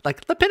epitome,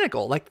 like the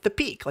pinnacle, like the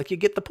peak, like you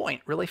get the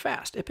point really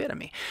fast,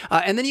 epitome.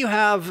 And then you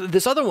have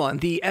this other one,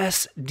 the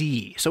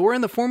SD. So we're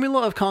in the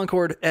Formula of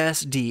Concord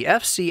SD,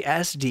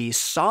 FCSD,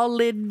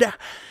 Solid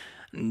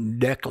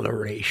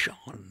Declaration.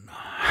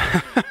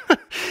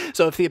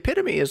 So if the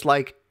epitome is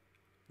like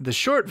the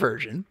short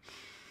version,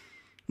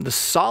 the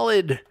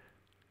Solid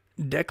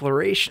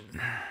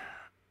Declaration,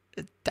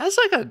 that's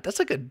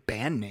a good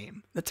band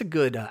name. That's a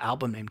good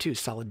album name too.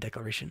 Solid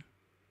Declaration.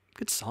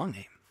 Good song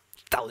name.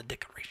 Solid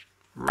Declaration.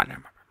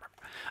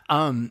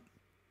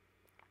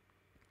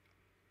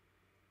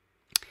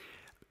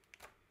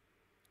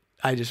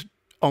 I just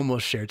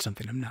almost shared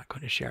something I'm not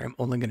going to share. I'm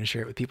only going to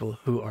share it with people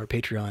who are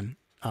Patreon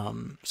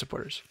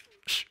supporters.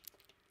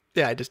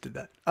 Yeah, I just did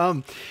that.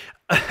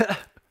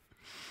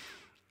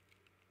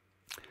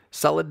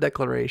 Solid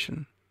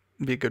Declaration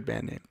would be a good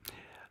band name.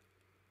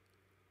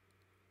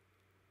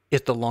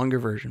 It's the longer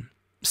version.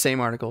 Same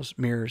articles,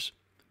 mirrors.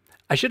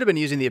 I should have been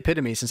using the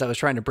epitome since I was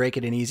trying to break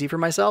it in easy for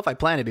myself. I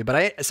planned to be,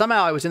 but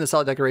somehow I was in the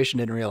Solid Declaration,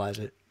 didn't realize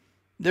it.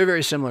 They're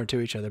very similar to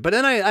each other. But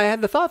then I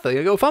had the thought, though,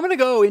 if I'm going to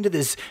go into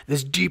this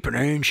deep and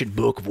ancient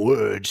book of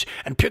words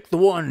and pick the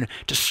one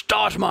to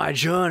start my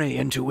journey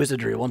into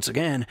wizardry once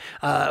again,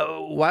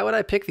 why would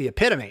I pick the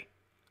epitome?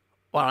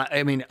 Well,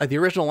 I mean, the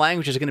original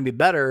language is going to be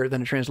better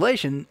than a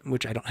translation,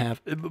 which I don't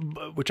have,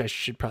 which I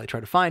should probably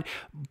try to find.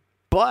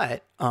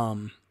 But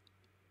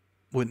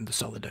Wouldn't the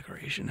solid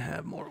declaration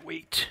have more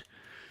weight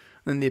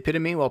than the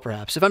epitome? Well,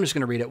 perhaps. If I'm just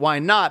going to read it, why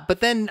not? But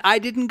then I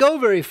didn't go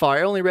very far.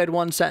 I only read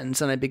one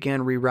sentence, and I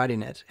began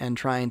rewriting it and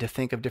trying to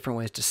think of different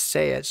ways to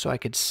say it so I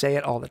could say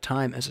it all the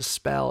time as a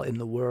spell in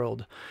the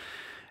world.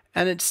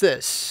 And it's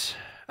this,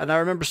 and I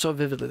remember so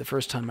vividly the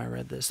first time I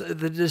read this,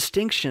 the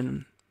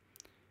distinction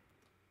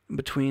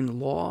between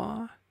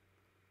law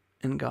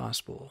and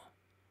gospel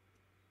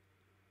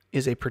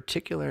is a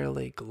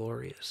particularly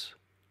glorious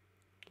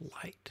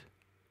light.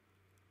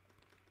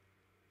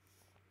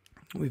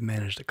 We've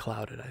managed to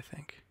cloud it, I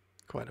think,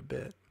 quite a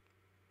bit.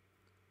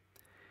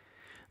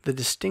 The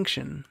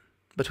distinction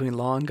between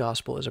law and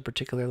gospel is a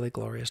particularly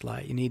glorious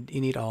light. You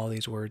need all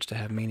these words to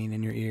have meaning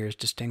in your ears.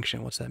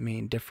 Distinction, what's that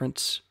mean?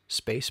 Difference,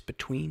 space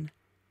between,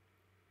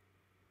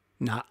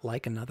 not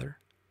like another.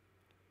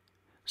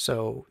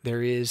 So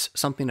there is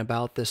something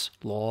about this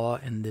law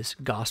and this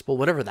gospel,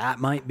 whatever that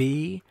might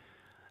be,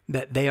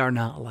 that they are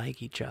not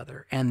like each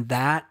other. And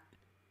that,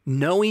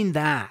 knowing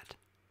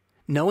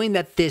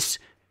that this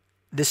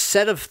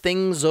set of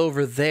things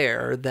over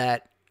there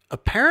that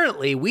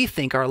apparently we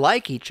think are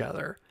like each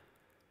other,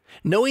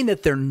 knowing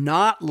that they're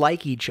not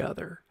like each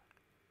other,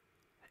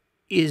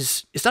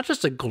 it's not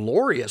just a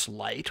glorious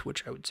light,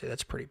 which I would say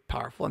that's pretty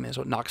powerful. I mean, that's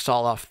what knocked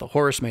Saul off the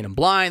horse, made him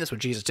blind. That's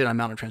what Jesus did on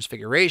Mount of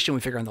Transfiguration. We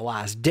figure on the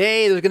last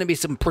day, there's going to be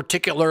some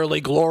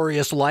particularly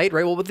glorious light,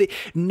 right? Well, but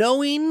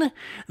knowing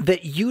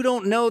that you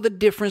don't know the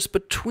difference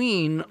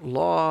between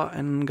law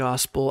and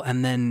gospel,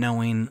 and then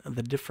knowing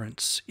the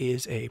difference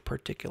is a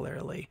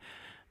particularly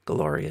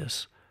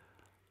glorious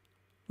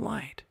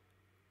light.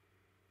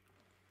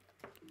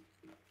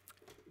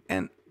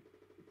 And,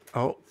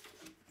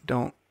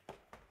 don't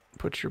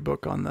put your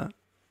book on the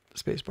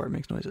space bar, it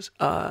makes noises.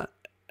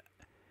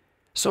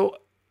 So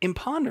in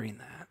pondering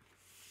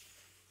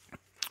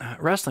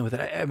that, wrestling with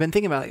it, I've been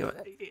thinking about,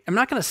 I'm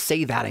not going to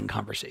say that in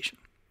conversation.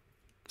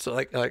 So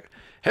like,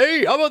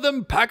 hey, how about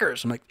them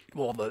Packers? I'm like,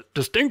 well, the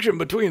distinction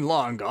between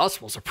law and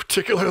gospel is a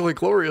particularly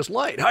glorious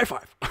light. High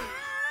five.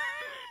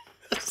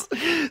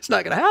 It's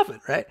not going to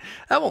happen, right?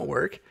 That won't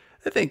work.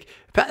 I think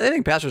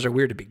pastors are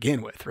weird to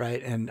begin with,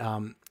 right? And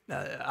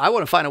I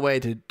want to find a way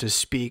to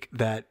speak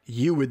that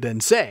you would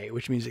then say,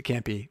 which means it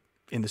can't be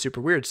in the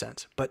super weird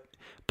sense. But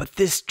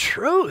this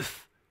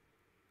truth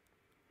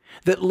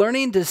that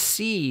learning to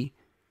see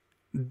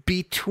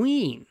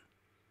between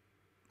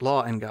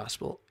law and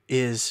gospel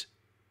is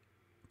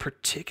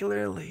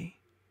particularly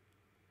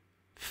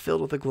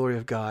filled with the glory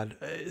of God,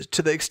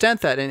 to the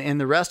extent that, in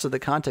the rest of the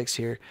context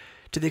here,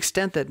 to the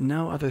extent that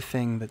no other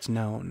thing that's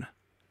known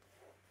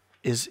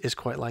is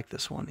quite like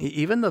this one.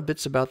 Even the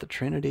bits about the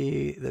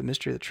Trinity, the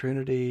mystery of the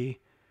Trinity,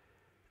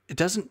 it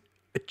doesn't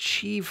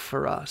achieve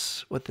for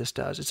us what this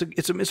does.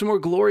 It's a more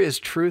glorious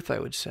truth, I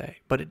would say,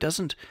 but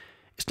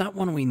it's not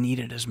one we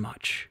needed as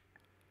much.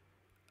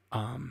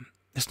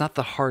 It's not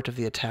the heart of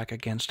the attack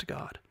against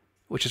God,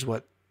 which is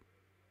what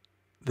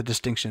the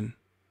distinction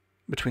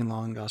between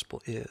law and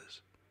gospel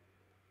is.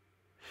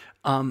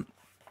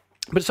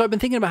 But so I've been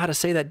thinking about how to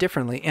say that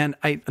differently, and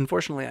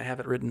unfortunately I have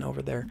it written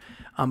over there.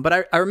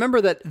 But I remember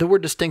that the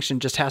word distinction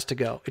just has to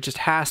go. It just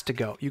has to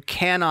go. You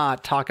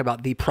cannot talk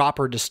about the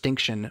proper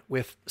distinction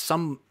with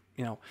some,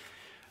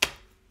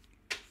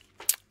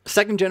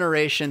 second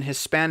generation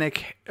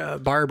Hispanic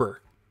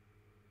barber.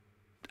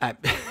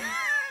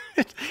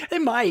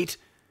 It might.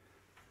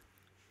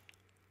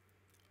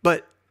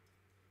 But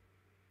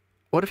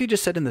what if you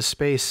just said in the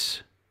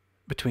space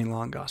between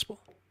law and gospel?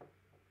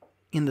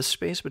 In the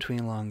space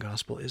between law and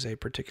gospel is a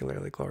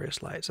particularly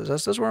glorious light. So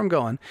that's where I'm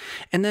going.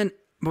 And then,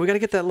 but we got to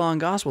get that law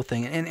and gospel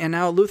thing. And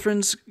now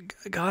Lutherans,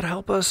 God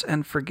help us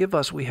and forgive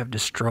us, we have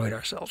destroyed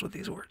ourselves with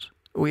these words.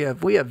 We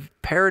have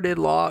parroted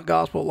law,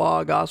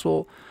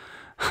 gospel,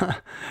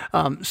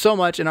 so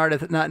much in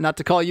order not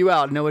to call you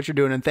out and know what you're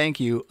doing, and thank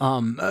you.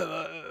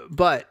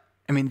 But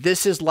I mean,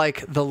 this is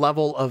like the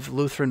level of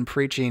Lutheran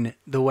preaching,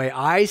 the way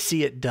I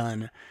see it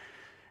done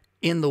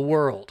in the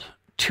world.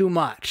 Too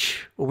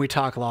much when we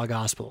talk law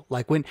gospel.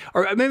 Like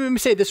or maybe let me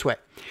say it this way.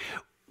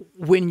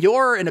 When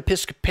you're an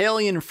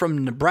Episcopalian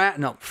from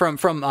Nebraska,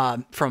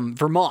 from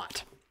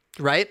Vermont,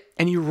 right?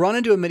 And you run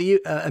into a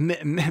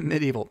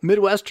medieval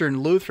Midwestern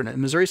Lutheran, a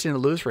Missouri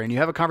Synod Lutheran, and you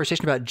have a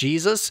conversation about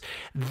Jesus,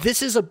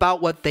 this is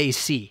about what they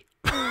see.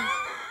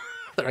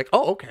 They're like,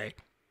 oh, okay.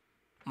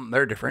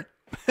 They're different.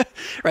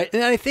 Right?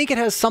 And I think it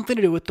has something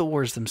to do with the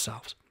words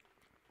themselves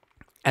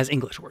as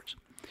English words.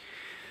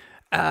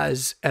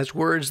 As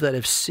words that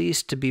have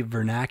ceased to be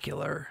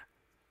vernacular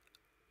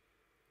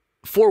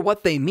for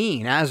what they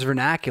mean as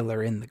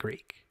vernacular in the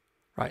Greek,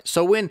 right?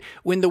 So when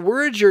the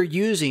words you're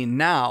using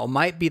now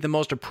might be the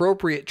most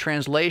appropriate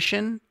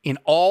translation in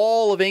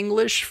all of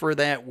English for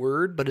that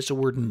word, but it's a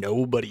word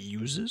nobody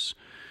uses,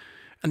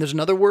 and there's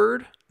another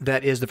word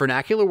that is the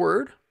vernacular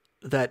word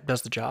that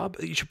does the job,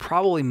 you should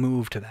probably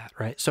move to that,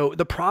 right? So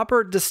the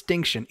proper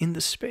distinction in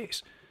the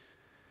space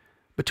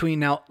between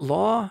now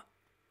law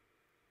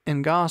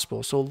and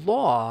gospel. So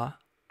law,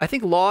 I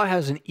think law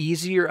has an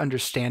easier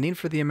understanding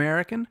for the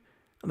American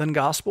than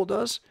gospel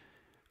does,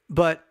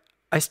 but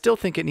I still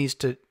think it needs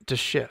to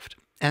shift.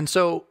 And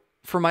so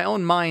for my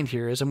own mind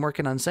here, as I'm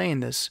working on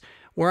saying this,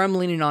 where I'm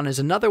leaning on is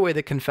another way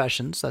that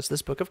Confessions, that's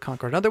this book of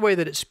Concord, another way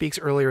that it speaks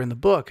earlier in the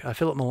book,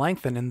 Philip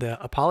Melanchthon in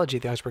the Apology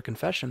of the Augsburg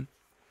Confession,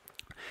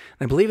 and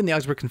I believe in the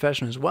Augsburg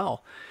Confession as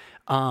well,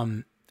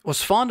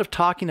 was fond of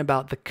talking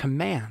about the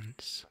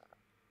commands.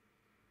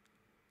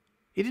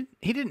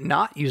 He did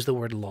not use the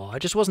word law.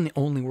 It just wasn't the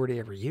only word he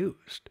ever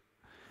used.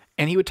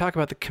 And he would talk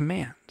about the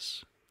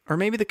commands, or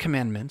maybe the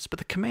commandments, but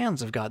the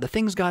commands of God, the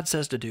things God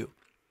says to do.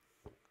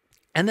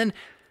 And then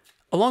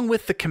along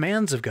with the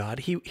commands of God,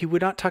 he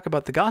would not talk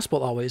about the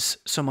gospel always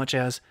so much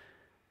as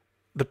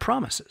the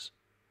promises.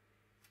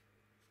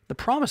 The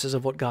promises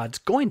of what God's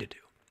going to do,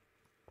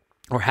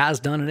 or has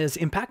done and is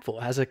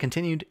impactful, has a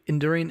continued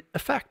enduring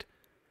effect.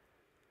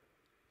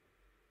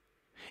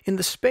 In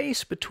the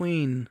space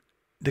between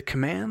the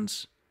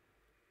commands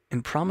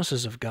and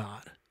promises of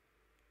God.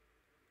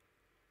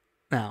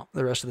 Now,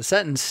 the rest of the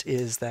sentence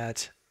is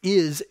that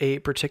is a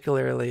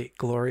particularly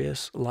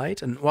glorious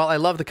light. And while I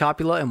love the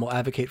copula and will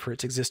advocate for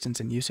its existence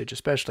and usage,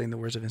 especially in the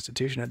words of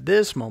institution, at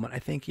this moment, I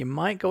think you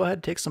might go ahead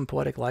and take some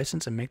poetic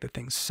license and make the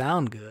thing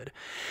sound good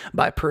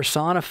by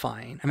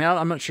personifying. I mean,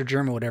 I'm not sure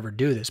German would ever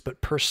do this,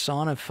 but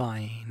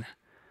personifying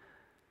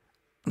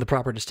the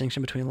proper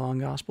distinction between law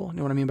and gospel. You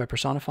know what I mean by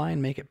personifying?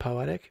 Make it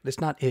poetic.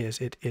 It's not is,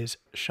 it is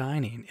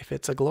shining. If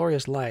it's a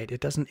glorious light, it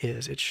doesn't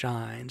is, it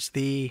shines.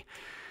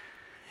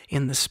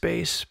 In the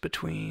space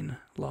between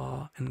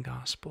law and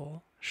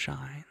gospel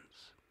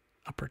shines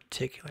a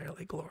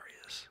particularly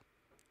glorious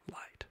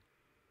light.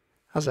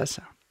 How's that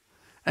sound?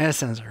 That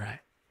sounds all right.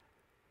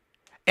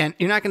 And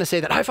you're not going to say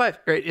that high five,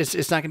 right? It's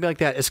not going to be like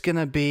that. It's going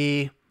to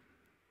be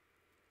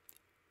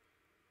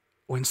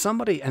when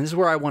somebody, and this is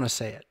where I want to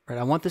say it, right?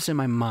 I want this in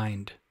my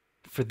mind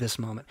for this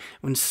moment.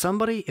 When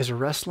somebody is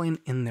wrestling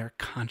in their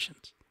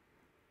conscience,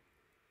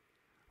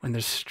 when they're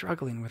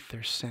struggling with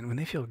their sin, when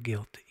they feel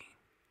guilty,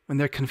 when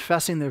they're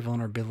confessing their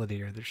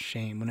vulnerability or their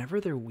shame,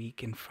 whenever they're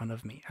weak in front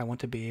of me, I want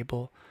to be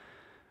able,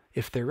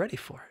 if they're ready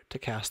for it, to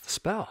cast the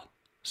spell.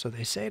 So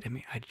they say to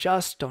me, I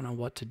just don't know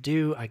what to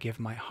do. I give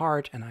my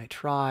heart and I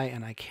try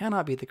and I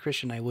cannot be the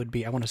Christian I would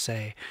be. I want to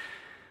say,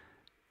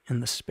 in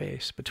the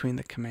space between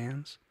the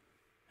commands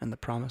and the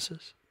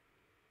promises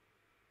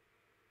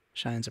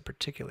shines a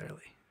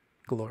particularly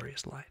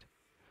glorious light.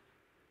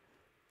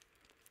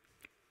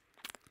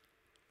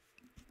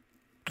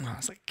 Oh,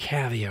 it's like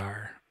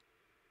caviar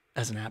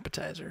as an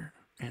appetizer,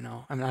 you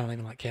know. I mean, I don't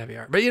even like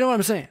caviar, but you know what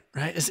I'm saying,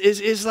 right?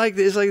 It's like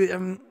that's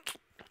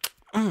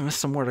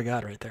some word of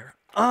God right there.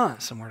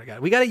 Some word of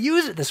God. We got to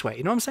use it this way.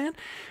 You know what I'm saying?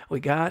 We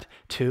got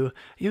to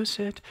use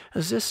it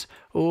this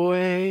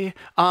way.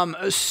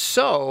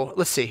 So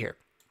let's see here.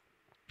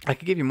 I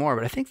could give you more,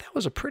 but I think that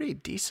was a pretty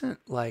decent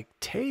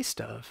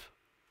taste of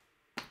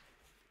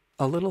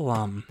a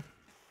little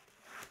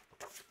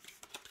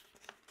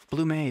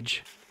Blue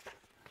Mage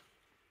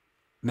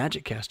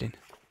magic casting.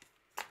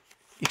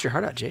 Eat your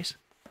heart out, Jace.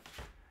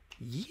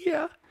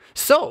 Yeah.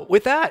 So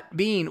with that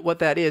being what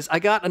that is, I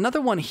got another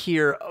one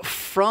here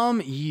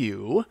from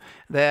you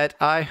that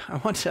I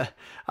want to,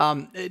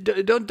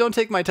 don't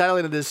take my title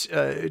into this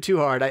too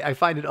hard. I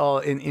find it all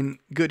in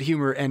good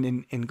humor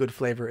and in good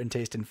flavor and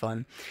taste and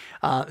fun.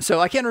 So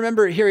I can't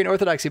remember hearing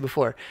orthodoxy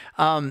before.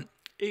 Not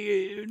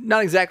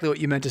exactly what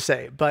you meant to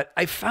say, but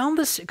I found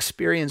this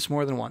experience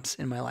more than once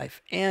in my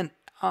life and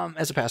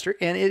as a pastor,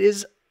 and it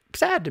is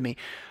sad to me.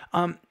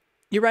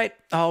 You're right.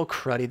 Oh,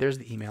 cruddy. There's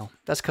the email.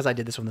 That's because I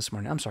did this one this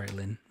morning. I'm sorry,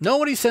 Lynn.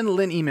 Nobody send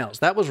Lynn emails.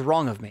 That was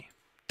wrong of me.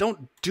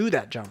 Don't do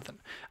that, Jonathan.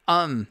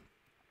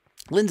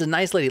 Lynn's a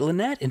nice lady.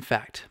 Lynette, in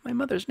fact. My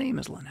mother's name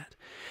is Lynette.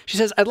 She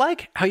says, I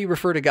like how you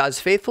refer to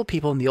God's faithful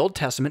people in the Old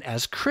Testament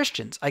as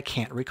Christians. I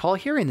can't recall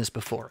hearing this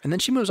before. And then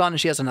she moves on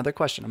and she has another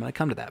question. I'm going to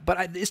come to that.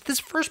 But it's this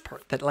first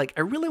part that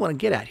I really want to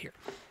get at here.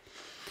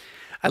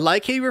 I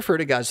like how you refer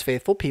to God's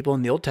faithful people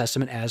in the Old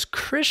Testament as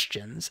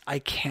Christians. I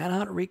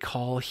cannot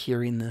recall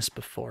hearing this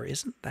before.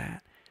 Isn't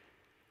that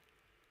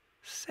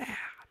sad?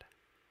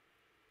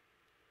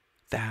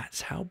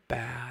 That's how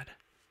bad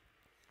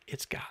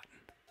it's gotten.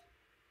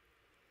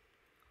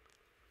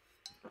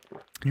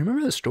 You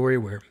remember the story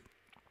where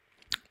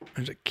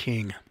there's a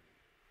king.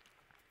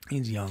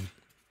 He's young.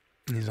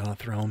 And he's on a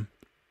throne.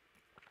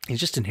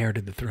 He's just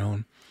inherited the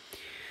throne.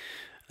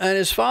 And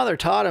his father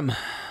taught him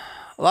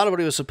a lot of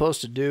what he was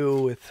supposed to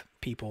do with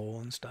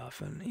people and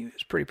stuff, and he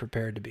was pretty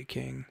prepared to be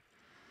king.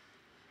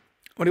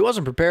 What he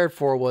wasn't prepared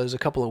for was a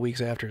couple of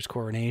weeks after his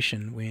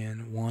coronation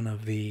when one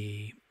of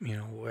the,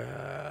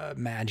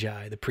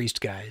 magi, the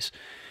priest guys,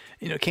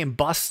 came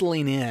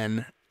bustling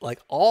in,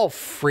 all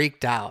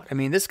freaked out. I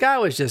mean, this guy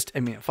was just,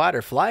 fight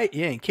or flight?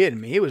 You ain't kidding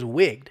me. He was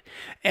wigged.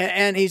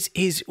 And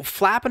he's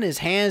flapping his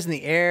hands in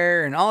the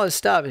air and all this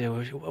stuff.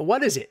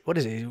 What is it? What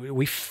is it?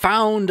 We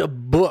found a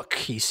book,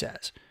 he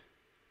says.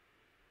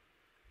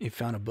 You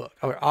found a book.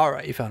 All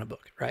right, you found a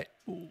book, right?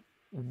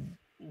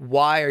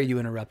 Why are you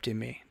interrupting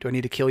me? Do I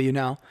need to kill you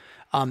now?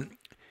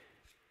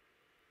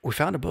 We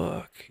found a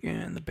book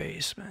in the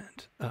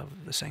basement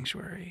of the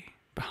sanctuary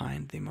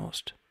behind the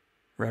most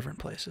reverent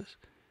places.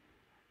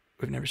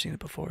 We've never seen it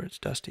before. It's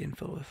dusty and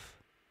filled with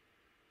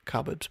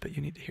cobwebs, but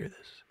you need to hear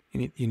this.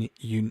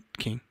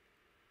 King,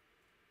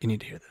 you need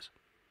to hear this.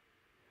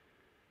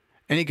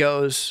 And he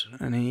goes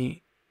and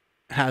he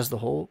has the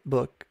whole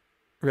book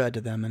read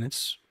to them, and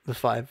it's the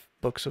 5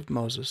 books of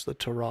Moses, the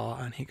Torah,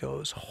 and he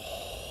goes,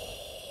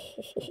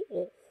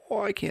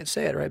 oh, I can't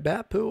say it right,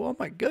 Bapu, oh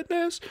my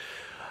goodness.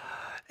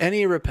 And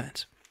he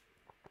repents.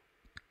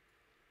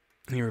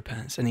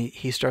 And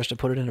he starts to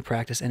put it into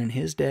practice. And in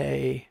his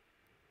day,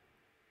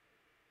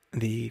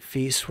 the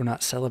feasts were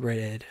not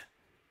celebrated.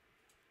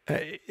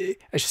 I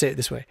should say it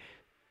this way.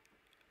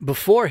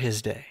 Before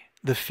his day,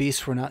 the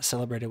feasts were not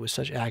celebrated with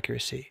such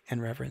accuracy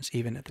and reverence,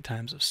 even at the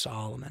times of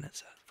Solomon, it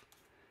says.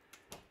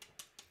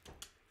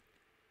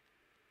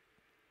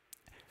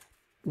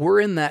 We're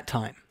in that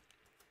time.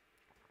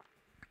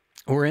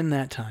 We're in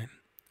that time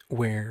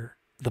where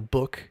the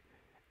book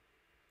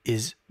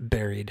is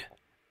buried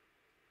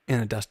in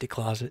a dusty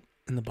closet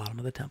in the bottom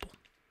of the temple.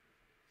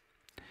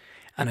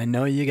 And I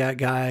know you got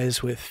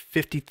guys with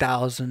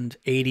 50,000,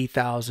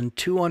 80,000,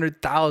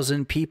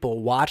 200,000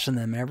 people watching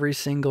them every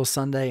single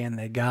Sunday, and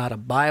they got a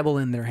Bible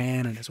in their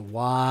hand and it's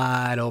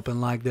wide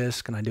open like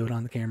this. Can I do it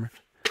on the camera?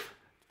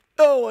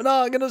 Oh, and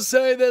I'm going to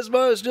say this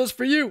much just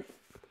for you.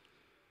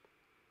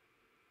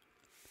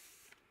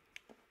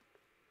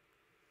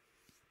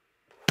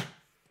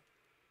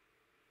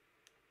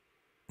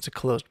 It's a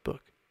closed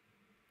book.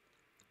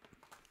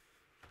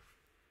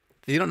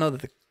 You don't know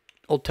that the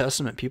Old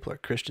Testament people are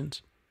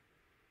Christians?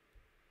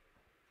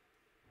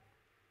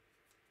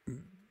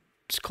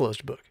 It's a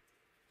closed book.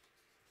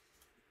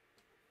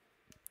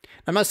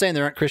 I'm not saying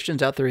there aren't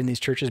Christians out there in these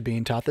churches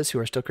being taught this who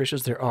are still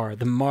Christians. There are.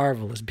 The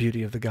marvelous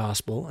beauty of the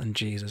gospel and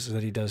Jesus is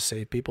that he does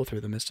save people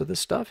through the midst of this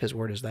stuff. His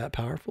word is that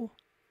powerful.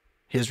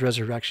 His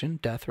resurrection,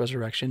 death,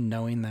 resurrection,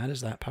 knowing that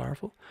is that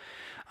powerful.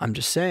 I'm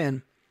just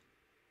saying,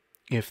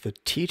 if the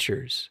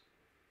teachers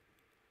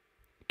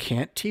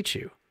can't teach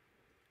you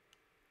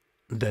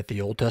that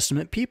the Old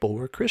Testament people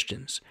were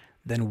Christians,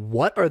 then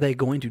what are they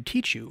going to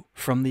teach you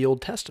from the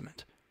Old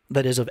Testament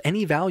that is of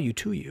any value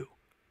to you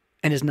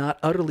and is not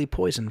utterly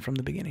poisoned from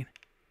the beginning?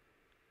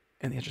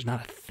 And the answer is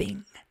not a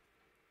thing,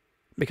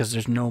 because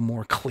there's no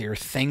more clear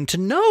thing to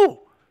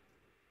know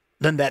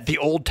than that the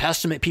Old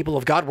Testament people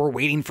of God were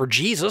waiting for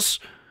Jesus,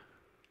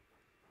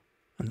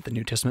 and the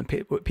New Testament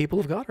people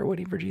of God are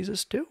waiting for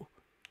Jesus too,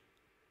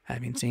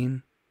 having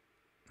seen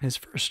his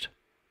first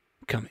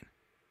coming.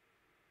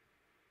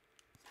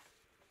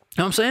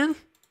 Know what I'm saying?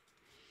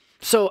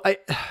 So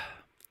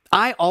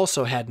I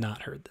also had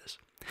not heard this.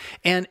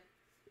 And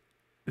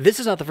this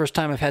is not the first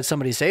time I've had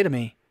somebody say to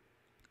me,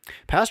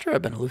 Pastor,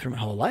 I've been a Lutheran my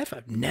whole life.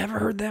 I've never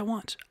heard that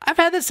once. I've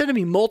had that said to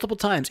me multiple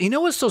times. You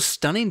know what's so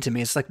stunning to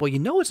me? It's like, well, you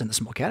know it's in the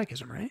Small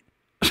Catechism, right?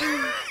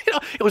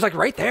 It was like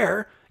right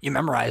there. You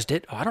memorized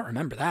it. Oh, I don't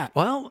remember that.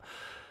 Well,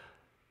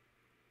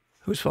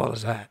 whose fault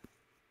is that?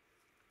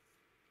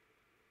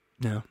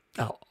 No.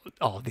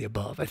 All of the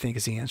above, I think,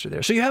 is the answer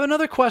there. So you have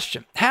another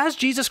question. Has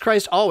Jesus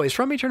Christ always,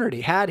 from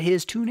eternity, had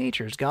his two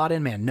natures, God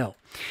and man? No.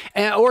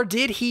 Or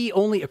did he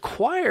only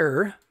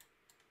acquire,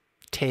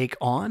 take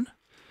on,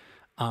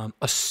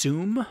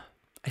 assume?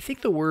 I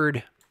think the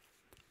word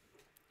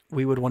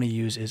we would want to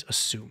use is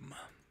assume.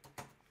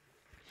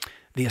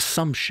 The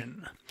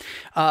assumption.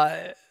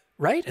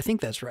 Right? I think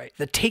that's right.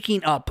 The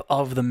taking up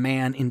of the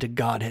man into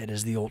Godhead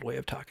is the old way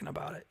of talking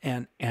about it.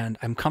 And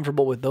I'm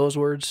comfortable with those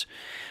words.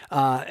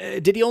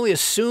 Did he only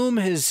assume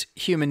his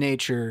human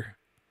nature?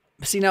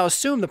 See, now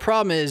assume, the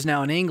problem is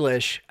now in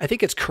English, I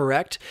think it's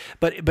correct,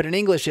 but in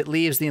English it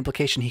leaves the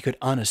implication he could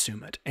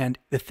unassume it. And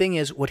the thing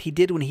is, what he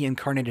did when he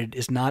incarnated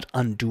is not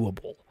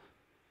undoable.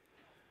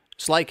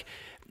 It's like,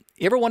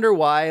 you ever wonder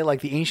why,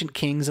 like, the ancient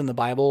kings in the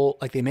Bible,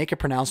 like, they make a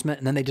pronouncement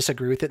and then they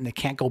disagree with it and they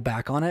can't go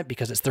back on it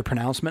because it's their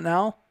pronouncement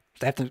now?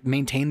 They have to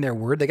maintain their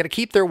word. They got to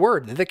keep their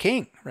word. They're the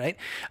king, right?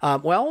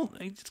 Well,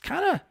 it's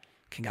kind of,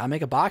 can God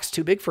make a box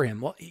too big for him?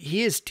 Well,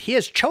 he has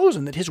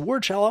chosen that his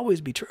word shall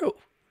always be true.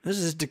 This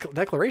is his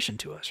declaration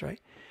to us,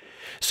 right?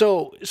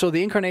 So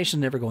the incarnation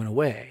is never going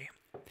away.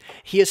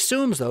 He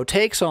assumes, though,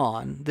 takes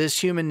on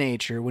this human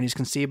nature when he's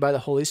conceived by the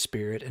Holy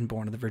Spirit and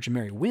born of the Virgin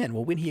Mary. When?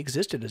 Well, when he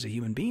existed as a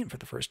human being for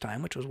the first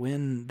time, which was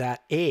when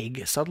that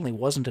egg suddenly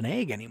wasn't an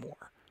egg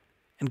anymore.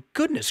 And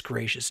goodness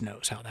gracious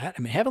knows how that.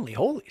 I mean, heavenly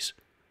holies.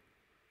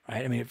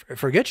 Right? I mean,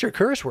 forget your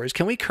curse words.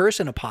 Can we curse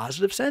in a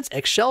positive sense?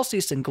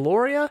 Excelsis in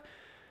Gloria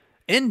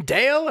in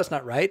Deo. That's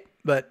not right,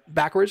 but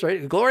backwards,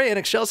 right? Gloria in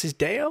Excelsis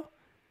Deo.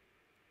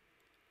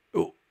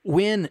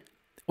 When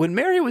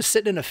Mary was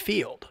sitting in a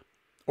field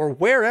or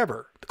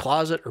wherever, the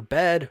closet or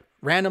bed,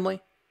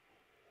 randomly,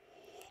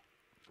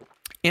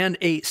 and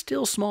a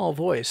still small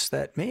voice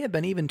that may have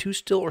been even too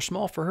still or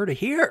small for her to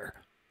hear,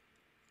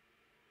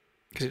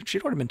 because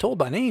she'd already been told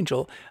by an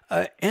angel,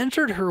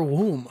 entered her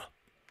womb.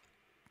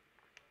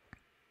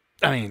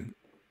 I mean,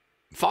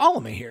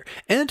 follow me here.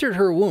 Entered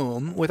her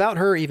womb without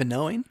her even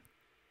knowing,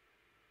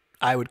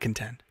 I would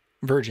contend.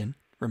 Virgin,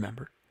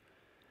 remember.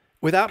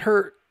 Without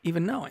her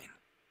even knowing,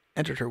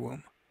 entered her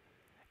womb.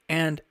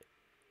 And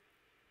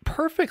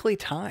perfectly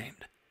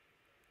timed.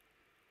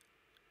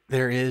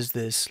 There is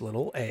this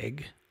little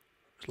egg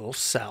There's a little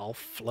cell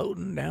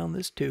floating down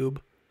this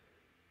tube,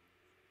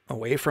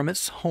 away from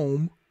its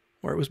home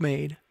where it was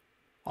made,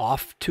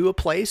 off to a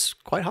place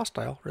quite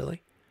hostile,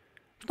 really.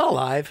 It's not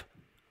alive,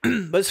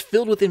 but it's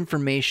filled with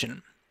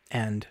information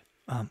and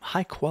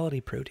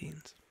high-quality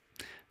proteins,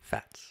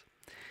 fats.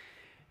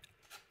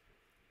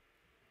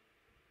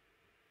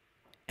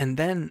 And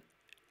then,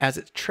 as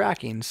it's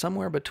tracking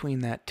somewhere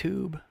between that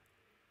tube,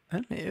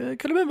 it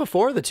could have been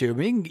before the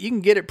tube. You can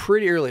get it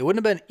pretty early. It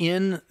wouldn't have been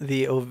in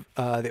the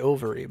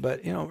ovary, but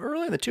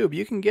early in the tube,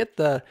 you can get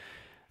the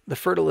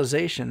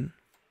fertilization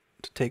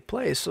to take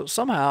place. So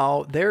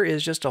somehow there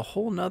is just a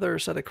whole nother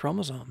set of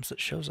chromosomes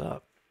that shows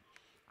up.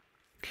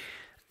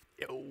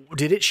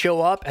 Did it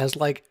show up as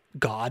like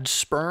God's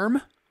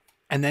sperm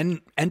and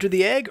then enter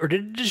the egg, or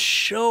did it just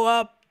show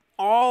up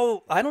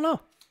all? I don't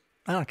know.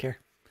 I don't care.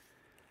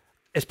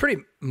 It's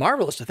pretty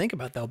marvelous to think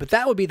about, though, but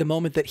that would be the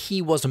moment that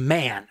he was a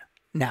man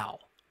now,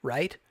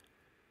 right?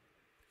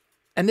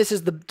 And this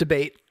is the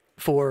debate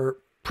for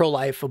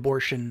pro-life,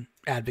 abortion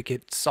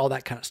advocates, all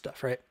that kind of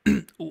stuff, right?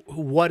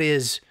 What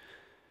is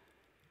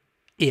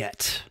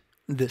it,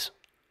 this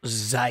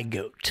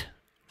zygote?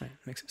 Right?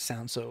 Makes it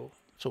sound so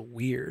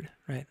weird,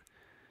 right?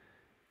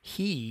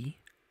 He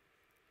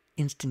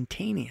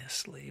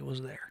instantaneously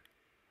was there.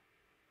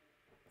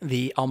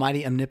 The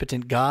almighty,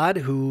 omnipotent God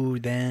who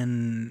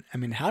then,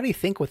 how do you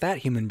think with that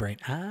human brain?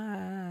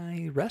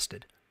 He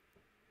rested.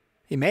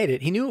 He made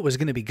it. He knew it was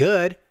going to be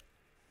good,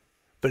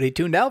 but he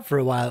tuned out for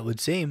a while, it would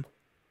seem.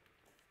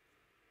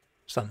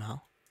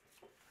 Somehow.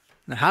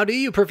 Now, how do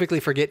you perfectly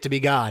forget to be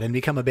God and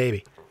become a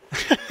baby?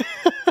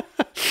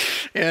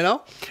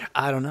 I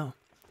don't know.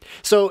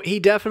 So he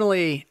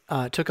definitely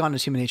took on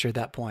his human nature at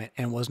that point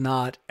and was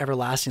not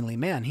everlastingly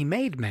man. He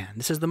made man.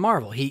 This is the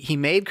marvel. He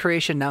made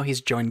creation. Now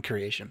he's joined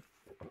creation.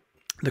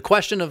 The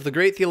question of the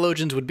great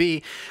theologians would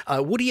be,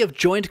 would he have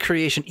joined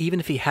creation even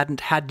if he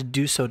hadn't had to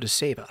do so to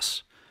save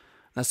us?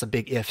 That's the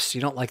big ifs. You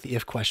don't like the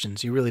if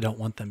questions. You really don't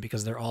want them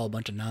because they're all a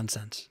bunch of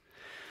nonsense.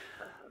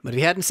 But if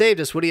he hadn't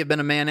saved us, would he have been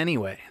a man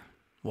anyway?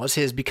 Was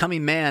his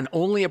becoming man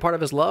only a part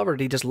of his love, or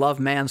did he just love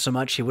man so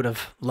much he would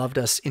have loved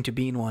us into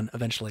being one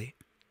eventually?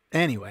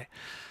 Anyway,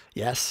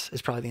 yes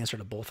is probably the answer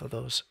to both of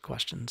those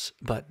questions.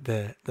 But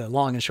the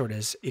long and short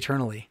is,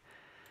 eternally,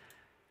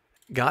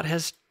 God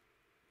has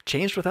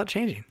changed without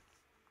changing.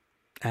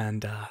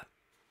 And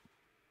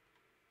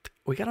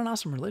we got an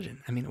awesome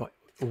religion.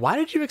 Why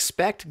did you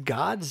expect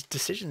God's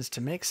decisions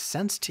to make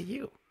sense to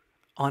you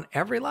on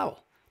every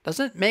level?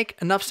 Doesn't it make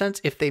enough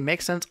sense if they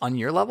make sense on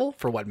your level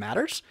for what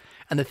matters?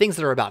 And the things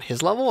that are about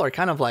his level are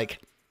kind of like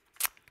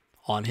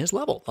on his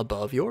level,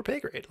 above your pay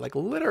grade, like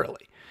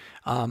literally.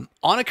 On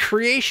a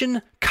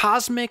creation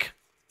cosmic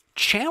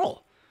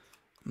channel.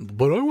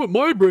 But I want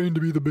my brain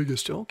to be the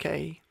biggest.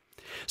 Okay.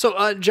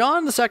 So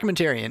John the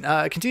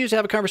Sacramentarian continues to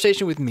have a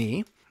conversation with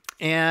me.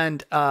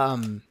 And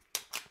I'm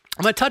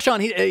going to touch on,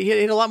 he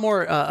had a lot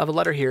more of a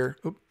letter here.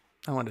 Oop,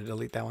 I wanted to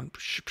delete that one.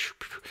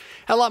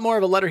 Had a lot more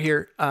of a letter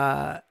here.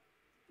 But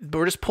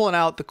we're just pulling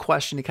out the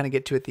question to kind of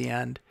get to at the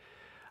end.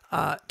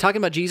 Talking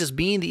about Jesus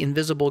being the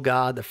invisible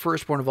God, the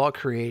firstborn of all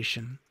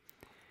creation.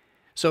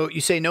 So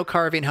you say no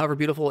carving, however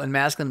beautiful and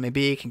masculine it may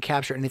be, can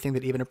capture anything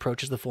that even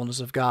approaches the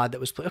fullness of God that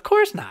was. Of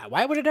course not.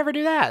 Why would it ever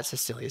do that? It's the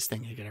silliest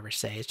thing you could ever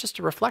say. It's just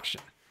a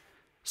reflection.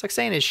 It's like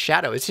saying his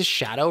shadow. Is his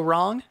shadow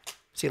wrong?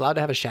 Is he allowed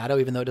to have a shadow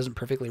even though it doesn't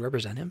perfectly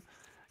represent him?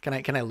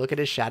 Can I look at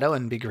his shadow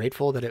and be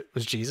grateful that it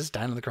was Jesus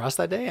dying on the cross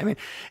that day?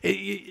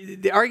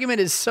 The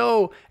argument is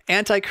so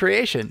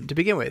anti-creation to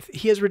begin with.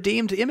 He has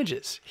redeemed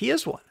images. He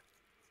is one.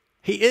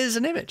 He is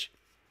an image.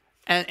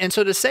 And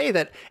so to say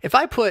that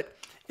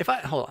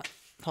hold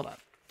on.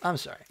 I'm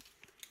sorry.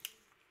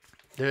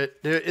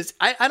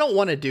 I don't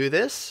want to do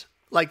this.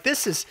 Like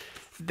this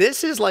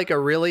is like a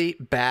really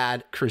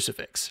bad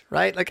crucifix,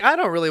 right? Like I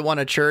don't really want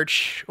a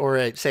church or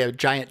a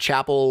giant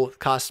chapel that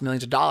costs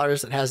millions of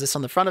dollars that has this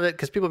on the front of it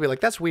because people will be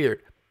like, that's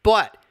weird.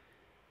 But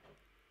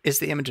it's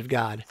the image of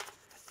God.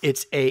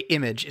 It's a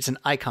image. It's an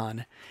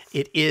icon.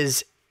 It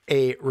is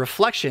a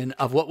reflection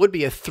of what would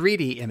be a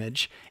 3D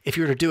image if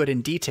you were to do it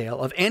in detail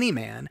of any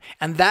man.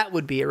 And that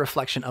would be a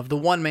reflection of the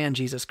one man,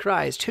 Jesus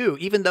Christ, who,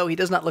 even though he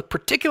does not look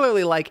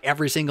particularly like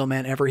every single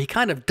man ever, he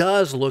kind of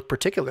does look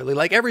particularly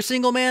like every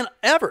single man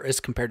ever as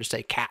compared to,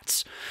 say,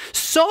 cats.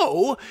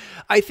 So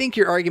I think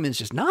your argument is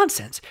just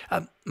nonsense,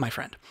 my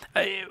friend.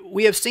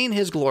 We have seen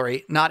his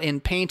glory, not in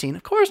painting.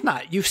 Of course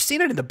not. You've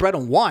seen it in the bread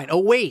and wine. Oh,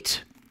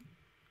 wait.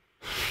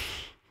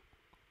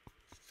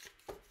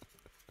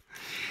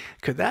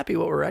 Could that be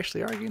what we're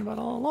actually arguing about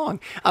all along?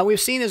 We've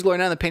seen his glory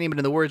not in the painting, but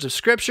in the words of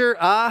Scripture.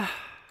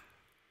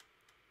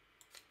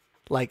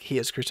 Like he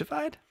is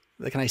crucified?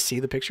 Can I see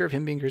the picture of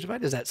him being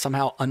crucified? Is that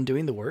somehow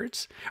undoing the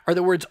words? Are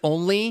the words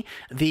only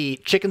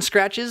the chicken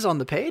scratches on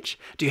the page?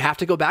 Do you have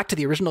to go back to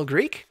the original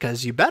Greek?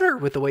 Because you better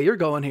with the way you're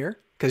going here.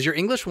 Because your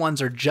English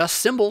ones are just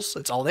symbols.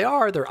 That's all they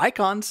are. They're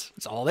icons.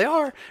 That's all they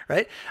are,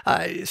 right?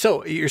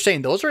 So you're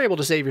saying those are able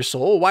to save your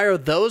soul. Why are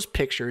those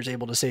pictures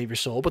able to save your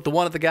soul, but the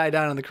one of the guy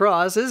down on the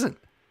cross isn't?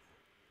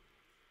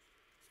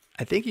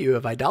 I think you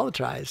have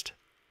idolatrized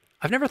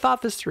I've never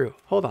thought this through.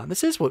 Hold on.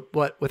 This is what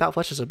Without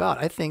Flesh is about.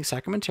 I think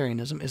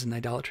sacramentarianism is an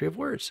idolatry of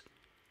words.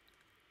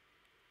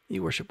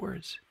 You worship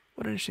words.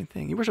 What an interesting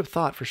thing. You worship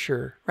thought for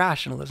sure.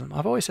 Rationalism.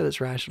 I've always said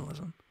it's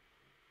rationalism.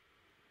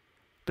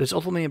 But it's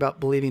ultimately about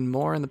believing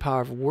more in the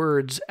power of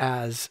words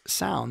as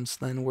sounds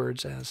than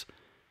words as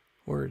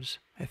words,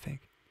 I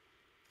think.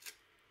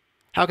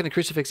 How can the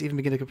crucifix even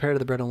begin to compare to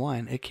the bread and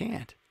wine? It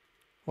can't.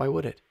 Why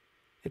would it?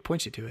 It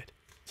points you to it.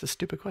 It's a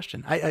stupid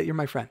question. You're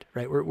my friend,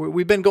 right?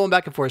 We've been going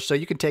back and forth, so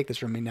you can take this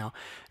from me now.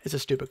 It's a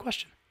stupid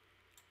question.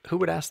 Who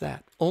would ask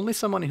that? Only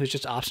someone who's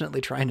just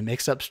obstinately trying to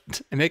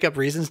make up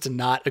reasons to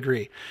not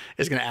agree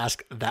is going to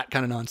ask that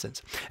kind of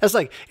nonsense. That's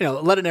like,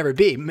 let it never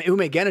be.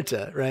 Ume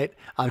genita, right?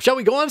 Shall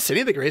we go on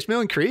sinning? The grace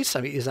may increase.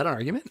 I mean, is that an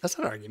argument? That's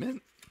not an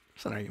argument.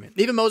 It's not an argument.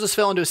 Even Moses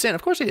fell into a sin.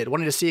 Of course he did.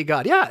 Wanted to see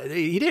God. Yeah,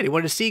 he did. He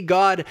wanted to see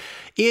God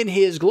in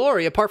his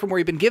glory, apart from where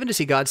he'd been given to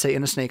see God, say,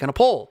 in a snake on a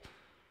pole.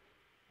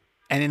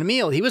 And in a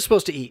meal he was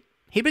supposed to eat.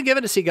 He'd been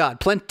given to see God,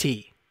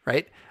 plenty,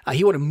 right?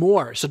 He wanted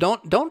more. So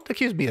don't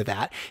accuse me of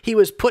that. He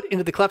was put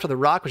into the cleft of the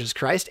rock, which is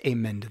Christ.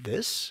 Amen to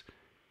this.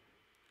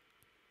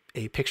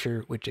 A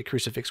picture which a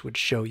crucifix would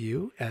show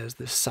you as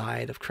the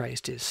side of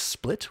Christ is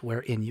split,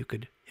 wherein you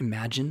could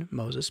imagine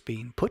Moses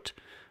being put,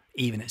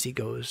 even as he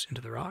goes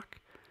into the rock.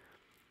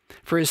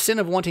 For his sin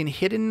of wanting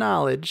hidden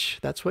knowledge,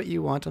 that's what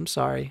you want. I'm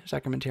sorry,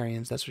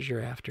 sacramentarians, that's what you're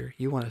after.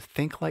 You want to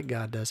think like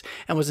God does,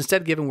 and was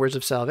instead given words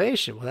of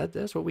salvation. Well,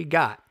 that's what we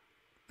got.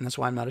 And that's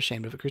why I'm not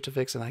ashamed of a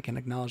crucifix, and I can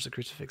acknowledge the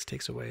crucifix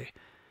takes away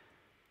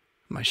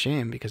my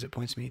shame because it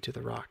points me to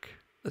the rock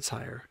that's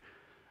higher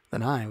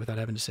than I without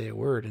having to say a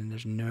word. And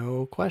there's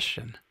no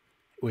question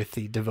with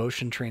the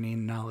devotion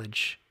training,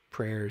 knowledge,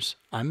 prayers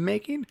I'm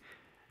making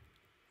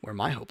where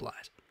my hope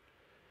lies.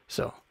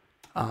 So,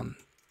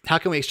 how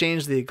can we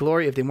exchange the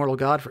glory of the immortal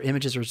God for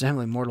images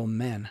resembling mortal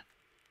men?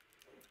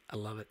 I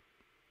love it.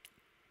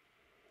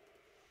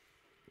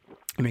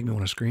 You make me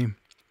want to scream.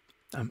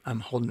 I'm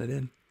holding it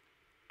in.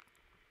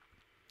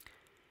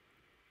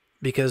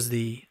 Because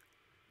the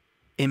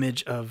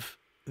image of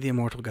the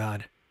immortal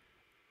God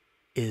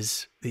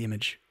is the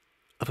image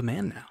of a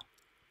man now.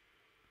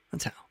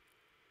 That's how.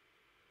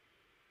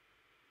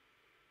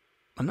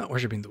 I'm not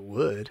worshiping the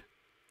wood.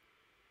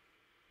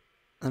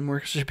 I'm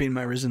worshiping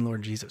my risen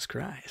Lord Jesus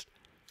Christ.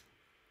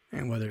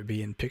 And whether it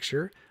be in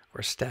picture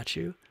or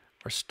statue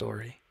or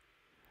story,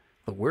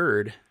 the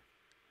word,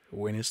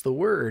 when it's the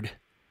word,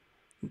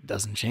 it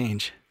doesn't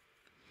change.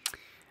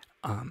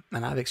 And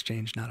I've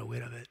exchanged not a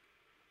whit of it.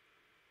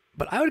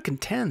 But I would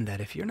contend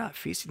that if you're not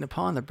feasting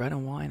upon the bread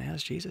and wine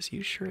as Jesus,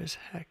 you sure as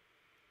heck,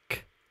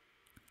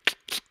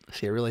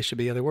 see, it really should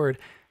be the other word,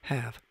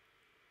 have.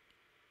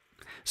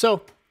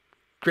 So,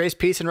 grace,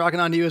 peace, and rocking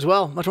on to you as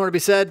well. Much more to be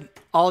said.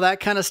 All that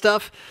kind of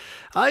stuff.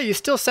 You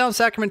still sound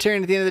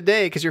sacramentarian at the end of the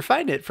day because you're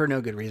fighting it for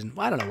no good reason.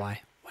 Well, I don't know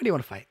why. Why do you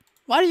want to fight?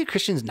 Why do you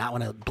Christians not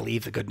want to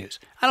believe the good news?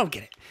 I don't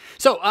get it.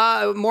 So,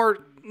 Hi,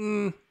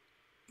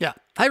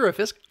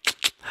 Rofisk.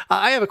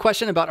 I have a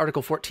question about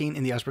Article 14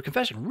 in the Augsburg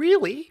Confession.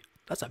 Really?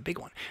 That's a big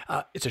one.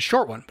 It's a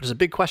short one, but it's a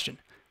big question,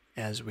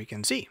 as we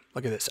can see.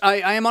 Look at this. I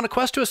am on a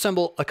quest to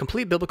assemble a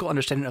complete biblical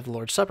understanding of the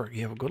Lord's Supper.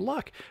 You have good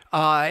luck.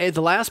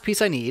 The last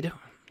piece I need,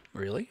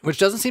 really, which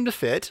doesn't seem to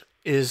fit,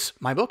 is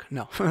my book.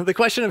 No. The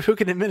question of who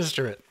can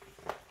administer it.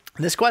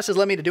 This quest has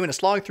led me to doing a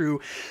slog through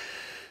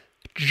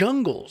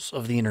jungles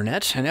of the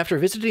internet, and after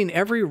visiting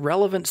every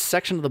relevant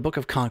section of the Book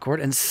of Concord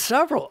and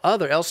several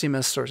other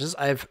LCMS sources,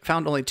 I have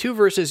found only 2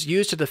 verses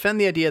used to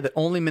defend the idea that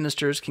only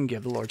ministers can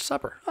give the Lord's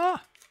Supper.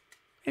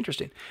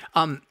 Interesting.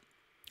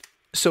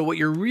 So what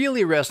you're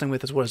really wrestling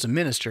with is what is a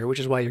minister, which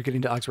is why you're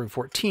getting to Augsburg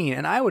 14.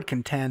 And I would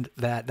contend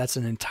that that's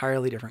an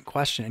entirely different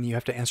question, and you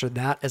have to answer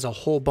that as a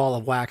whole ball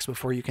of wax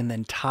before you can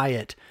then tie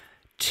it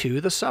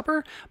to the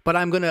supper. But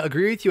I'm going to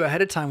agree with you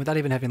ahead of time without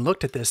even having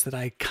looked at this, that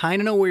I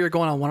kind of know where you're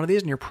going on one of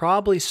these, and you're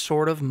probably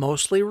sort of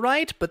mostly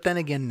right, but then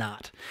again,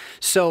 not.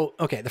 So,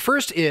 okay, the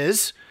first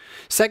is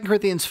 2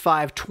 Corinthians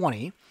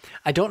 5:20.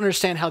 I don't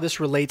understand how this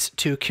relates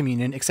to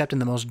communion except in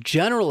the most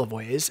general of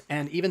ways,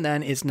 and even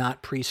then it's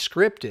not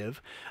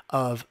prescriptive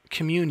of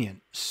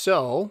communion.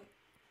 So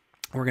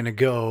we're going to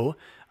go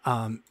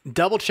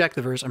double check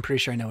the verse. I'm pretty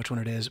sure I know which one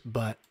it is,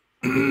 but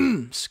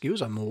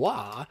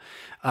excuse-moi,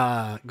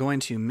 going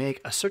to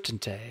make a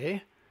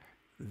certainty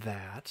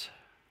that,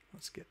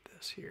 let's get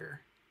this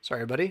here.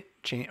 Sorry, buddy.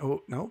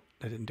 Oh, no,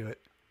 I didn't do it.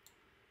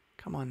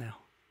 Come on now.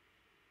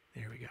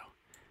 There we go.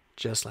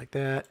 Just like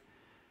that.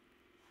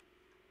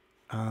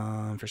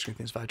 1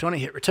 Corinthians 5:20,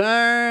 hit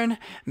return.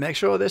 Make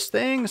sure this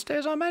thing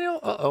stays on manual.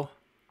 Uh-oh.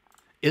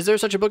 Is there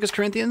such a book as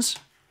Corinthians?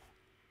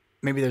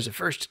 Maybe there's a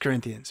 1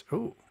 Corinthians.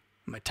 Oh,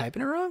 am I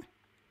typing it wrong?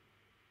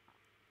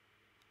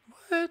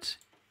 What?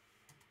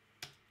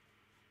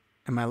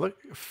 Am I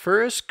looking?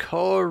 1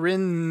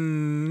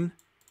 Corinthians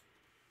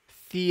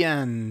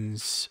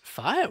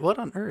 5? What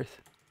on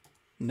earth?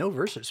 No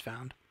verses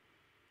found.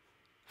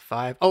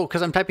 5. Oh,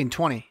 because I'm typing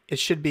 20.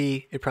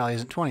 It probably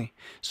isn't 20.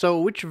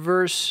 So which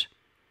verse?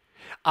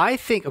 I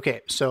think,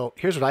 okay, so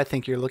here's what I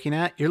think you're looking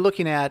at. You're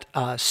looking at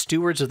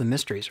Stewards of the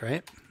Mysteries,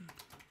 right?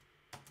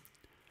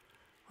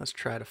 Let's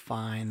try to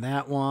find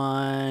that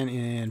one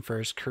in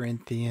 1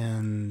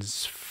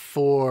 Corinthians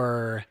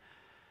 4,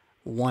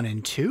 1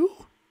 and 2.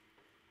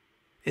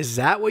 Is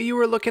that what you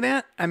were looking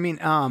at? I mean,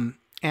 John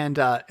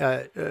the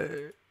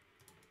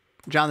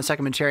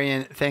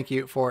Secondmentarian, thank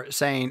you for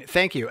saying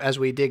thank you as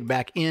we dig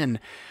back in.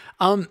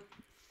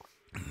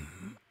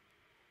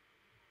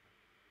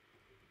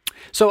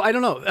 So I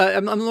don't know.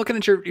 I'm looking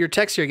at your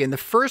text here again. The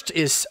first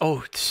is,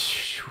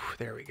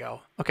 there we go.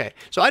 Okay.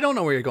 So I don't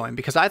know where you're going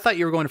because I thought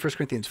you were going to 1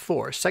 Corinthians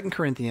 4. 2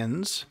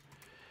 Corinthians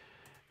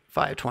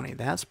 5:20.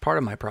 That's part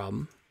of my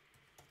problem.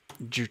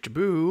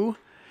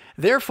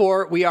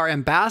 Therefore, we are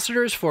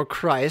ambassadors for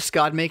Christ,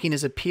 God making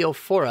his appeal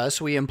for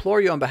us. We implore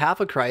you on behalf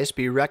of Christ,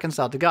 be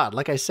reconciled to God.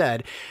 Like I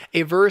said,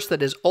 a verse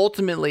that is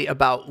ultimately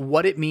about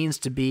what it means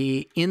to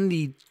be in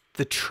the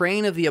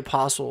train of the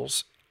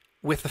apostles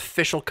with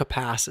official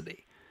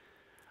capacity.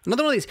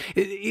 Another one of these,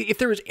 if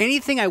there was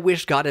anything I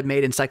wish God had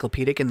made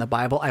encyclopedic in the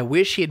Bible, I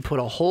wish he had put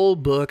a whole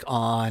book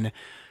on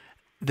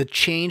the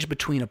change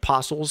between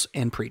apostles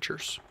and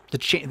preachers, the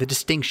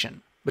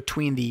distinction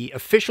between the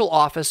official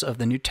office of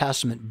the New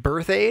Testament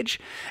birth age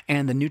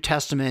and the New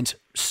Testament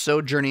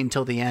sojourning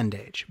until the end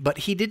age. But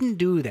he didn't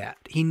do that.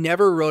 He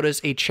never wrote us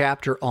a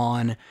chapter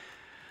on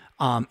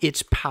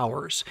its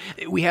powers.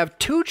 We have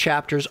 2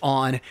 chapters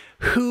on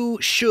who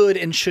should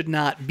and should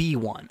not be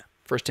one.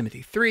 1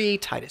 Timothy 3,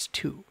 Titus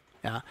 2.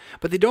 Yeah,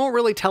 but they don't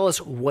really tell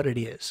us what it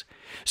is.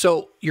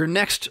 So your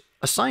next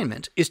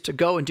assignment is to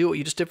go and do what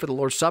you just did for the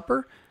Lord's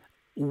Supper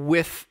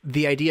with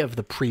the idea of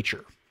the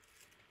preacher.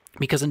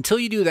 Because until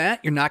you do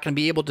that, you're not going to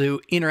be able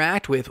to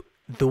interact with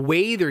the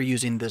way they're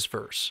using this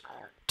verse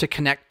to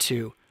connect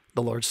to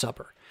the Lord's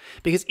Supper.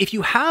 Because if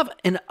you have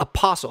an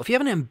apostle, if you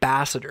have an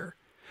ambassador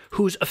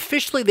who's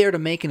officially there to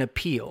make an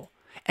appeal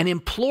and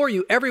implore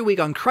you every week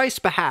on Christ's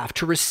behalf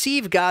to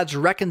receive God's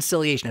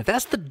reconciliation, if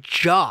that's the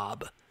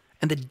job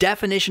and the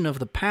definition of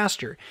the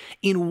pastor,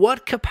 in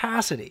what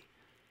capacity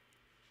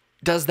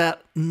does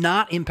that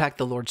not impact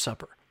the Lord's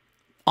Supper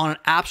on an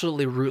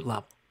absolutely root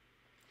level?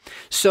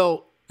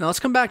 So now let's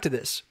come back to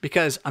this,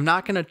 because I'm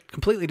not going to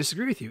completely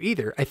disagree with you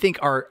either. I think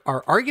our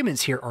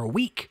arguments here are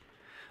weak,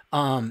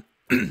 but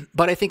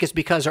I think it's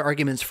because our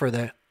arguments for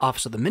the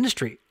office of the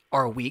ministry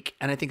are weak,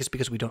 and I think it's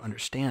because we don't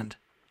understand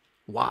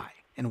why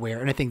and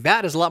where. And I think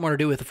that has a lot more to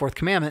do with the 4th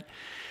commandment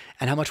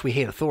and how much we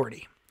hate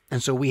authority.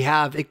 And so we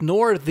have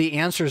ignored the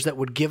answers that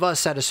would give us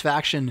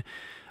satisfaction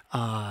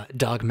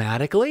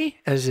dogmatically,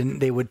 as in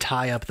they would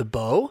tie up the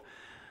bow,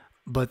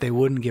 but they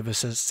wouldn't give us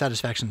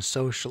satisfaction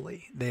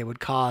socially. They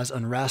would cause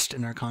unrest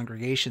in our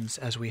congregations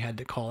as we had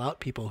to call out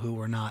people who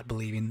were not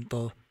believing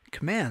the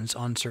commands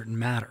on certain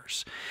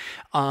matters.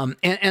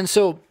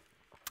 So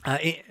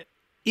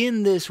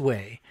in this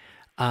way,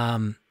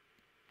 the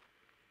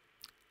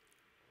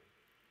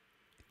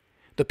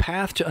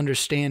path to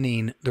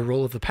understanding the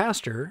role of the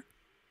pastor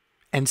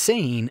and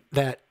saying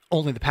that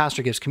only the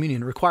pastor gives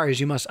communion requires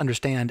you must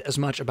understand as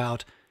much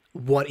about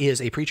what is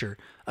a preacher,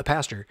 a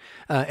pastor,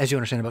 as you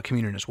understand about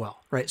communion as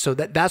well, right? So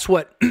that's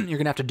what you're going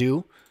to have to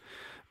do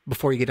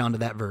before you get onto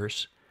that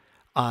verse.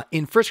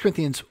 In 1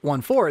 Corinthians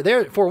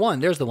 4:1,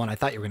 there's the one I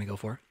thought you were going to go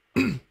for.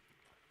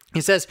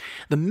 It says,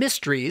 the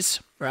mysteries,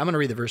 or I'm going to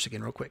read the verse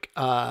again real quick,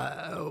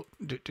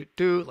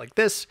 like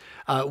this.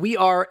 We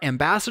are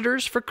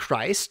ambassadors for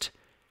Christ,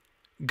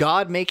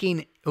 God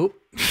making,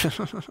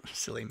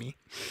 silly me.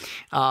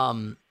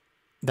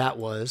 That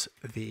was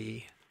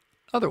the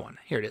other one.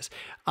 Here it is.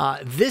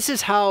 This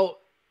is how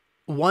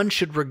one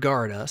should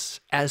regard us,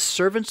 as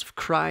servants of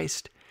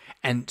Christ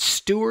and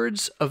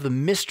stewards of the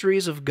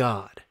mysteries of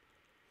God.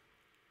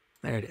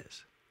 There it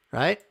is,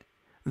 right?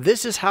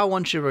 This is how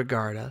one should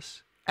regard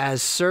us,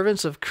 as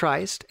servants of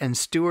Christ and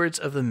stewards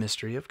of the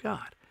mystery of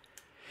God.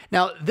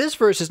 Now, this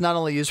verse is not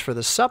only used for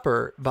the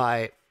supper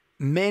by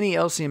many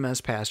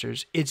LCMS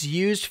pastors, it's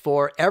used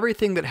for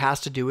everything that has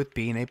to do with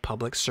being a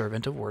public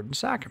servant of word and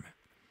sacrament.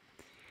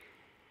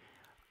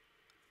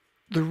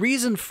 The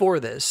reason for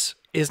this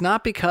is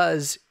not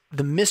because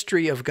the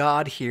mystery of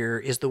God here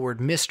is the word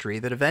mystery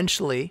that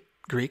eventually,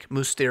 Greek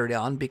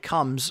mysterion,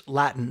 becomes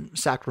Latin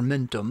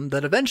sacramentum,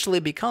 that eventually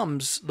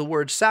becomes the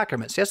word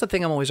sacrament. See, that's the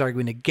thing I'm always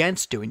arguing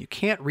against doing. You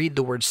can't read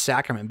the word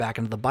sacrament back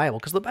into the Bible,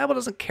 because the Bible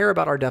doesn't care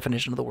about our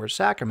definition of the word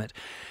sacrament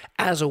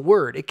as a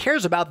word. It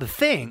cares about the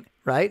thing,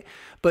 right?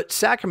 But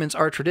sacraments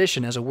are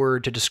tradition as a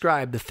word to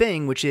describe the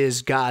thing, which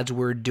is God's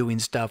word doing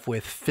stuff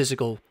with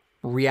physical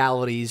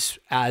realities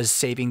as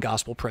saving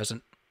gospel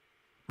present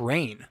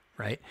reign,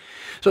 right?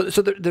 So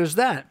there's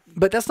that.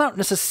 But that's not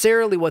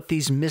necessarily what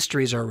these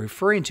mysteries are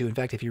referring to. In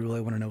fact, if you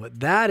really want to know what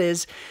that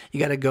is, you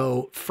got to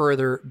go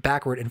further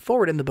backward and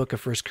forward in the book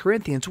of 1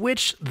 Corinthians,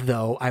 which,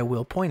 though, I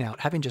will point out,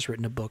 having just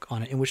written a book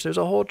on it, in which there's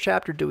a whole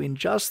chapter doing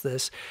just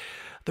this,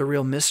 the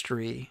real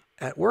mystery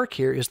at work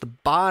here is the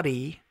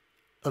body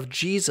of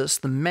Jesus,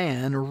 the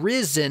man,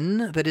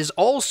 risen, that is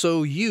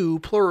also you,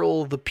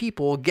 plural, the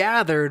people,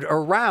 gathered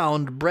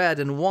around bread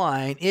and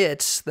wine,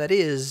 it, that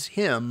is,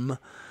 him.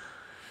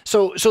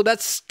 So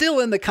that's still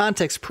in the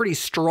context pretty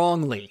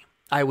strongly,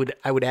 I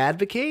would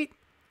advocate.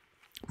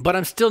 But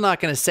I'm still not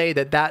going to say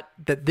that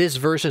this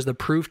verse is the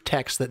proof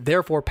text that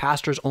therefore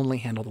pastors only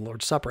handle the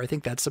Lord's Supper. I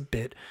think that's a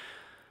bit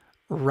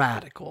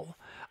radical.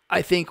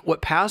 I think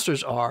what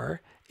pastors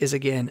are is,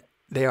 again,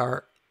 they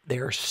are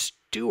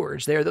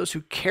stewards. They are those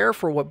who care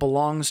for what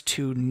belongs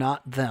to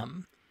not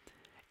them.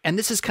 And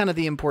this is kind of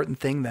the important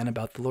thing then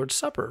about the Lord's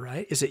Supper,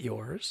 right? Is it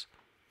yours?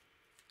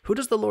 Who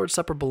does the Lord's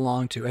Supper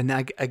belong to? And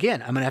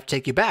again, I'm going to have to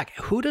take you back.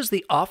 Who does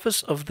the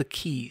office of the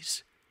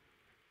keys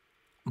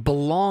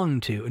belong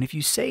to? And if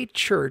you say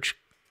church,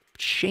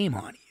 shame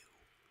on you.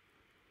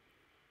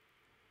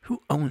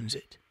 Who owns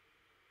it?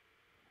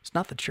 It's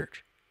not the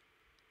church.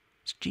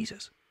 It's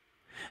Jesus.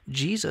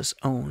 Jesus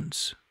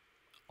owns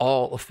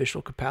all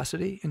official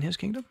capacity in his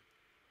kingdom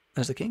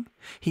as the king.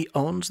 He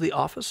owns the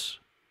office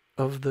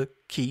of the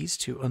keys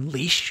to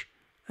unleash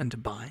and to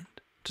bind,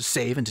 to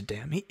save and to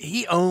damn.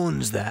 He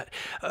owns that.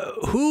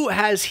 Who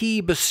has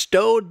he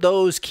bestowed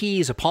those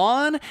keys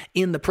upon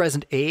in the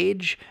present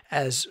age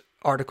as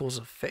articles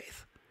of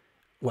faith?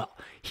 Well,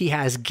 he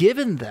has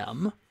given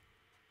them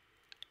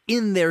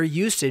in their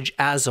usage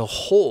as a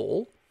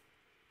whole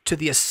to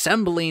the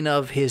assembling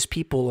of his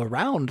people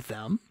around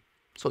them.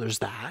 So there's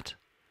that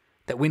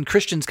when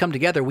Christians come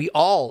together, we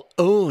all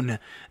own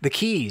the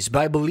keys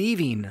by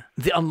believing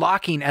the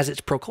unlocking as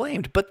it's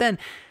proclaimed. But then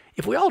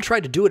if we all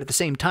tried to do it at the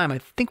same time, I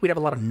think we'd have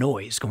a lot of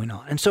noise going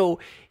on. And so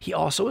he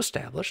also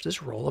established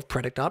this role of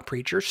predicant,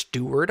 preacher,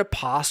 steward,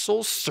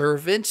 apostle,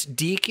 servant,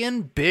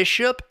 deacon,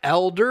 bishop,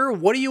 elder.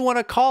 What do you want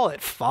to call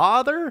it?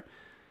 Father?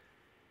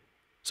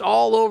 It's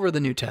all over the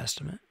New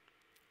Testament.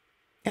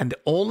 And the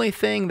only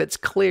thing that's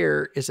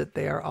clear is that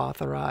they are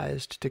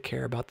authorized to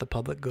care about the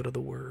public good of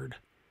the word.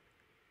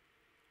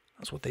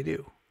 That's what they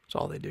do. That's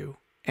all they do.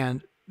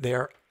 And they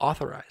are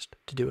authorized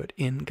to do it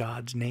in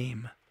God's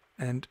name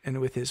and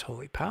with his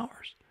holy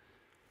powers.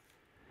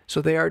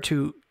 So they are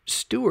to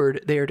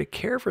steward, they are to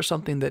care for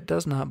something that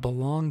does not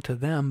belong to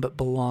them, but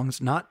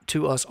belongs not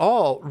to us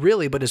all,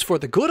 really, but is for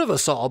the good of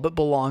us all, but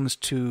belongs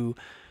to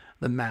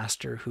the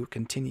master who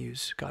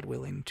continues, God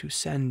willing, to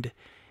send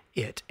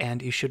it.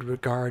 And you should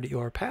regard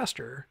your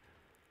pastor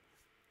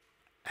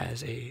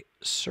as a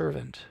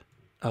servant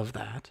of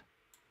that.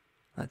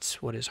 That's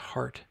what his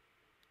heart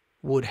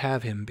would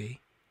have him be,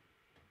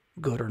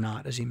 good or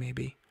not as he may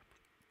be.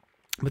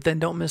 But then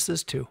don't miss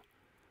this too.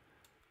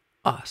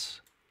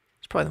 Us.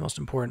 It's probably the most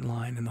important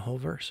line in the whole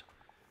verse.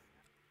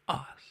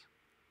 Us.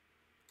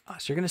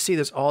 Us. You're going to see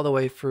this all the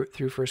way through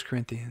 1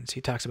 Corinthians. He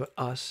talks about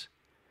us.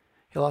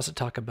 He'll also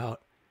talk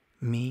about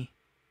me.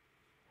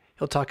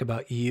 He'll talk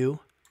about you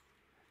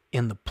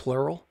in the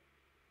plural.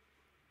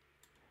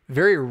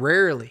 Very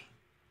rarely,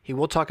 he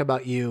will talk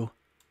about you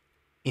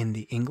in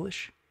the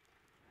English,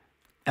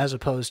 as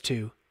opposed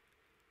to,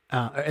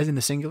 as in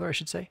the singular, I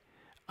should say,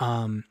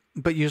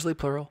 but usually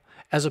plural,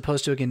 as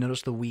opposed to, again,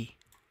 notice the we.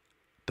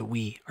 The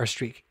we are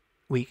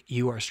weak,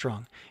 you are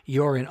strong.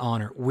 You're in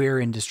honor, we're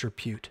in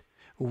disrepute.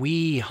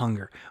 We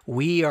hunger,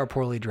 we are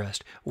poorly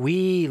dressed,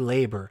 we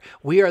labor,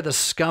 we are the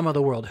scum of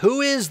the world.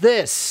 Who is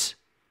this?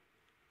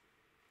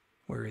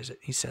 Where is it?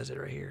 He says it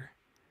right here.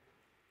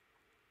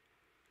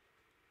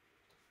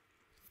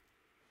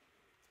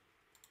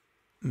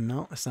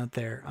 No, it's not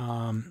there.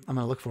 I'm going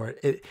to look for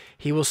it.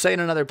 He will say in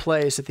another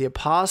place that the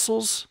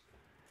apostles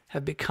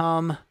have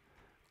become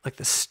like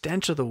the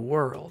stench of the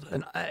world,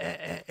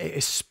 a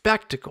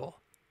spectacle.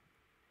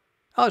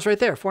 Oh, it's right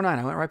there, 4:9.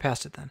 I went right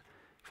past it then.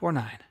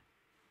 4:9.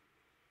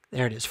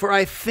 There it is. For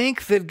I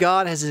think that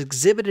God has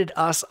exhibited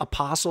us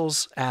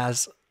apostles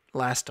as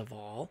last of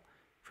all,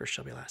 first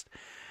shall be last,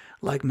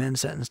 like men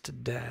sentenced to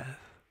death,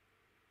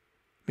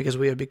 because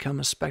we have become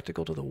a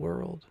spectacle to the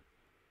world,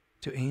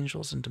 to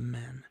angels and to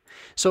men.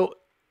 So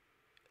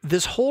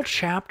this whole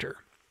chapter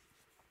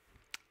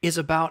is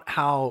about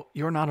how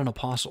you're not an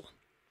apostle.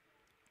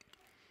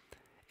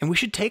 And we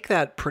should take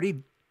that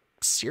pretty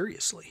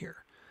seriously here.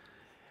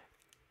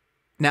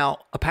 Now,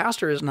 a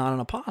pastor is not an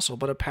apostle,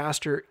 but a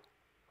pastor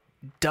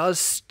does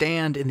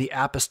stand in the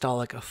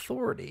apostolic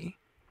authority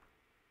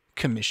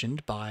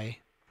commissioned by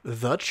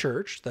the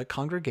church, the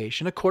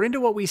congregation, according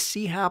to what we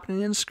see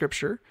happening in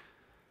Scripture,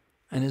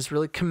 and is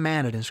really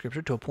commanded in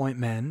Scripture to appoint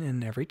men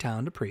in every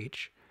town to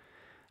preach.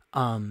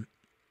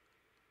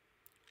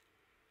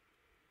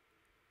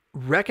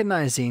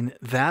 Recognizing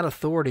that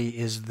authority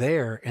is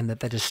there and that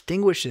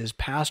distinguishes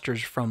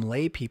pastors from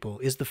lay people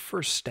is the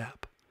first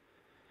step.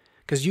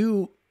 Because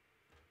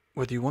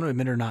whether you want to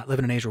admit it or not, live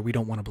in an age where we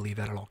don't want to believe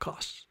that at all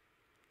costs.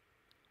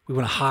 We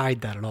want to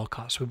hide that at all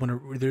costs.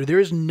 There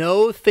is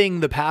no thing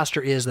the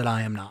pastor is that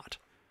I am not.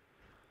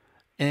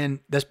 And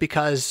that's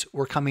because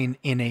we're coming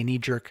in a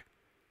knee-jerk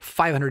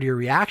 500-year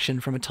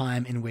reaction from a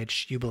time in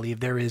which you believe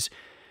there is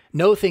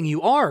no thing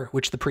you are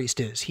which the priest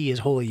is. He is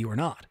holy, you are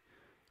not.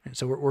 And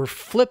so we're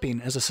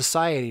flipping as a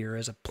society or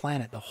as a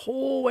planet the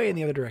whole way in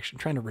the other direction,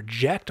 trying to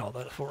reject all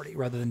that authority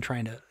rather than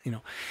trying to,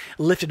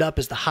 lift it up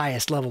as the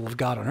highest level of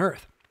God on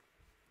earth.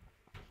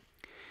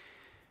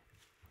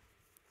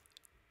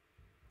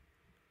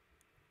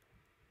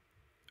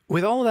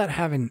 With all that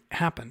having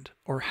happened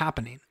or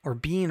happening or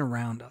being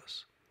around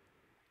us,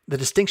 the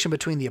distinction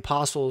between the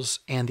apostles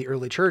and the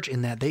early church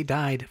in that they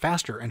died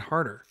faster and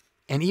harder.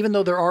 And even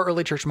though there are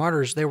early church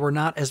martyrs, there were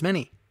not as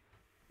many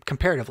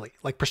comparatively,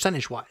 like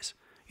percentage-wise.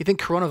 You think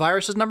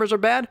coronavirus's numbers are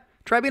bad?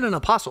 Try being an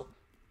apostle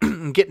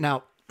and getting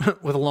out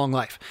with a long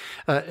life.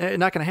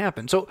 Not going to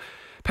happen. So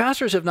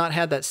pastors have not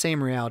had that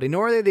same reality,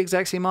 nor are they the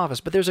exact same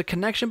office, but there's a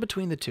connection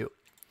between the two.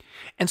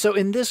 And so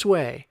in this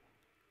way,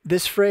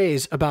 this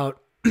phrase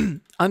about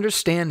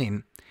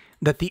understanding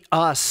that the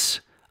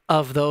us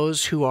of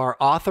those who are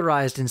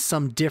authorized in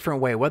some different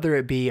way, whether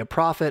it be a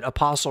prophet,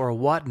 apostle, or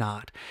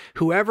whatnot,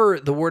 whoever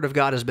the word of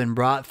God has been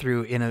brought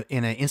through in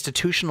an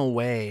institutional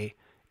way,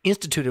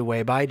 instituted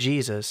way by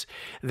Jesus,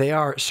 they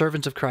are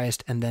servants of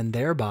Christ and then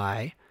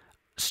thereby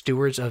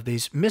stewards of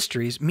these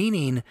mysteries,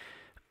 meaning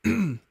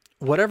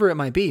whatever it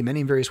might be,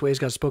 many various ways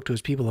God spoke to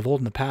his people of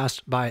old in the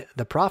past by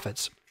the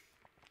prophets.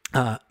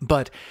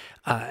 But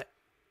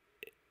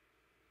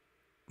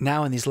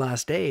now in these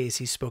last days,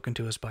 he's spoken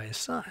to us by his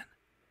Son.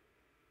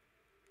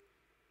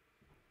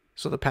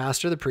 So the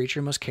pastor, the preacher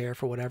must care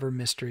for whatever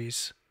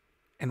mysteries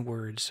and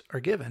words are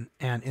given.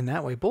 And in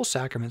that way, both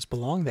sacraments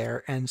belong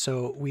there. And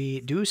so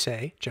we do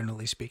say,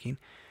 generally speaking,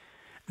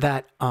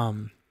 that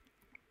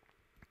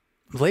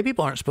lay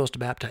people aren't supposed to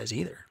baptize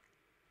either,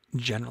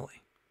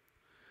 generally.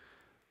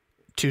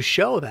 To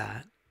show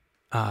that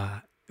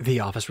the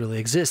office really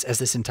exists, as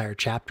this entire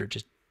chapter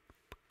just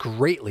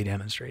greatly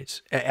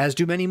demonstrates, as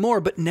do many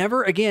more, but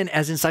never again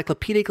as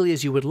encyclopedically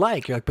as you would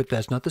like. You're like, but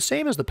that's not the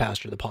same as the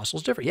pastor. The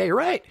apostle's different. Yeah, you're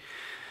right.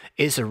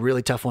 It's a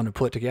really tough one to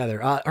put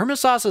together. Herman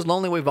Sassa's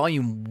Lonely Way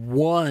Volume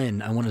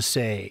 1, I want to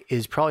say,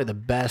 is probably the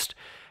best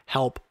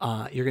help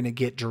you're going to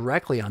get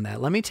directly on that.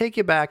 Let me take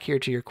you back here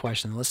to your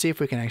question. Let's see if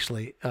we can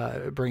actually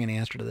bring an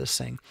answer to this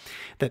thing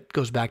that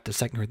goes back to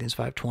 2 Corinthians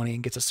 5:20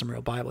 and gets us some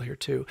real Bible here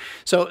too.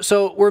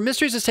 So where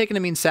mysteries is taken to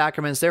mean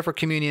sacraments, therefore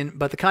communion,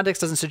 but the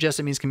context doesn't suggest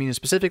it means communion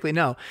specifically,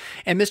 no.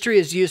 And mystery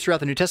is used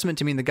throughout the New Testament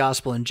to mean the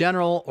gospel in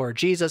general or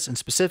Jesus in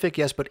specific,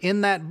 yes, but in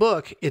that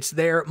book, it's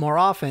there more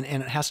often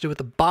and it has to do with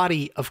the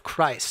body of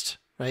Christ.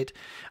 Right?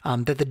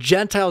 That the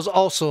Gentiles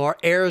also are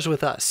heirs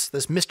with us.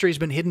 This mystery's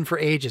been hidden for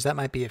ages. That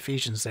might be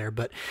Ephesians there,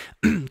 but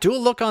do a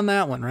look on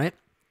that one, right?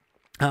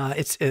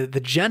 It's the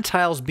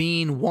Gentiles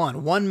being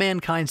one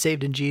mankind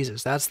saved in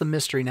Jesus. That's the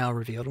mystery now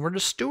revealed. And we're to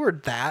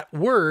steward that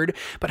word,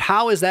 but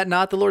how is that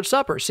not the Lord's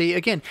Supper? See,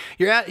 again,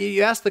 you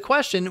ask the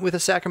question with a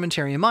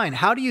sacramentarian mind.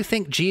 How do you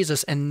think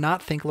Jesus and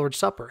not think Lord's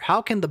Supper?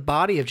 How can the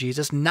body of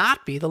Jesus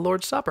not be the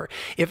Lord's Supper?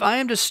 If I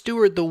am to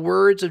steward the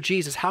words of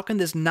Jesus, how can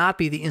this not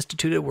be the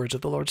instituted words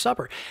of the Lord's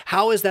Supper?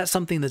 How is that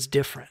something that's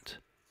different?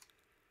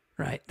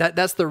 Right?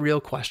 That's the real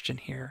question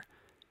here.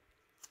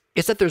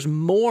 It's that there's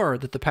more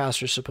that the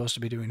pastor's supposed to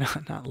be doing,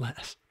 not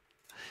less,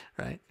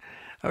 right?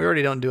 We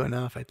already don't do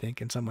enough, I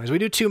think, in some ways. We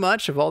do too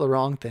much of all the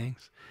wrong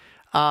things.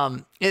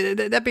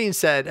 That being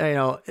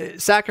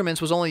said,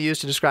 sacraments was only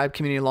used to describe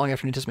communion long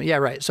after New Testament. Yeah,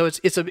 right. So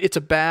it's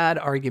a bad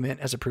argument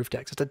as a proof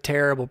text. It's a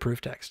terrible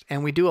proof text.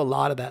 And we do a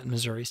lot of that in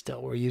Missouri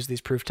still, where we use these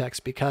proof texts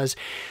because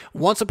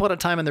once upon a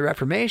time in the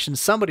Reformation,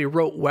 somebody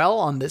wrote well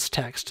on this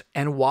text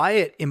and why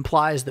it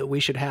implies that we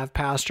should have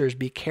pastors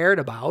be cared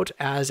about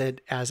as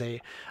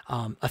a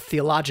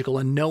theological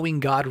and knowing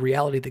God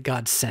reality that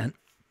God sent.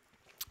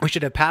 We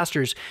should have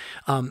pastors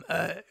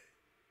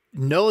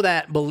know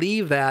that,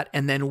 believe that,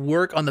 and then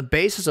work on the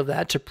basis of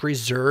that to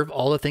preserve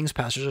all the things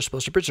pastors are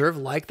supposed to preserve,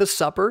 like the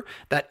supper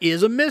that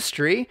is a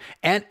mystery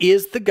and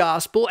is the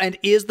gospel and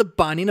is the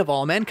binding of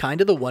all mankind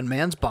to the one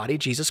man's body,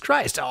 Jesus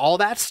Christ. All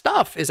that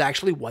stuff is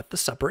actually what the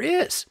supper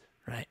is,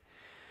 right?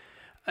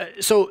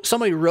 So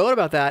somebody wrote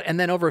about that, and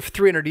then over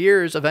 300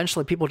 years,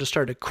 eventually people just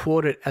started to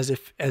quote it as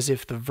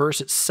if the verse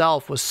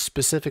itself was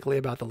specifically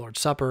about the Lord's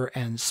Supper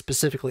and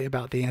specifically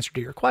about the answer to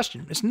your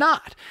question. It's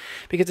not,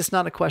 because it's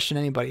not a question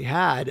anybody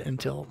had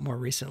until more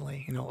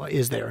recently.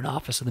 Is there an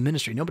office of the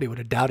ministry? Nobody would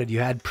have doubted you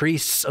had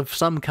priests of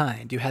some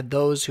kind. You had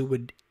those who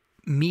would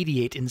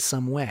mediate in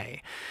some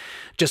way.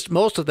 Just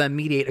most of them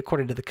mediate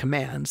according to the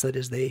commands. That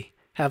is, they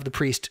have the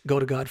priest go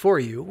to God for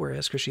you,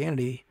 whereas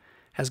Christianity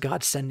has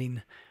God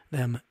sending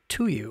them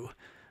to you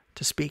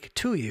to speak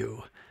to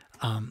you,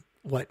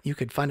 what you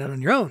could find out on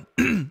your own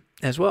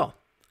as well,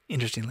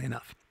 interestingly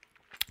enough.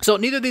 So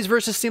neither of these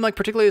verses seem like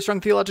particularly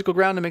strong theological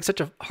ground to make such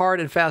a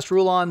hard and fast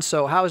rule on.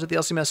 So how is it the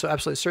LCMS so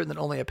absolutely certain that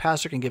only a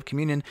pastor can give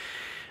communion,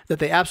 that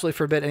they absolutely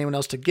forbid anyone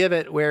else to give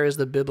it? Where is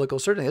the biblical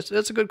certainty?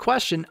 That's a good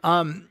question.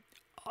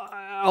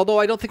 Although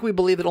I don't think we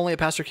believe that only a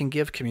pastor can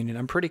give communion.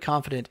 I'm pretty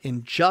confident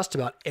in just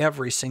about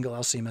every single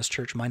LCMS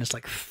church, minus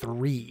like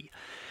 3.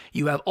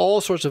 You have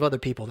all sorts of other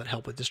people that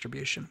help with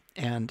distribution.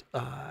 And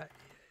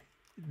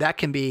that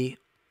can be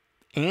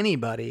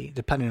anybody,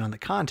 depending on the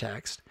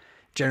context.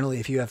 Generally,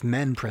 if you have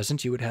men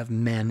present, you would have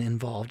men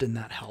involved in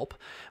that help.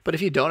 But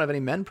if you don't have any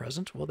men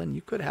present, well, then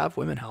you could have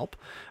women help.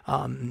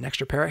 An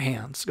extra pair of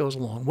hands goes a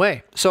long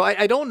way. So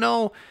I don't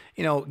know,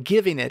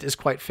 giving it is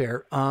quite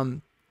fair.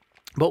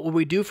 But what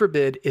we do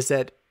forbid is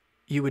that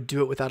you would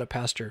do it without a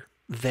pastor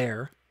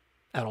there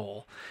at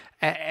all.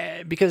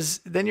 Because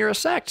then you're a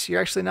sect.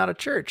 You're actually not a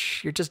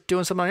church. You're just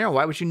doing something on your own.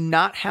 Why would you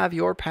not have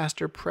your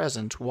pastor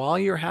present while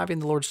you're having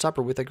the Lord's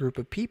Supper with a group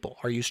of people?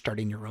 Are you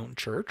starting your own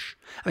church?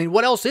 I mean,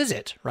 what else is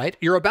it, right?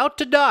 You're about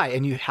to die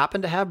and you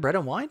happen to have bread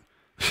and wine?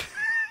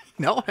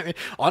 No, I mean,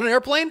 on an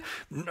airplane,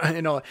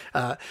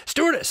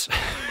 stewardess,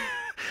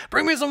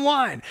 bring me some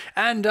wine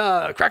and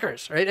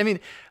crackers, right? I mean,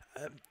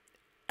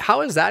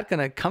 how is that going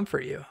to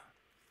comfort you?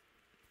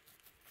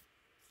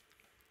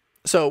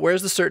 So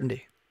where's the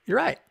certainty? You're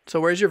right. So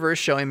where's your verse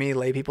showing me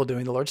lay people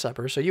doing the Lord's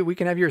Supper? So we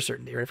can have your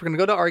certainty, right? If we're going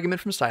to go to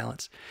argument from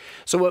silence.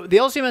 So what the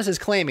LCMS is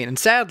claiming, and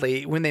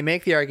sadly, when they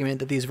make the argument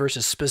that these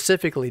verses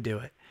specifically do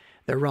it,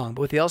 they're wrong.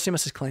 But what the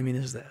LCMS is claiming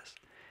is this,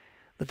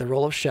 that the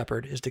role of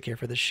shepherd is to care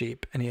for the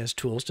sheep, and he has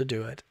tools to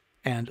do it.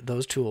 And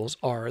those tools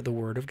are the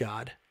Word of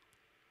God,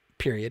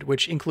 period,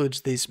 which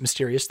includes these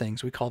mysterious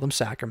things. We call them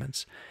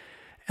sacraments.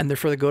 And they're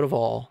for the good of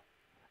all.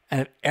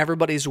 And if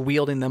everybody's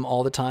wielding them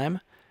all the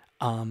time,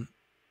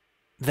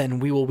 then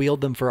we will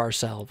wield them for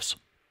ourselves.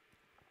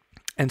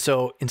 And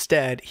so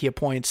instead, he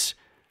appoints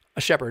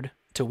a shepherd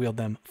to wield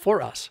them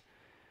for us.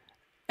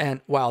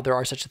 And while there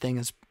are such a thing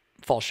as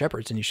false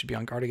shepherds, and you should be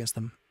on guard against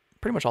them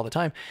pretty much all the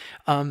time,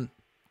 the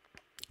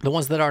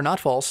ones that are not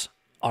false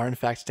are in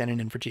fact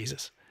standing in for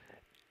Jesus.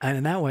 And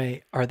in that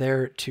way are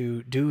there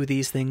to do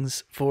these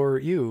things for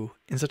you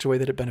in such a way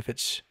that it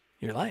benefits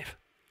your life.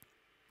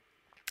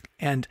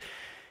 And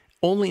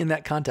only in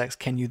that context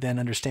can you then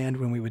understand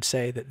when we would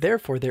say that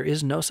therefore there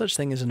is no such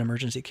thing as an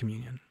emergency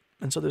communion.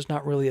 And so there's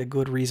not really a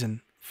good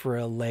reason for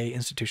a lay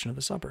institution of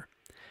the supper.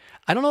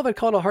 I don't know if I'd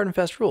call it a hard and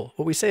fast rule.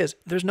 What we say is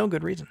there's no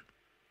good reason.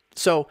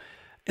 So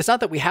it's not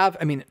that we have,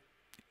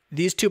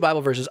 these two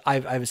Bible verses,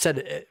 I've said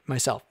it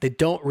myself, they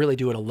don't really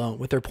do it alone.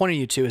 What they're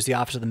pointing you to is the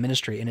office of the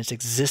ministry and its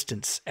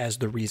existence as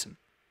the reason.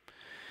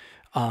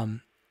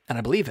 And I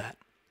believe that.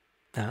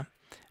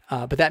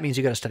 But that means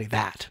you got to study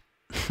that.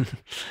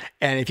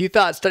 And if you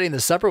thought studying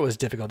the supper was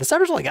difficult, the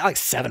supper's only got like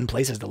 7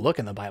 places to look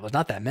in the Bible. It's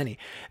not that many.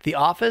 The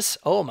office,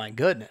 oh my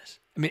goodness.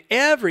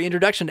 Every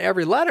introduction to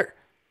every letter,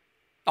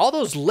 all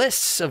those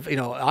lists of,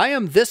 I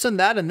am this and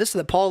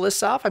that Paul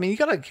lists off. You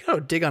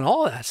gotta dig on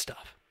all that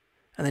stuff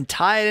and then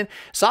tie it in.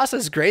 Sasa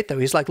is great though.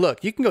 He's like,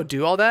 look, you can go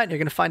do all that and you're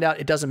going to find out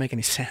it doesn't make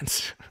any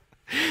sense.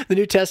 The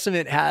New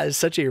Testament has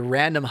such a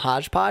random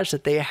hodgepodge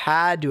that they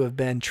had to have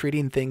been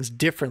treating things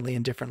differently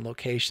in different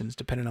locations,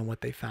 depending on what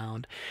they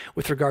found,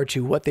 with regard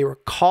to what they were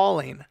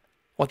calling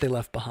what they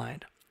left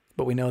behind.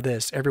 But we know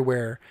this,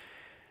 everywhere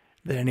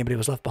that anybody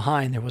was left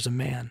behind, there was a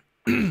man,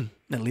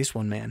 at least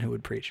one man who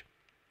would preach.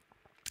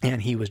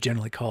 And he was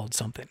generally called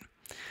something.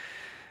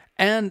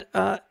 And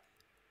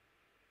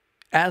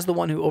as the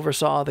one who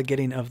oversaw the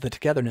getting of the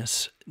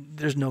togetherness,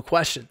 there's no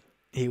question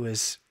he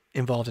was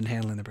involved in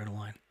handling the bread and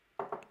wine.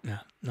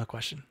 Yeah, no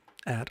question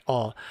at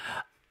all.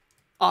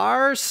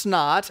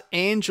 Arsnot,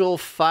 angel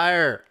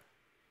fire.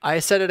 I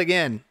said it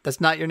again.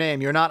 That's not your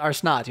name. You're not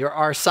Arsnot. You're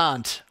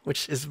Arsant,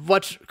 which is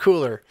much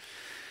cooler.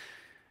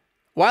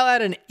 While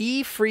at an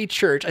E-free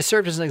church, I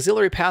served as an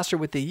auxiliary pastor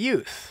with the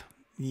youth.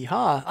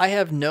 Yeehaw. I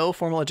have no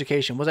formal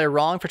education. Was I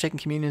wrong for taking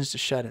communions to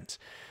shut-ins?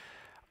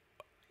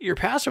 Your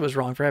pastor was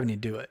wrong for having you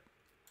do it.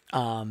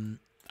 I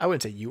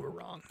wouldn't say you were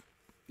wrong.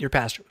 Your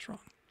pastor was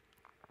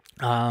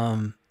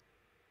wrong.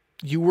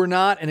 You were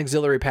not an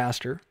auxiliary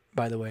pastor,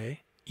 by the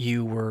way.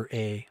 You were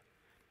a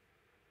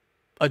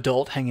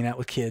adult hanging out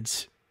with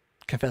kids,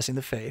 confessing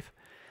the faith.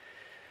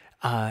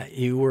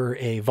 You were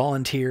a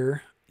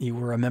volunteer. You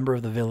were a member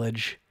of the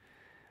village.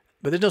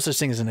 But there's no such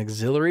thing as an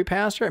auxiliary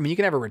pastor. You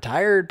can have a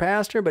retired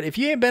pastor, but if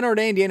you ain't been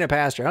ordained, you ain't a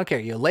pastor. I don't care.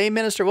 You're a lay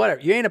minister,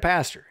 whatever. You ain't a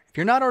pastor. If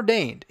you're not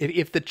ordained,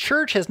 if the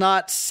church has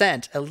not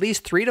sent at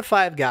least 3 to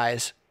 5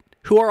 guys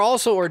who are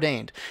also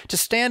ordained to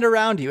stand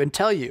around you and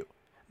tell you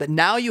that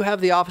now you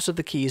have the office of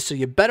the keys, so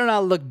you better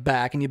not look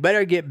back and you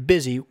better get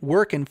busy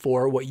working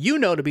for what you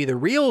know to be the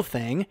real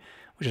thing,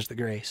 which is the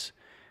grace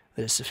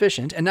that is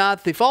sufficient, and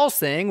not the false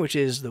thing, which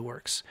is the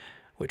works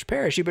which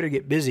perish. You better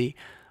get busy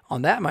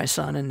on that, my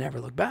son, and never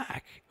look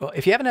back. Well,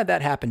 if you haven't had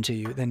that happen to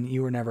you, then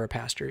you were never a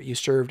pastor. You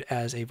served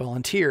as a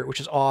volunteer, which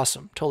is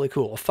awesome. Totally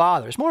cool. A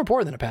father. It's more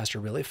important than a pastor,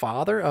 really.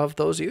 Father of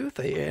those youth,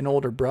 an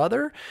older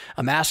brother,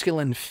 a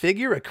masculine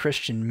figure, a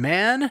Christian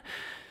man.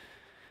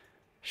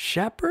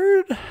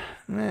 Shepherd?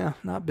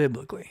 Not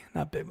biblically.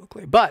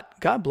 But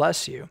God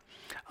bless you.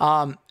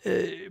 But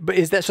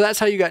so that's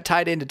how you got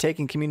tied into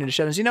taking communion to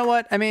shut-ins. You know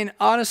what?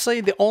 Honestly,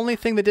 the only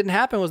thing that didn't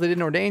happen was they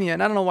didn't ordain you,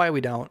 and I don't know why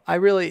we don't.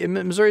 In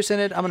Missouri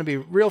Synod, I'm going to be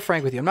real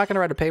frank with you. I'm not going to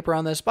write a paper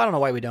on this, but I don't know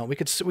why we don't. We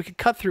could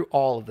cut through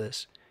all of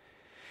this.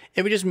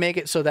 If we just make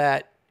it so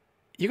that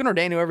you can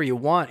ordain whoever you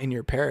want in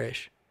your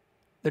parish.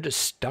 They're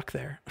just stuck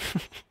there.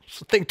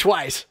 So think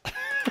twice.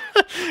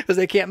 Because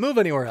they can't move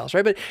anywhere else,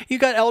 right? But you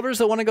got elders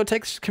that want to go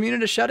take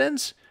communion to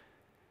shut-ins.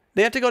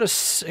 They have to go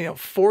to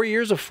 4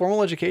 years of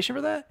formal education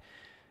for that.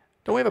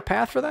 Don't we have a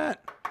path for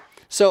that?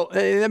 So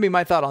that'd be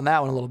my thought on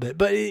that one a little bit.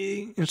 But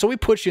so we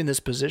put you in this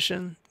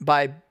position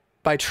by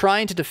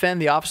trying to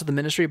defend the office of the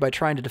ministry, by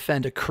trying to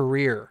defend a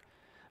career,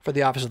 for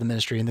the office of the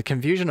ministry, and the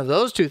confusion of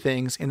those two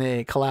things in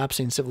a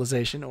collapsing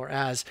civilization, or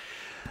as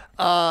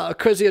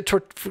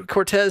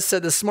Cortez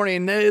said this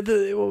morning, what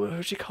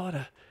would you call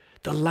it?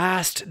 The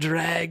last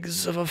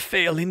dregs of a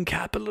failing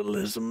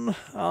capitalism.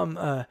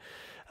 Yeah,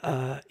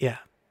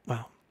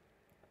 wow.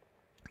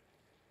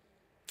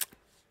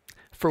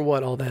 For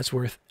what all that's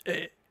worth,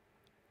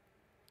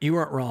 you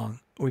weren't wrong.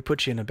 We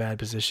put you in a bad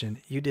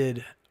position. You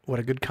did what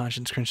a good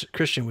conscience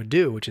Christian would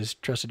do, which is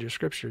trusted your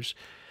scriptures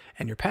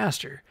and your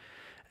pastor.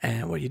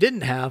 And what you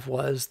didn't have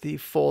was the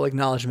full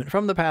acknowledgement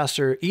from the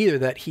pastor, either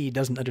that he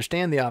doesn't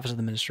understand the office of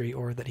the ministry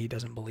or that he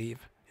doesn't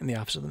believe in the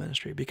office of the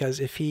ministry. Because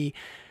if he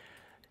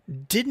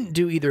didn't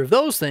do either of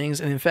those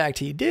things, and in fact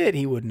he did,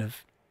 he wouldn't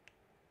have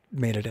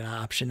made it an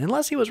option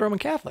unless he was Roman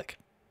Catholic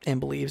and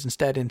believes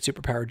instead in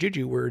superpower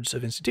juju words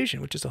of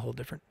institution, which is a whole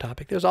different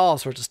topic. There's all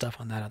sorts of stuff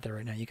on that out there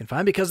right now you can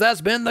find, because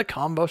that's been the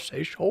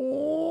conversation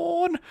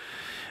in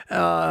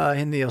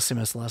the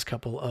LCMS the last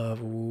couple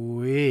of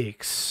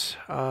weeks.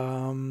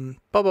 Looks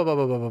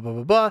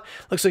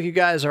like you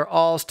guys are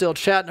all still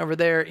chatting over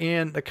there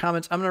in the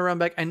comments. I'm going to run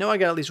back. I know I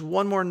got at least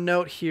one more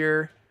note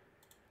here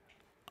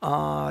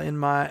in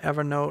my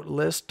Evernote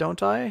list,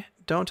 don't I?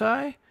 Oh,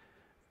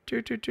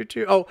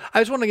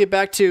 I just want to get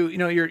back to,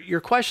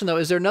 your question though.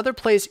 Is there another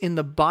place in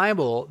the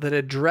Bible that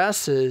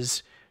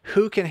addresses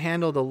who can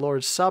handle the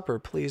Lord's Supper?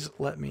 Please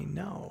let me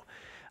know.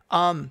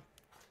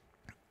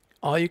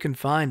 All you can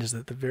find is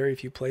that the very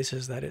few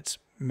places that it's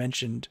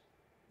mentioned,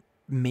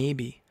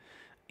 maybe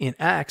in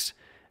Acts,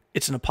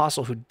 it's an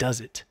apostle who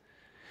does it.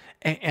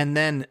 And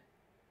then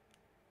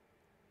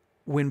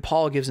when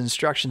Paul gives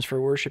instructions for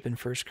worship in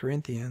 1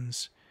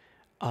 Corinthians,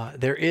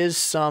 there is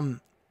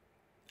some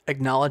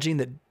acknowledging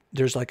that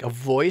there's like a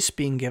voice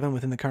being given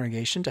within the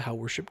congregation to how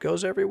worship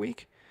goes every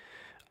week,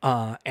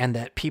 and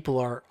that people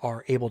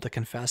are able to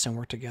confess and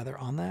work together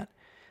on that.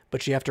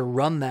 But you have to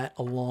run that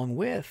along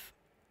with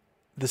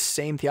the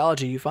same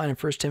theology you find in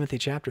 1 Timothy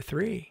chapter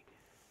 3.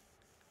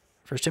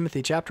 1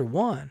 Timothy chapter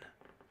 1,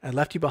 I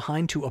left you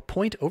behind to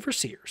appoint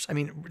overseers. I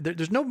mean,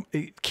 there's no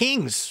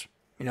kings.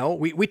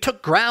 We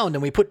took ground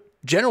and we put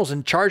generals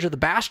in charge of the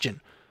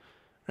bastion,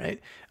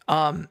 right?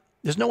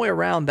 There's no way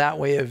around that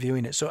way of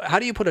viewing it. So how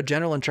do you put a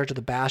general in charge of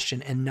the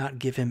bastion and not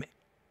give him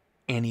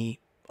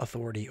any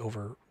authority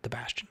over the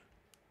bastion,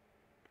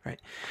 right?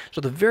 So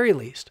at the very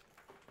least,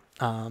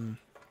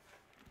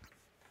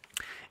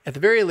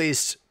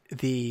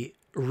 the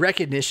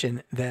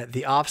recognition that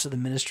the office of the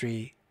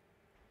ministry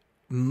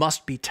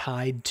must be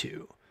tied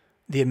to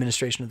the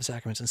administration of the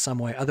sacraments in some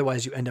way.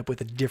 Otherwise, you end up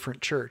with a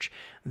different church.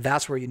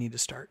 That's where you need to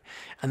start.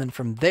 And then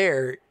from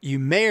there, you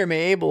may or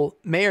may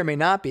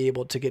not be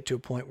able to get to a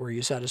point where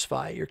you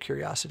satisfy your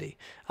curiosity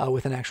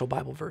with an actual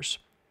Bible verse.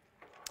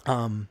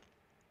 Let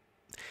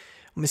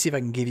me see if I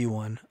can give you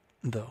one,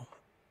 though.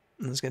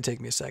 And it's going to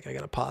take me a sec. I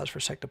got to pause for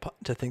a sec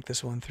to think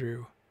this one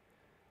through,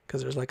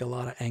 because there's like a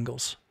lot of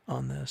angles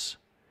on this.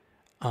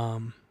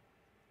 I'm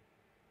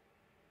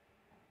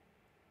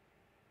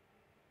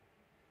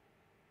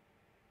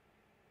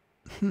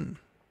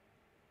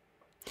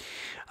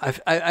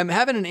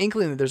having an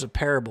inkling that there's a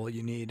parable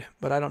you need,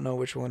 but I don't know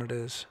which one it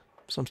is.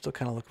 So I'm still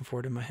kind of looking for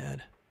it in my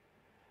head.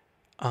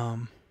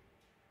 Yeah,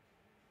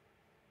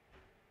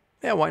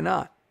 why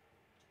not?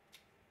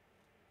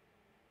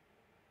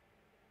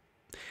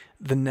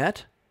 The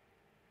net?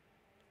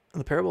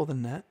 The parable of the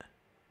net?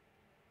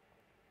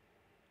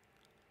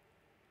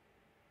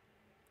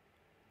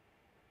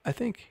 I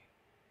think.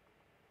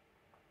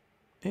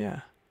 Yeah,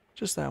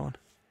 just that one.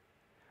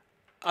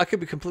 I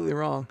could be completely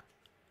wrong,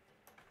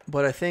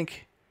 but I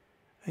think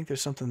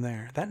there's something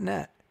there. That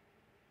net,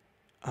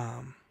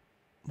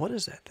 what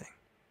is that thing?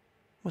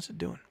 What's it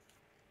doing?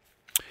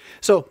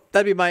 So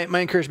that'd be my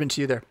encouragement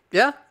to you there.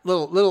 Yeah,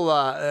 little.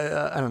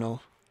 I don't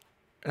know.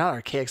 Not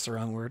archaic's the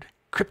wrong word.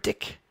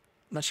 Cryptic.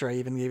 I'm not sure I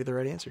even gave you the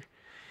right answer.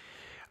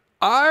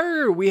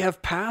 We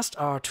have passed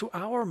our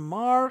 2-hour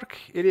mark.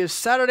 It is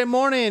Saturday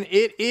morning.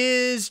 It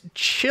is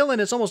chilling.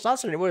 It's almost not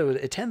Saturday. What was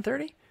it? At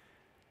 10:30?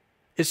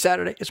 It's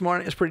Saturday. It's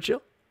morning. It's pretty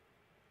chill.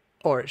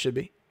 Or it should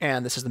be.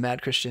 And this is the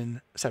Mad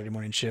Christian Saturday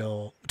Morning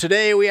Chill.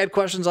 Today we had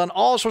questions on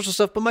all sorts of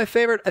stuff, but my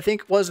favorite, I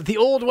think, was the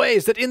old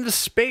ways, that in the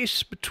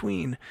space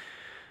between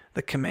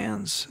the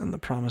commands and the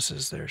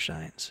promises there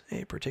shines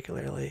a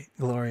particularly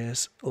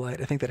glorious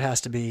light. I think that has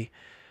to be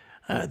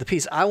the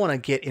piece I want to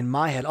get in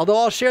my head. Although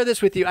I'll share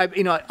this with you. I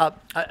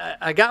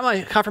got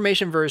my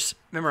confirmation verse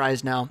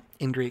memorized now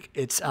in Greek.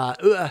 It's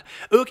uk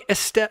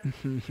este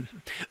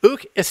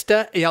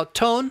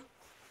iauton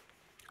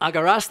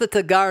agarasta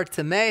tagar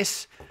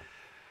temes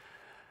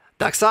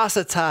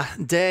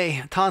daxasata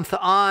de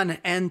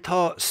tanthaan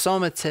ento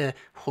somete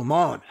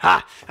humon.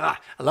 I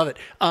love it.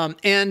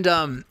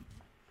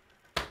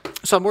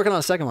 So I'm working on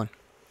a second one.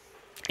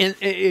 And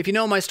if you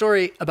know my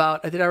story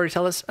about, did I already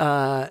tell this?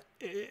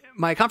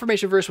 My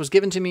confirmation verse was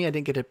given to me. I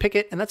didn't get to pick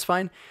it, and that's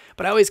fine.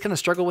 But I always kind of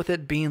struggle with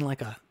it being like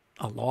a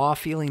a law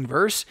feeling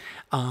verse.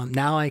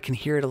 Now I can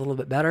hear it a little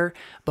bit better,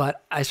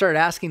 but I started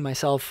asking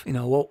myself,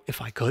 well,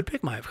 if I could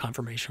pick my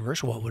confirmation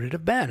verse, what would it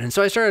have been? And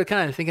so I started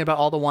kind of thinking about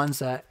all the ones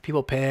that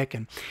people pick.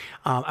 And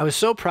I was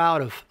so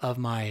proud of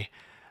my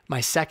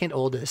second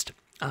oldest,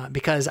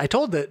 because I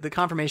told the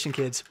confirmation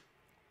kids,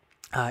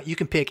 you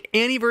can pick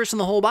any verse in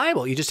the whole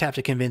Bible. You just have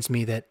to convince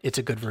me that it's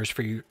a good verse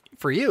for you.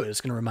 It's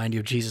going to remind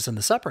you of Jesus and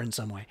the supper in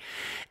some way.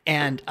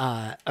 And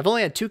I've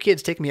only had 2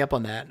 kids take me up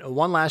on that.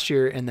 One last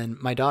year and then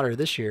my daughter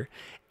this year.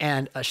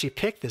 And she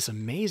picked this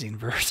amazing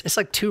verse. It's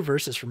like 2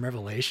 verses from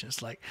Revelation.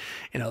 It's like,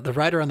 the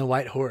rider on the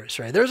white horse,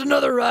 right? There's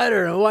another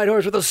rider on a white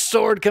horse with a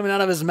sword coming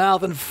out of his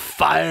mouth and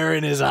fire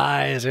in his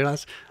eyes.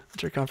 That's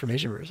her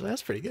confirmation verse.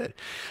 That's pretty good.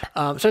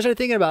 So I started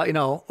thinking about,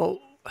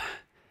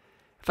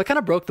 if I kind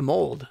of broke the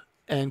mold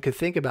and could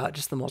think about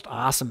just the most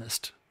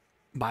awesomest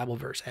Bible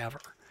verse ever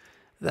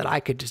that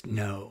I could just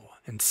know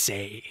and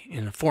say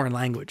in a foreign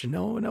language and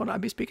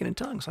not be speaking in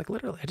tongues. Like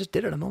literally, I just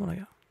did it a moment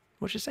ago.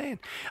 What's she saying?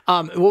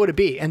 What would it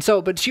be? And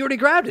so, but she already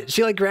grabbed it.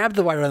 She grabbed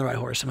the rider on the right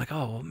horse. I'm like,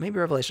 oh, well, maybe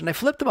Revelation. And I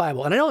flipped the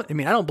Bible, and I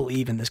don't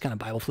believe in this kind of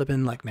Bible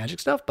flipping like magic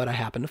stuff, but I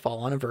happen to fall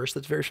on a verse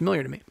that's very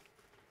familiar to me,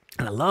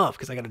 and I love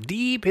because I got a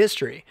deep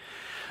history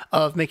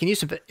of making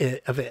use of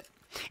it.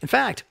 In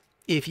fact,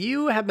 if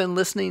you have been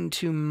listening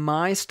to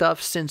my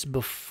stuff since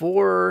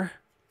before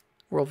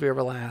Worldview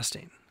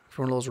Everlasting,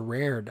 for one of those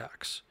rare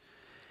ducks,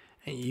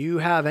 and you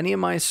have any of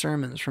my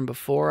sermons from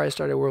before I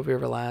started Worldview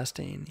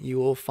Everlasting, you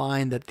will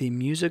find that the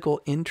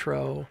musical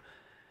intro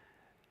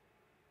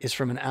is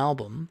from an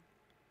album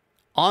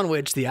on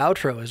which the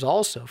outro is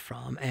also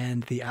from,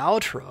 and the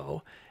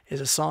outro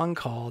is a song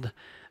called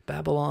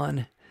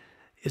Babylon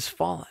is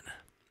Fallen.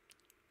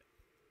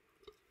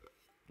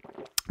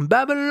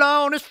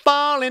 Babylon is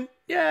falling,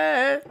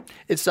 yeah.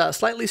 It's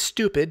Slightly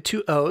Stupid,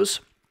 2 O's.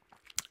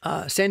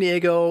 San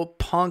Diego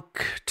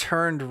punk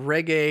turned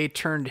reggae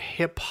turned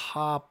hip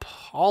hop,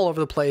 all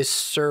over the place,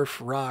 surf,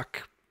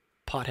 rock,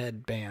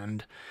 pothead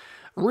band.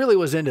 Really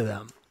was into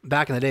them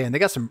back in the day. And they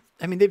got some,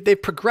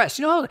 they've progressed.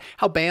 You know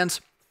how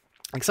bands,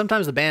 like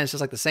sometimes the band is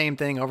just like the same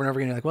thing over and over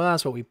again. You're like, well,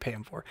 that's what we pay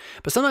them for.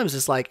 But sometimes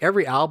it's like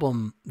every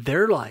album,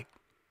 they're like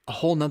a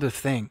whole nother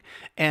thing.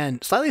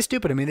 And Slightly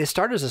Stupid, they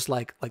started as this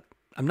like,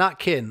 I'm not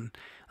kidding.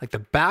 Like the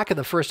back of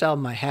the first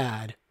album I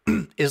had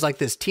is like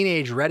this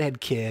teenage redhead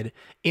kid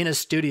in a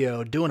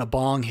studio doing a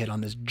bong hit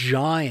on this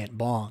giant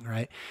bong,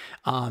 right?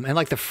 And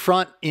like the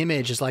front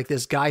image is like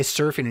this guy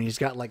surfing and he's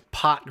got like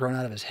pot growing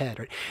out of his head,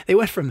 right? They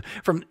went from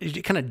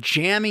kind of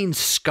jamming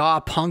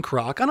ska punk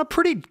rock on a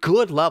pretty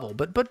good level,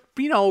 but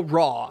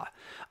raw,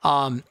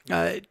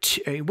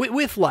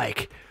 with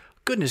like,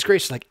 goodness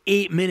gracious, like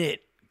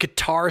 8-minute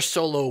guitar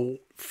solo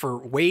for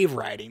wave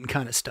riding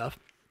kind of stuff.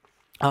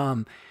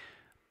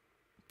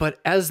 But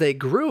as they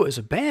grew as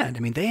a band,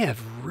 they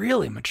have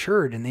really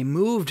matured and they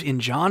moved in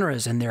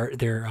genres, and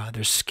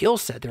their skill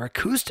set, their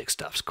acoustic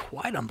stuff's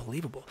quite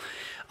unbelievable.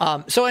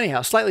 So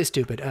anyhow, Slightly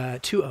Stupid,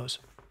 2 O's.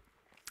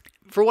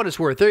 For what it's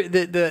worth,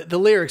 the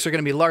lyrics are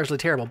going to be largely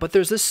terrible, but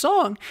there's this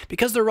song,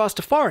 because they're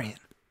Rastafarian,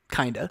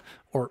 kinda,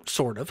 or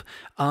sort of.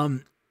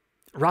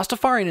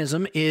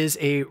 Rastafarianism is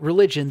a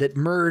religion that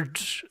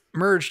merged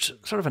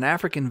sort of an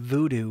African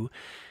voodoo,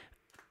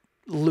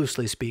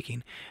 loosely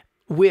speaking,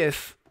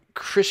 with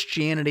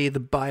Christianity,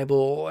 the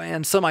Bible,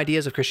 and some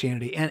ideas of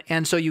Christianity.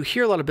 And so you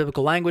hear a lot of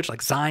biblical language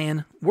like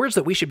Zion, words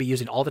that we should be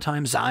using all the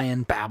time,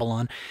 Zion,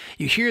 Babylon.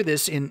 You hear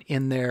this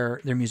in their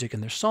music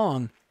and their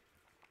song.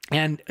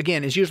 And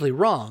again, it's usually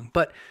wrong,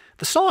 but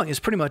the song is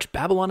pretty much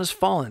Babylon is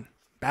fallen.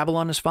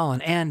 Babylon is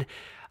fallen. And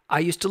I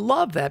used to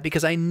love that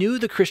because I knew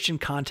the Christian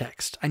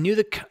context. I knew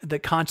the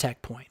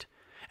contact point.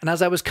 And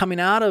as I was coming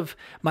out of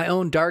my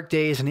own dark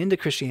days and into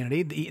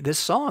Christianity, this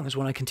song is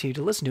one I continued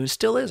to listen to, and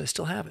still is. I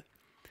still have it.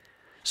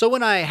 So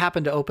when I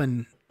happened to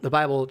open the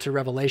Bible to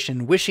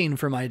Revelation, wishing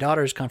for my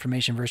daughter's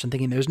confirmation verse and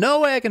thinking there's no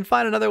way I can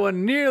find another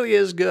one nearly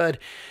as good,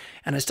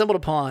 and I stumbled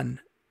upon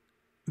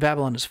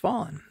Babylon is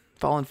Fallen.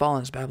 Fallen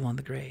is Babylon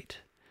the Great.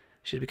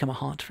 She has become a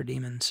haunt for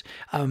demons.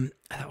 I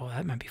thought, well,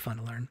 that might be fun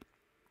to learn.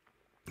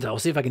 So we'll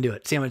see if I can do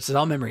it. See how much it's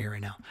all memory here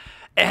right now.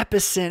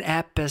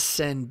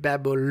 Epicen,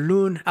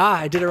 Babylon.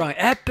 I did it wrong.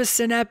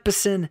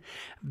 Epicen,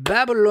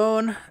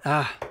 Babylon.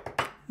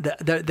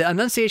 The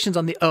enunciations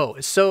on the O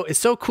is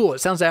so cool. It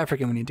sounds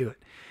African when you do it.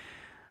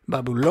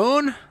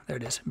 Babylon. There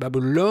it is.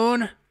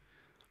 Babylon.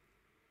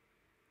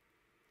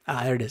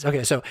 There it is.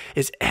 Okay, so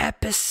it's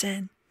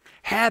Epicen,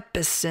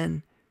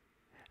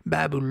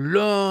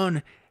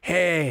 Babylon,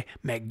 hey,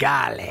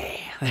 Megale.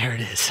 There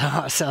it is.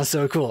 Oh, it sounds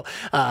so cool.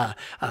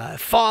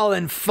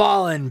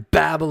 Fallen,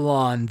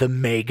 Babylon, the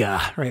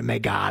mega, right?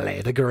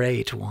 Megale, the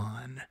great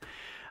one.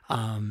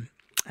 And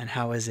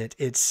how is it?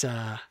 It's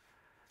not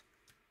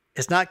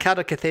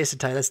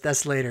Kautokethesetai.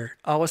 That's later.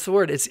 Oh, what's the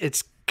word?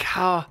 It's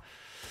Kau.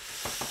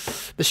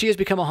 The she has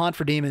become a haunt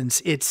for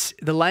demons. It's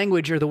the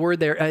language or the word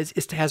there has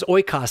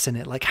oikos in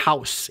it, like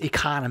house,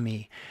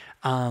 economy.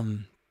 Kau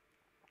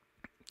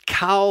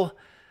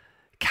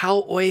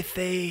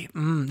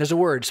oithe. There's a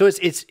word. So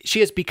it's she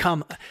has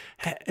become.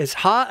 It's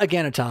ha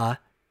aganata.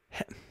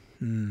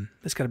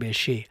 This got to be a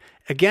she.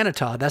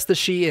 Aganata, that's the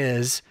she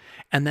is.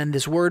 And then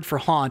this word for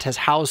haunt has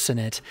house in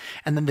it.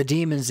 And then the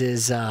demons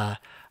is,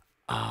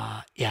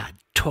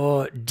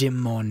 to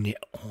demonion.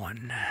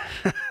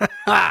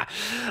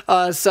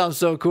 Sounds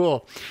so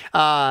cool.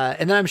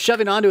 And then I'm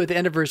shoving onto it at the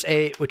end of verse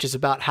 8, which is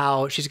about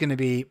how she's going to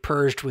be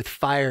purged with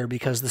fire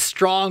because the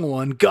strong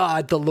one,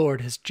 God, the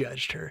Lord, has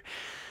judged her.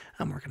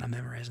 I'm working on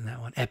memorizing that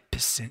one.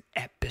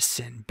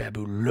 Epicen,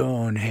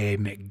 Babylon, hey,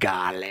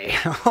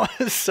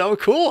 Megale. So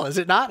cool, is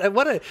it not?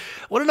 What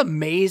an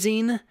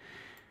amazing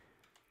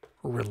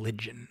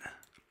religion.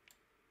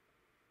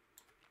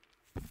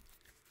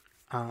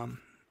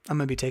 I'm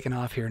going to be taking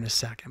off here in a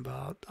second,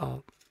 but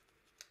I'll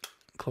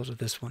close with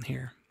this one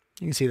here.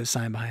 You can see the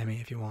sign behind me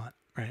if you want,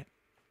 right?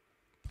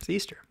 It's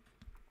Easter.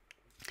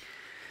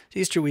 It's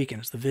Easter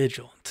weekend. It's the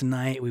Vigil.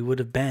 Tonight we would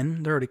have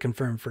been, they're already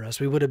confirmed for us,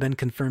 we would have been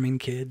confirming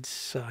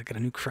kids. Got a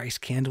new Christ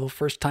candle.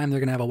 First time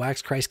they're going to have a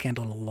wax Christ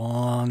candle in a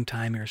long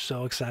time. We're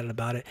so excited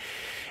about it.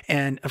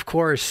 And of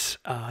course,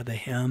 the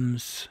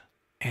hymns,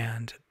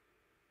 and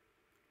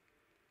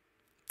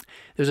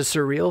there's a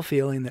surreal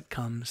feeling that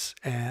comes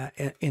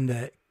in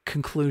the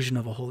conclusion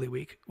of a Holy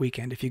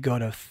weekend. If you go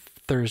to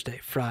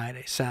Thursday,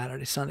 Friday,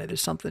 Saturday, Sunday,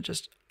 there's something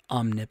just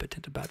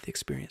omnipotent about the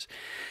experience.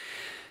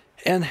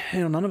 And,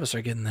 none of us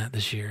are getting that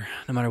this year,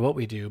 no matter what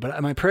we do. But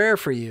my prayer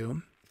for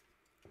you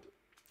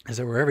is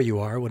that wherever you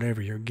are,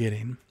 whatever you're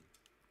getting,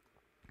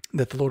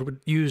 that the Lord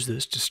would use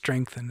this to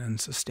strengthen and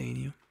sustain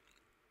you.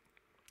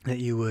 That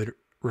you would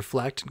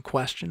reflect and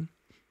question,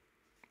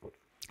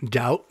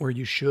 doubt where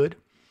you should,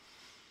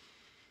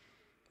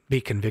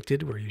 be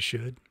convicted where you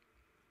should,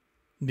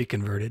 be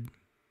converted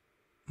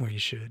where you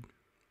should.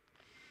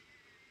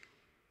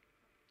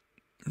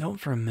 Don't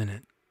for a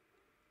minute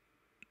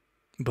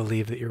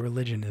believe that your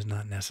religion is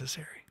not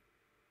necessary.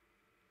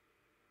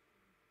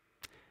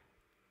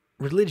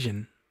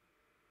 Religion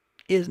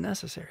is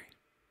necessary.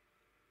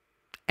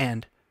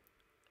 And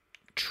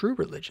true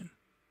religion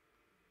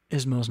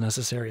is most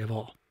necessary of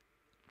all.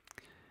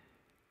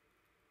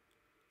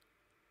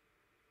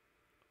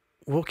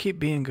 We'll keep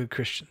being good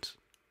Christians.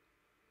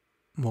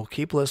 We'll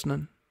keep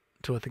listening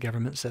to what the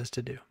government says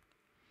to do.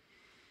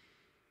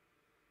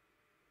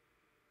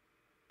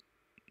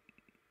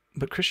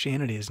 But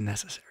Christianity is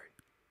necessary.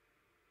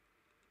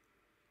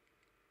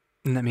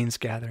 And that means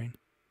gathering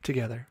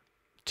together,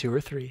 2 or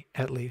 3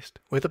 at least,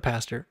 with a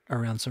pastor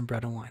around some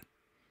bread and wine.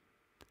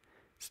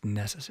 It's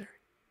necessary.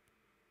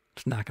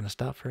 It's not going to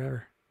stop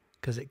forever,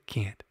 because it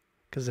can't,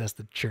 because that's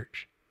the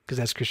church, because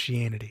that's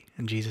Christianity,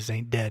 and Jesus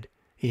ain't dead.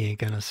 He ain't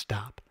going to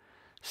stop.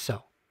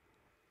 So,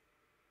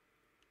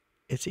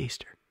 it's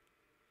Easter.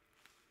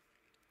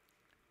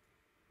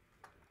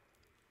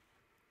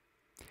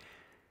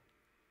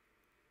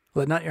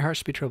 Let not your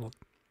hearts be troubled.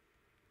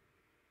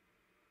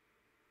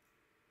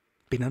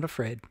 Be not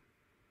afraid.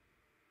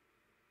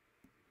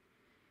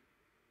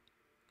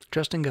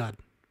 Trust in God.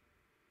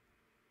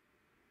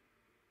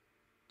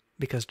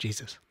 Because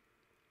Jesus.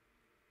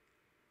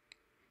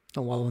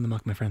 Don't wallow in the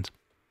muck, my friends.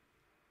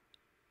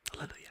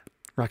 Hallelujah.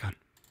 Rock on.